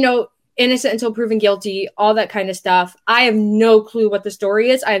 And, innocent until proven guilty, all that kind of stuff. I have no clue what the story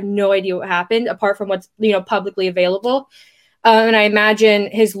is. I have no idea what happened apart from what's, publicly available. And I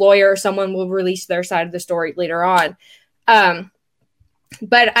imagine his lawyer or someone will release their side of the story later on.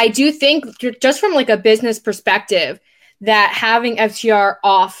 But I do think just from like a business perspective that having FTR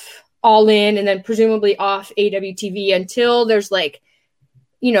off All In and then presumably off AWTV until there's like,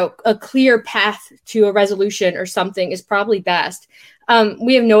 a clear path to a resolution or something is probably best.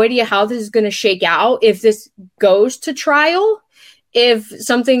 We have no idea how this is going to shake out. If this goes to trial, if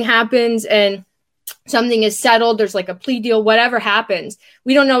something happens and something is settled, there's like a plea deal, whatever happens,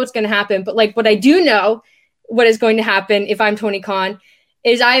 we don't know what's going to happen. But like what I do know, what is going to happen if I'm Tony Khan,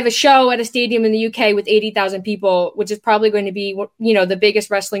 is I have a show at a stadium in the UK with 80,000 people, which is probably going to be, the biggest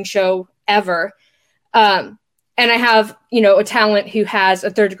wrestling show ever. And I have, a talent who has a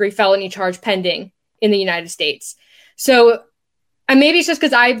 3rd-degree felony charge pending in the United States. So, and maybe it's just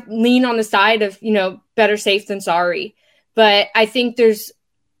because I lean on the side of, better safe than sorry. But I think there's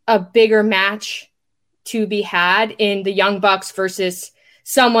a bigger match to be had in the Young Bucks versus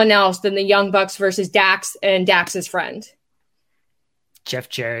someone else than the Young Bucks versus Dax and Dax's friend. Jeff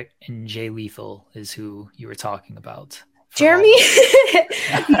Jarrett and Jay Lethal is who you were talking about. Jeremy,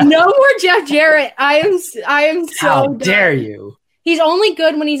 no more Jeff Jarrett. I am so How done. Dare you? He's only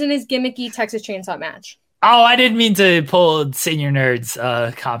good when he's in his gimmicky Texas Chainsaw match. Oh, I didn't mean to pull Senior Nerd's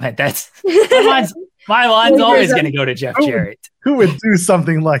comment. That's my line's always going to go to Jeff Jarrett. Who would do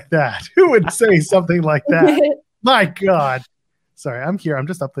something like that? Who would say something like that? My God. Sorry, I'm here. I'm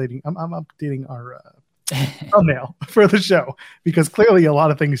just updating. I'm updating our thumbnail for the show because clearly a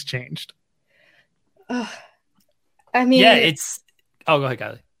lot of things changed. I mean, yeah, it's. Oh, go ahead,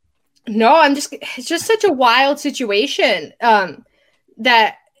 Kylie. No, it's just such a wild situation.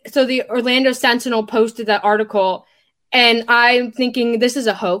 So the Orlando Sentinel posted that article, and I'm thinking this is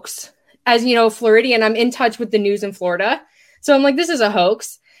a hoax. As you know, Floridian, I'm in touch with the news in Florida, so I'm like, this is a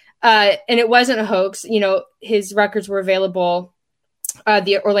hoax, and it wasn't a hoax. His records were available,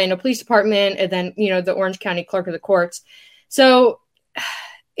 the Orlando Police Department, and then the Orange County Clerk of the Courts. So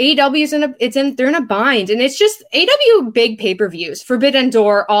AEW they're in a bind, and it's just AEW big pay-per-views, Forbidden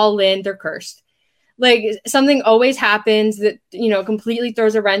Door, All In, they're cursed. Like something always happens that, completely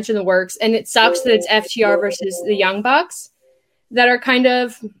throws a wrench in the works. And it sucks that it's FTR versus the Young Bucks that are kind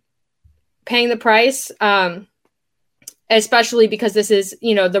of paying the price. Especially because this is,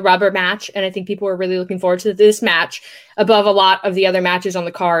 the rubber match. And I think people are really looking forward to this match above a lot of the other matches on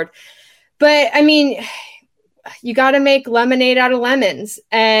the card. But I mean, you got to make lemonade out of lemons.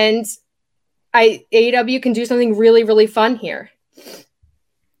 And AEW can do something really, really fun here.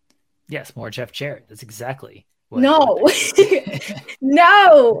 Yes, more Jeff Jarrett. That's exactly what. No,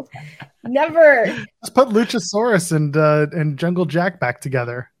 no, never. Let's put Luchasaurus and Jungle Jack back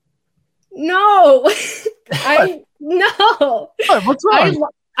together. No, no. What's wrong?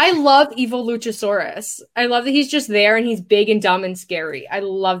 I love evil Luchasaurus. I love that he's just there and he's big and dumb and scary. I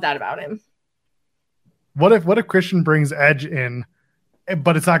love that about him. What if Christian brings Edge in,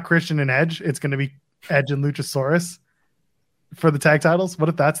 but it's not Christian and Edge? It's going to be Edge and Luchasaurus for the tag titles. What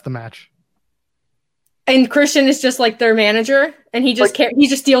if that's the match? And Christian is just like their manager, and he just he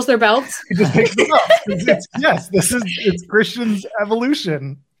just steals their belts. He just takes them up. It's Christian's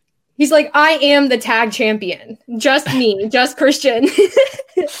evolution. He's like, I am the tag champion. Just me, just Christian.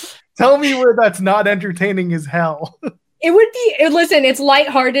 Tell me where that's not entertaining as hell. It would be, listen, it's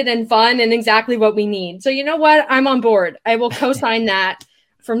lighthearted and fun and exactly what we need. So you know what? I'm on board. I will co-sign that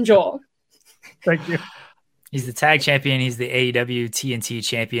from Joel. Thank you. He's the tag champion. He's the AEW TNT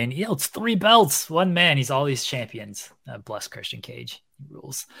champion. He holds 3 belts. One man. He's all these champions. Bless Christian Cage. He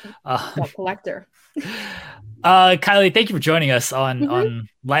rules. Collector. Kylie, thank you for joining us on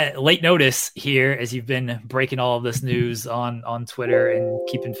late notice here as you've been breaking all of this news on Twitter and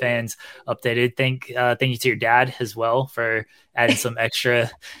keeping fans updated. Thank you to your dad as well for adding some extra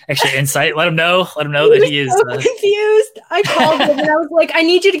insight. Let him know that he is so confused. I called him and I was like, I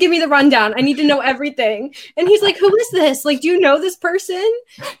need you to give me the rundown. I need to know everything. And he's like, who is this? Like, do you know this person?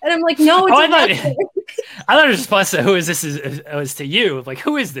 And I'm like, no, it's I thought it was response to who is this was to you. Like,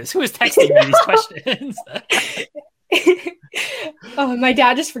 who is this? Who is texting me these questions? Oh, my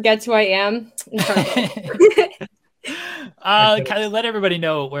dad just forgets who I am. Kylie, let everybody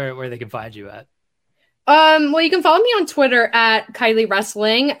know where they can find you at. Well, you can follow me on Twitter at Kylie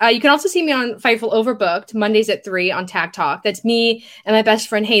Wrestling. You can also see me on Fightful Overbooked Mondays at 3 on Tag Talk. That's me and my best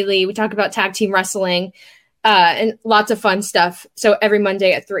friend Haley. We talk about tag team wrestling and lots of fun stuff. So every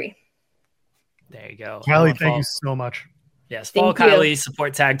Monday at 3. There you go. Kylie, thank you so much. Yes, follow Kylie,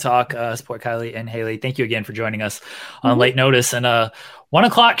 support Tag Talk, support Kylie and Haley. Thank you again for joining us on late notice. And 1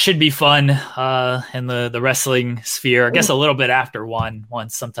 o'clock should be fun in the wrestling sphere. I guess a little bit after 1,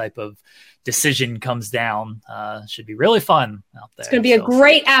 once some type of decision comes down. Should be really fun out there. It's going to be a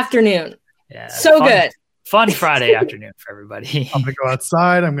great afternoon. Yeah, good. Fun Friday afternoon for everybody. I'm going to go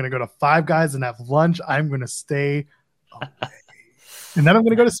outside. I'm going to go to Five Guys and have lunch. I'm going to stay away. And then I'm going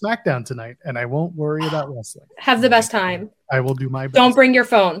to go to SmackDown tonight, and I won't worry about wrestling. Have the best time. I will do my best. Don't bring your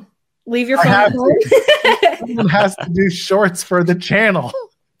phone. Leave your phone at home. Someone has to do shorts for the channel.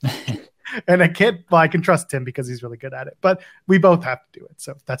 And I can trust Tim because he's really good at it. But we both have to do it,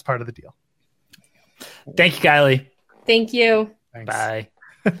 so that's part of the deal. Thank you, Kylie. Thank you. Thanks. Bye.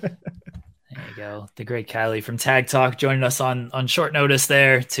 There you go. The great Kylie from Tag Talk joining us on short notice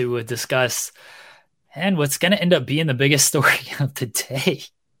there to discuss and what's going to end up being the biggest story of the day.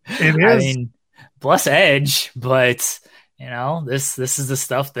 It is. I mean, bless Edge, but this is the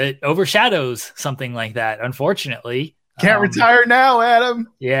stuff that overshadows something like that. Unfortunately, can't retire now, Adam.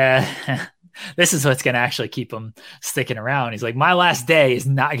 Yeah. This is what's going to actually keep him sticking around. He's like, my last day is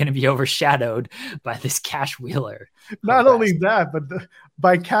not going to be overshadowed by this Cash Wheeler. Not only that, but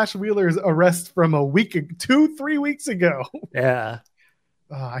by Cash Wheeler's arrest from 2-3 weeks ago. Yeah.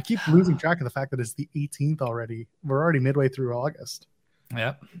 I keep losing track of the fact that it's the 18th already. We're already midway through August.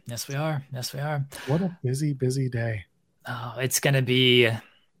 Yep. Yes, we are. What a busy, busy day. Oh, it's going to be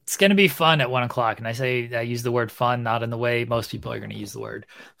fun at 1 o'clock. And I use the word fun, not in the way most people are going to use the word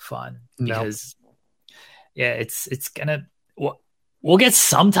fun, because it's going to, we'll get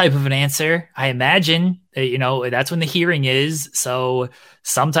some type of an answer. I imagine, that's when the hearing is. So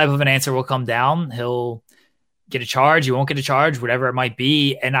some type of an answer will come down. He'll get a charge. He won't get a charge, whatever it might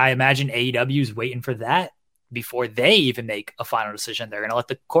be. And I imagine AEW is waiting for that before they even make a final decision. They're going to let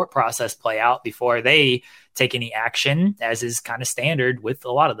the court process play out before they take any action, as is kind of standard with a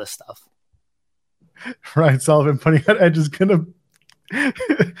lot of this stuff. Ryan Sullivan putting out Edge is gonna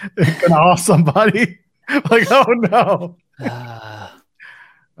off somebody. Like, oh no.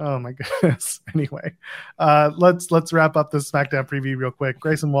 Oh my goodness. Anyway, let's wrap up this SmackDown preview real quick.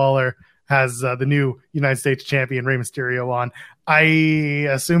 Grayson Waller has the new United States champion Rey Mysterio on. I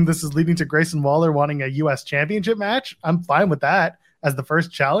assume this is leading to Grayson Waller wanting a U.S. championship match. I'm fine with that as the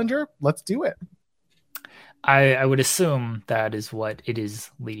first challenger. Let's do it. I would assume that is what it is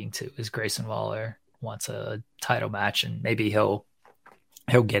leading to, is Grayson Waller wants a title match, and maybe he'll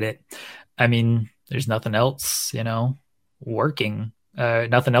get it. I mean, there's nothing else, working,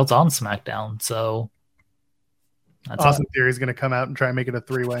 nothing else on SmackDown. So that's Austin Theory is going to come out and try and make it a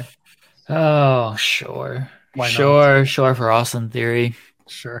 3-way. Oh, sure. Why not? Sure for Austin Theory.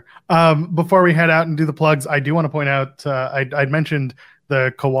 Sure. Before we head out and do the plugs, I do want to point out, I'd mentioned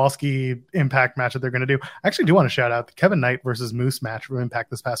the Kowalski Impact match that they're going to do. I actually do want to shout out the Kevin Knight versus Moose match from Impact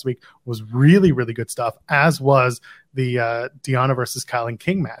this past week was really, really good stuff, as was the Deonna versus Kylan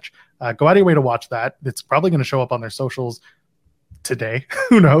King match. Go out of your way to watch that. It's probably going to show up on their socials today.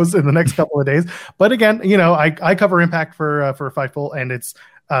 Who knows, in the next couple of days. But again, I cover Impact for Fightful, and it's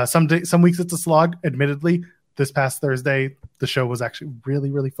some weeks it's a slog, admittedly. This past Thursday, the show was actually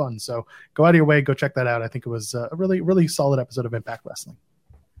really, really fun. So go out of your way, go check that out. I think it was a really, really solid episode of Impact Wrestling.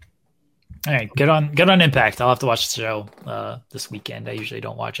 All right, good on Impact. I'll have to watch the show this weekend. I usually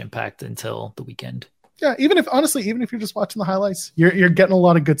don't watch Impact until the weekend. Yeah, even if you're just watching the highlights, you're getting a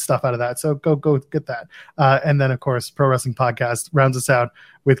lot of good stuff out of that. So go get that. And then of course, Pro Wrestling Podcast rounds us out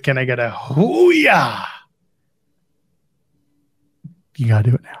with "Can I get a hoo-yah?" You gotta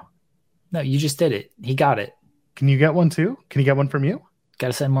do it now. No, you just did it. He got it. Can you get one too? Can you get one from you? Got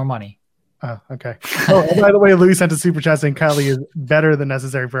to send more money. Oh, okay. Oh, and by the way, Louis sent a super chat saying Kylie is better than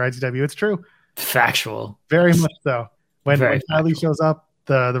necessary for ITW. It's true. Factual. Very much so. When Kylie factual. shows up,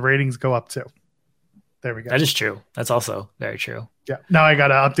 the ratings go up too. There we go. That is true. That's also very true. Yeah. Now I got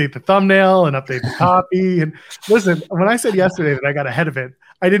to update the thumbnail and update the copy. And listen, when I said yesterday that I got ahead of it,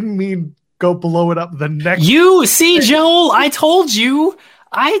 I didn't mean go blow it up the next. You see, Joel, I told you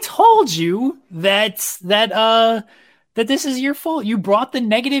that this is your fault. You brought the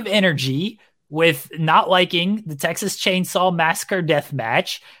negative energy with not liking the Texas Chainsaw Massacre death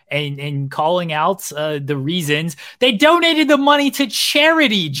match and calling out the reasons. They donated the money to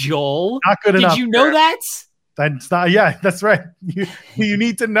charity, Joel. Not good enough. Did you know that? That's not. Yeah, that's right. You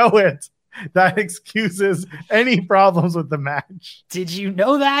need to know it. That excuses any problems with the match. Did you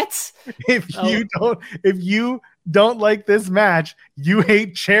know that? If you don't like this match, you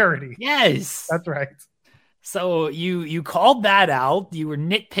hate charity. Yes. That's right. So you called that out. You were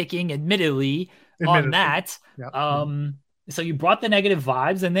nitpicking, admittedly. On that. Yeah. So you brought the negative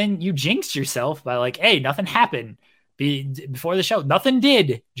vibes, and then you jinxed yourself by like, hey, nothing happened before the show. Nothing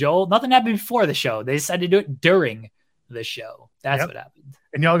did, Joel. Nothing happened before the show. They decided to do it during the show. That's what happened.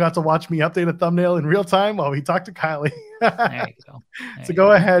 And y'all got to watch me update a thumbnail in real time while we talked to Kylie. There you go. So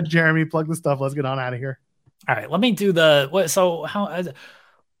go ahead, Jeremy, plug the stuff. Let's get on out of here. All right, let me do the what. So how?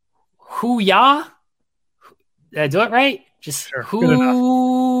 Hoo-yah? Did I do it right? Just sure.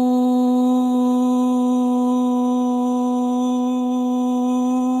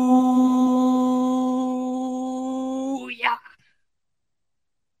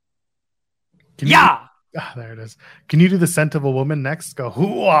 Yeah. There it is. Can you do the scent of a woman next? Go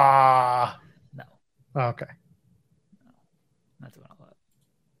hoo-ah. No. Oh, okay. No, not doing all that.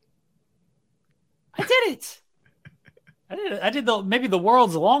 I did it. I did maybe the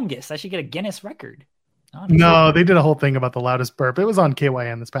world's longest. I should get a Guinness record. Honestly. No, they did a whole thing about the loudest burp. It was on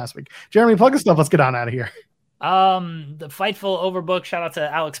KYN this past week. Jeremy, plug the stuff. Let's get on out of here. The Fightful Overbook. Shout out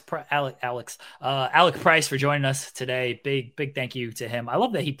to Alec Price for joining us today. Big thank you to him. I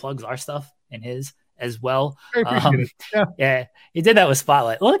love that he plugs our stuff and his as well. I appreciate it. Yeah, he did that with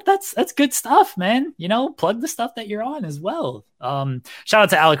Spotlight. Look, that's good stuff, man. Plug the stuff that you're on as well. Shout out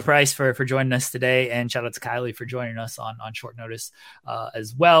to Alec Price for joining us today, and shout out to Kylie for joining us on short notice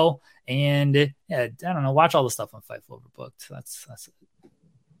as well. And yeah, I don't know, watch all the stuff on Fightful Overbooked. That's it.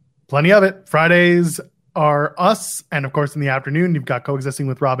 Plenty of it. Fridays are us, and of course in the afternoon you've got Coexisting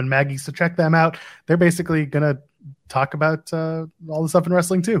with Rob and Maggie, so check them out. They're basically gonna talk about all the stuff in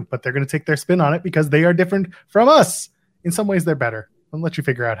wrestling too, but they're gonna take their spin on it because they are different from us. In some ways they're better. I'll let you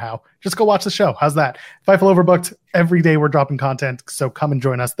figure out how. Just go watch the show. How's that? Fightful Overbooked. Every day we're dropping content, so come and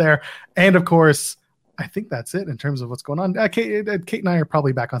join us there. And of course, I think that's it in terms of what's going on. Kate and I are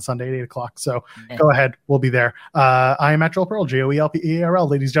probably back on Sunday at 8:00. So go ahead. We'll be there. I am at Joel Pearl, JOELPEARL.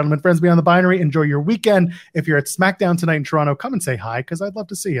 Ladies and gentlemen, friends beyond the binary, enjoy your weekend. If you're at SmackDown tonight in Toronto, come and say hi because I'd love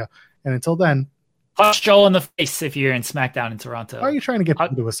to see you. And until then, punch Joel in the face if you're in SmackDown in Toronto. Why are you trying to get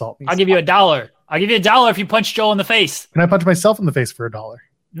people to assault me? I'll give you $1. I'll give you $1 if you punch Joel in the face. Can I punch myself in the face for $1?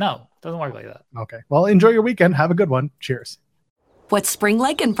 No, it doesn't work like that. Okay. Well, enjoy your weekend. Have a good one. Cheers. What's spring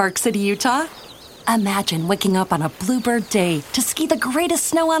like in Park City, Utah? Imagine waking up on a bluebird day to ski the greatest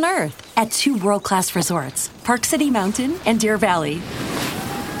snow on Earth at 2 world-class resorts, Park City Mountain and Deer Valley.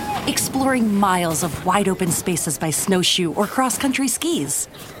 Exploring miles of wide-open spaces by snowshoe or cross-country skis.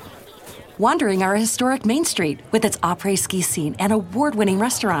 Wandering our historic Main Street with its après ski scene and award-winning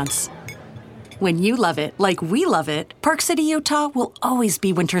restaurants. When you love it like we love it, Park City, Utah will always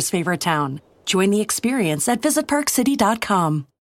be winter's favorite town. Join the experience at visitparkcity.com.